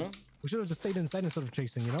 We should have just stayed inside instead of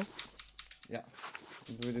chasing, you know? Yeah.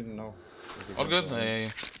 We didn't know. All good.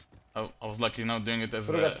 I was lucky, doing it as.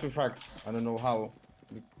 We got 3 frags. I don't know how.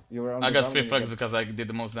 You were on I the got ground 3 and you frags because I did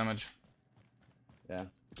the most damage. Yeah.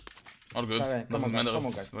 All good. Okay, come Doesn't on, matter. guys, come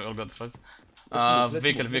on, guys. We all got frags. Let's move,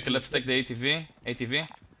 Vehicle. Let's take the ATV.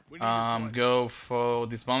 We need to try. Go for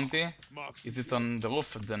this bounty. Marks Is it on the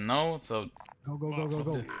roof? Then no. So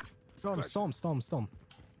Go. Storm.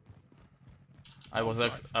 I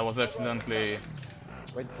was accidentally.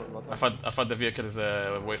 Wait for Lothar. I thought the vehicle is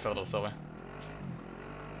way further. Sorry.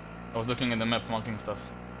 I was looking at the map, marking stuff.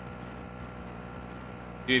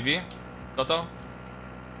 UAV, Lothar,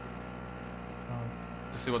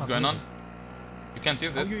 to see what's going on. You can't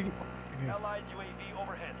use it. Allied UAV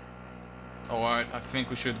overhead. Alright, I think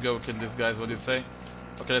we should go kill these guys. What do you say?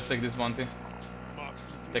 Okay, let's take this bounty. Marks.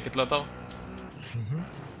 Take it, Lothar.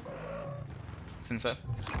 It's inside.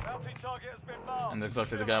 Bounty target has been marked. And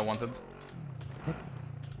exactly the guy I wanted.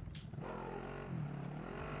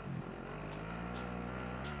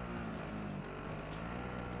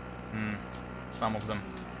 Some of them.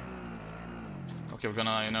 Okay, we're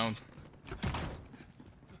gonna,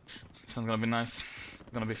 it's not gonna be nice. It's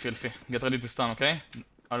gonna be filthy. Get ready to stun, okay?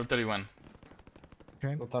 I'll tell you when.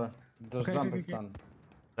 Okay. Lothar, just Okay, jump okay, and okay. stun.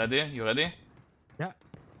 Ready? You ready? Yeah.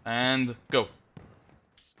 And go.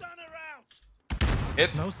 Stunner out.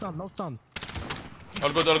 Hit. No stun. All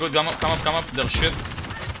good. Come up. They're shit.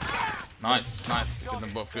 Nice. Kill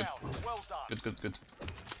them both. Good. Well done. Good.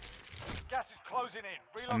 Gas is closing in.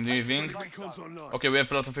 I'm Relocate leaving. to the safe Recon's zone. online. Okay, we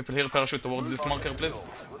have lots of people here. Parachute towards this marker, please.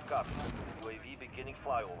 Good copy. UAV beginning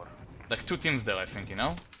flyover. Like 2 teams there, I think,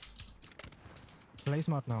 Play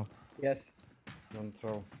smart now. Yes. Don't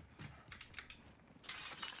throw.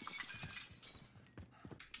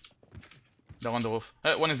 They're on the roof.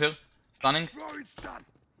 One is here. Stunning. Throwing stun.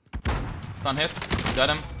 Stun hit. Got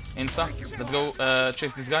him. Insta. Let's go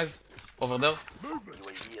chase these guys. Over there. Movement.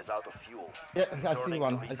 UAV is out of fuel. Yeah, I see Returning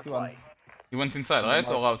one. to I see one. resupply. He went inside, right?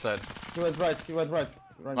 Or outside? He went right. Right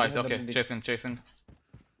Right, behind the okay. building. Chasing.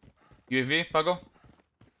 UAV, Pago?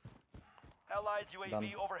 Allied UAV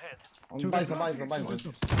Done. overhead. On Bison.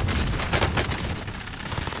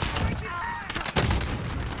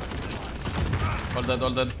 All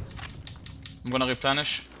dead. I'm gonna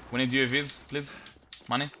replenish. We need UAVs, please.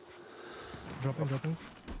 Money. Dropping.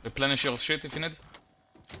 Replenish your shit if you need.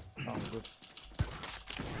 Oh, good.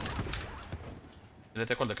 Did I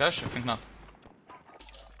take all the cash? I think not.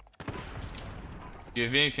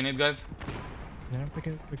 UAV if you need, guys. Yeah,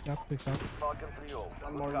 picked up. Falcon 3-0.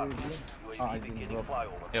 One more Good copy. UAV. UAV Ah, I didn't beginning drop.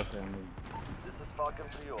 flyover. Here. Okay, maybe. This is Falcon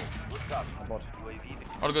 3-0. Good copy. About. UAV beginning.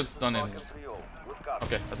 All good, don't need Falcon it. 3-0. Good copy.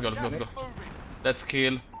 Okay, let's go. Moving. Let's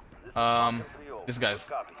kill This is Falcon 3-0. these guys.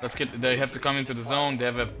 Good copy. Let's kill. They have to come into the zone. They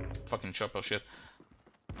have a fucking chopper shit.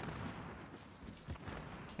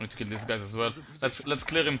 We need to kill these guys as well. Let's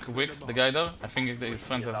clear him quick, the guy there. I think his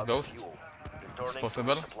friends have ghosts. Returning to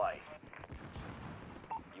possible. resupply.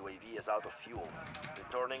 UAV is out of fuel.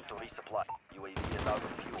 Returning to resupply. UAV is out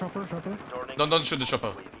of fuel. Chopper. Returning Don't shoot the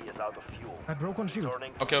chopper. UAV is out of fuel. I broke one shield.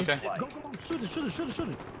 Returning to Okay. Go. Shoot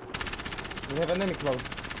it. We have enemy close.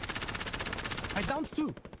 I downed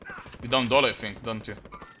 2. You down dollar, I think, don't you?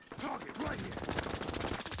 Target right here.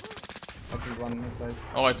 I think one inside.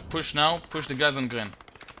 Alright, push now. Push the guys on green.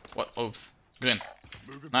 What? Oops. Green.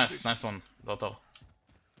 Moving Nice position. one, Lothar.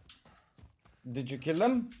 Did you kill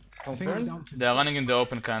them? I think we Confirmed? downed 2. They are running in the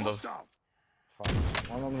open, kind of. Hostile. Fuck.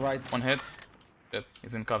 One on the right. One hit. Good.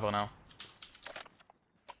 He's in cover now.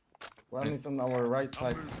 One is on our right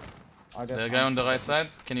side. I got The guy on the right side.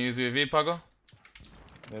 Can you use UAV, Pago?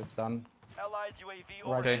 Yes, done. Allied UAV Right.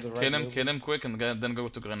 overhead. Okay, the right kill him quick and then go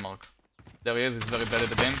to green mark. There he is, he's very bad at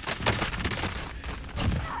the game.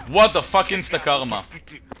 What the fuck, insta karma?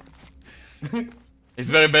 He's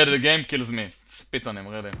very bad at the game, kills me. Spit on him,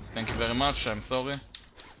 really. Thank you very much, I'm sorry.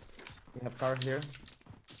 We have car here.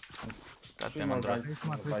 God Three damn, more I'm guys. dead. Very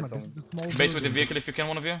smart, very smart. This is the small Bait with the building. vehicle if you can,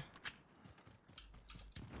 one of you.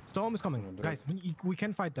 Storm is coming. Guys, we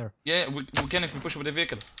can fight there. Yeah, we can if we push with the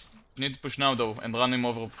vehicle. We need to push now though and run him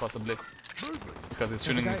over possibly. Because it's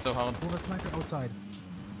shooting me so hard. With a sniper outside.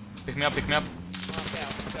 Pick me up, pick me up. Mark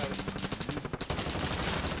out. I'm going.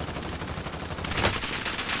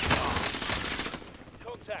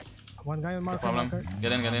 Contact. One guy on No marker. problem. marker.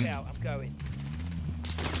 Get in, get Mark in. out. I'm going.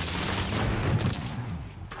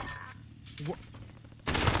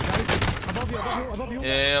 Guys, above you, above you, above you.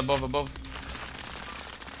 Yeah, above, above.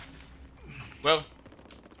 Where?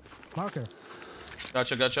 Marker.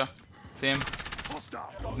 Gotcha, gotcha. See him.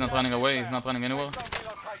 Hostile. He's not running away, he's not running anywhere. Zone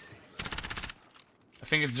relocated. I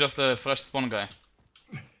think it's just a fresh spawn guy.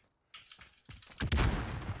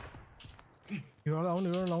 You're alone,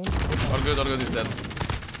 you're alone. All good, he's dead.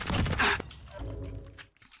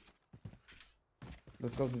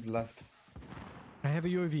 Let's go to the left. I have a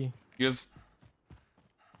UAV. Use.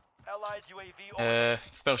 Allied UAV on.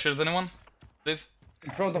 Spare shields, anyone? Please. In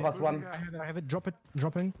front of us, one. I have it. Drop it.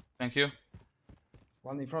 Dropping. Thank you.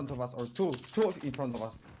 One in front of us, or two. Two in front of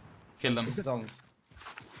us. Kill them. Zone.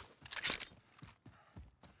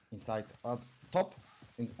 Inside. Top.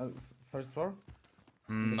 First floor.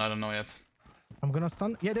 I don't know yet. I'm gonna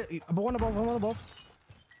stun. Yeah, one above, one above.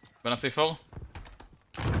 Gonna say 4.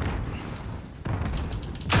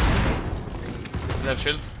 Still have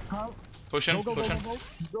shields. Carl. Push in, Go, push in. go.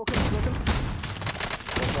 Broken, broken.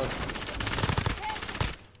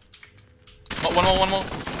 One more.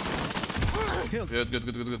 Killed. Good.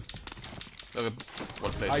 Very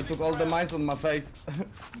well played. I took all the mines on my face.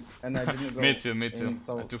 And I didn't go. Me too. in,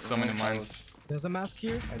 I took so many mines. There's a mask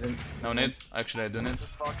here. I didn't. No need. Actually, I do need.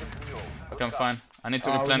 Fucking mule. Okay, I'm fine. I need to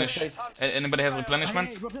we have replenish. face. Anybody has replenishment?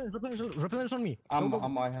 Hey, replenish on me. I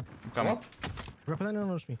have. Come on. What?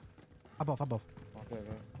 Replenish me. Above. Okay.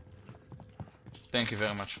 Thank you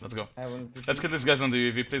very much. Let's go. I want to Let's kill these guys on the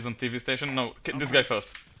UAV, please, on TV station. No, kill this guy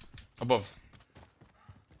first. Above.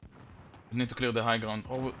 We need to clear the high ground.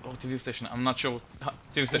 Or TV station. I'm not sure.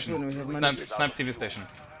 TV station. one, we have many- Snipe TV station.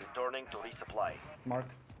 Returning to resupply. Mark.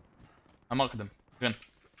 I marked them. Green.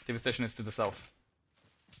 TV station is to the south.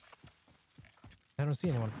 I don't see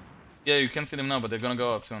anyone. Yeah, you can see them now, but they're gonna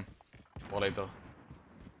go out soon. Or later.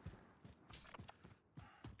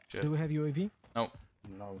 Shit. Do we have UAV? No.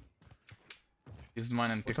 No. Used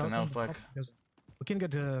mine and picked an airstrike. We can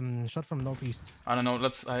get shot from northeast. I don't know,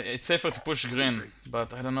 let's... it's safer to push green,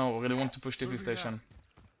 but I don't know, I really want to push TV station.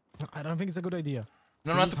 I don't think it's a good idea.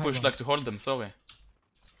 No, We not use to high push, ground. like to hold them, sorry.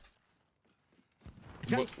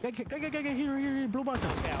 Guy, here, blue marker.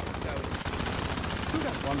 Mark out. I'm going. Two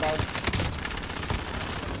guys. One down.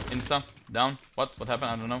 Insta, down. What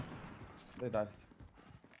happened? I don't know. They died.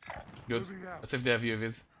 Good. Let's see if they have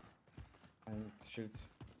UAVs. And shields.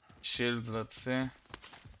 Shields, let's see.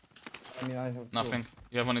 I mean, I have two. Nothing.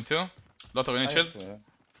 You have only 2? Lothar, you I need have shields? two,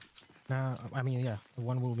 yeah. I mean, yeah,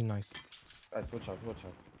 one will be nice. Guys, watch out.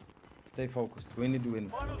 Stay focused. We need to win.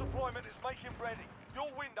 Final deployment is making ready. Your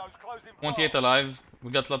window's closing. 28 alive.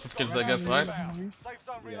 We got lots of kills, I guess, right? Safe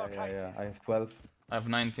zone Yeah. relocated. I have 12. I have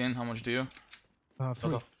 19. How much do you? 3.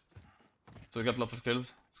 Lothar. So we got lots of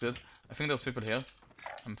kills. It's good. I think there's people here.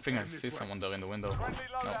 I think I see someone there in the window. Friendly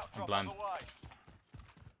No, loadout I'm drop blind. on the way.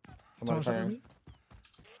 Someone Someone shot at firing. me.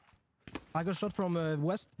 I got shot from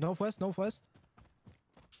northwest.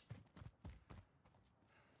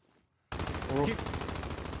 Roof.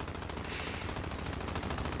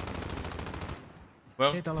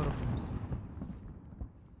 Well, Hit a lot of times.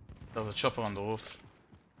 there's a chopper on the roof.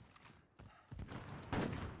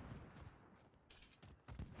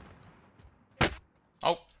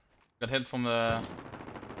 Oh! Got hit from the...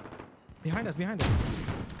 Behind us.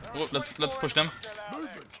 Oh, let's push them. Still out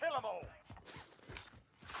there. Kill 'em all.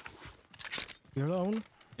 You're alone.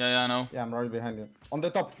 Yeah, I know. Yeah, I'm right behind you. On the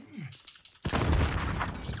top.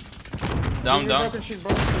 Down. Broken shield,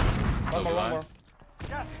 broken shield. One more.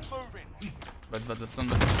 Gas is moving. But that's not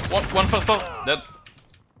the... One first floor! Dead.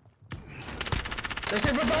 They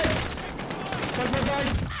say bye-bye!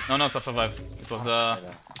 No, survive. It was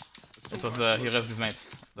he rezzed his mate.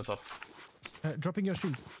 That's all. Dropping your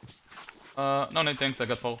shield. No need, thanks, I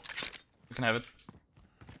got 4. You can have it.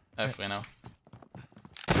 I have 3 now.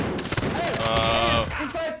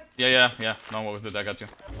 Inside! Yeah. No worries, dude, I got you.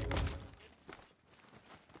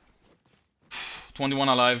 21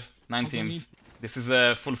 alive, 9 teams. This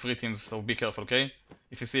is full 3 teams, so be careful, okay?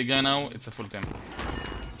 If you see a guy now, it's a full team.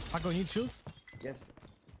 Pago, need shields? Yes.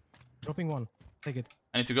 Dropping 1. Take it.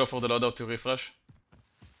 I need to go for the loadout to refresh.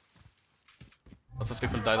 Lots of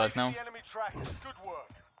people died right now. The enemy trackers. Good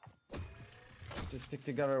work. Just stick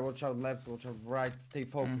together, watch out left, watch out right, stay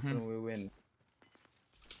focused and we win.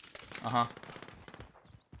 Uh-huh.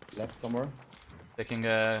 Left somewhere. Taking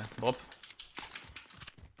a drop.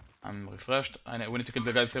 I'm refreshed. We need to kill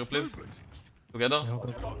the guys here, please. Together. Yeah,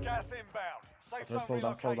 okay. Got gas inbound. Safe Just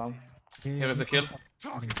zone slow down. relocated. Here is a kill.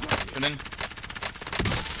 Killing.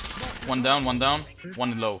 One down,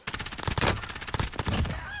 one low.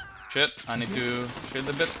 Shit, I need to shield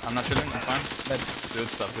a bit. I'm not shielding, I'm fine. Good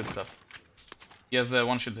stuff, good stuff. He has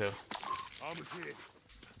one shield here. Armor's here.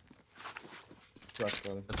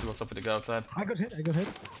 Let's see what's up with the guy outside. I got hit.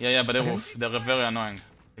 Yeah, but the roof. They're very annoying.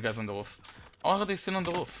 The guys on the roof. Why are they still on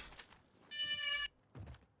the roof?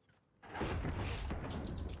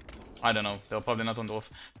 I don't know. They're probably not on the roof.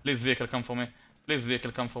 Please, vehicle, come for me. Please,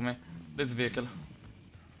 vehicle, come for me. Please, vehicle.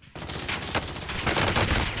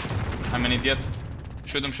 I'm an idiot.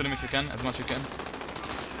 Shoot him if you can, as much as you can.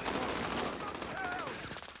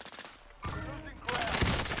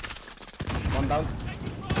 One down.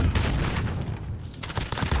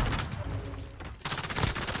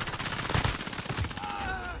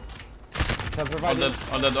 All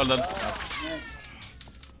dead.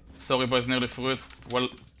 Sorry boys, nearly through it. Well,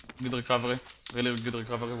 good recovery. Really good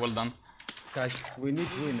recovery, well done. Guys, we need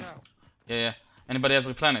to win. Yeah. Anybody has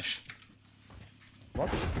replenish? What?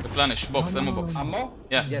 Replenish, box, ammo box. Ammo?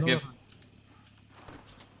 Yeah, Yes. give.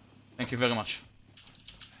 Thank you very much.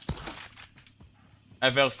 I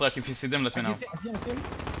have airstrike, if you see them, let me know.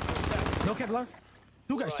 No Kevlar.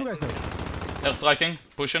 Two guys there. Airstriking,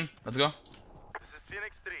 pushing, let's go. This is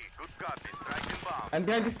Phoenix 3. Good copy. Striking bomb. I'm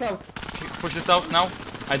behind this house. Push this house now.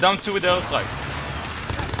 I downed 2 with the airstrike.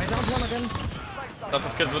 I downed one again. Lots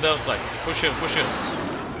of kills with the airstrike. Push here.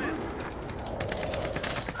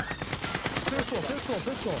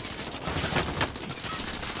 First floor.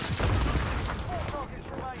 Targets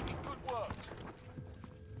remaining. Good work.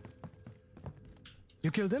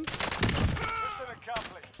 You killed him? Mission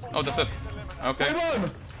accomplished. Oh, that's it. Okay. We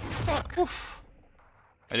won! Fuck!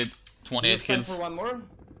 I did We 28 have time kills. for one more?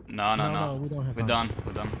 No. we don't have We're time.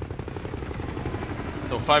 done.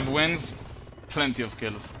 So 5 wins, plenty of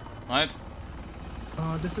kills, right?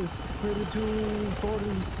 This is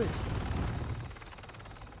 32-46.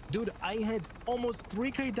 Dude, I had almost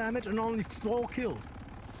 3k damage and only 4 kills.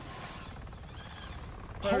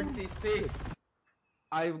 36.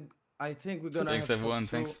 I think we're gonna Thanks, have everyone,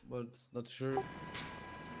 top 2, thanks. but not sure.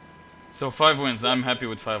 So 5 wins, I'm happy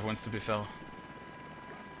with 5 wins to be fair.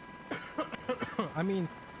 I mean,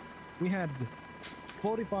 we had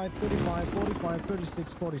 45, 35, 45,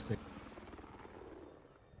 36, 46.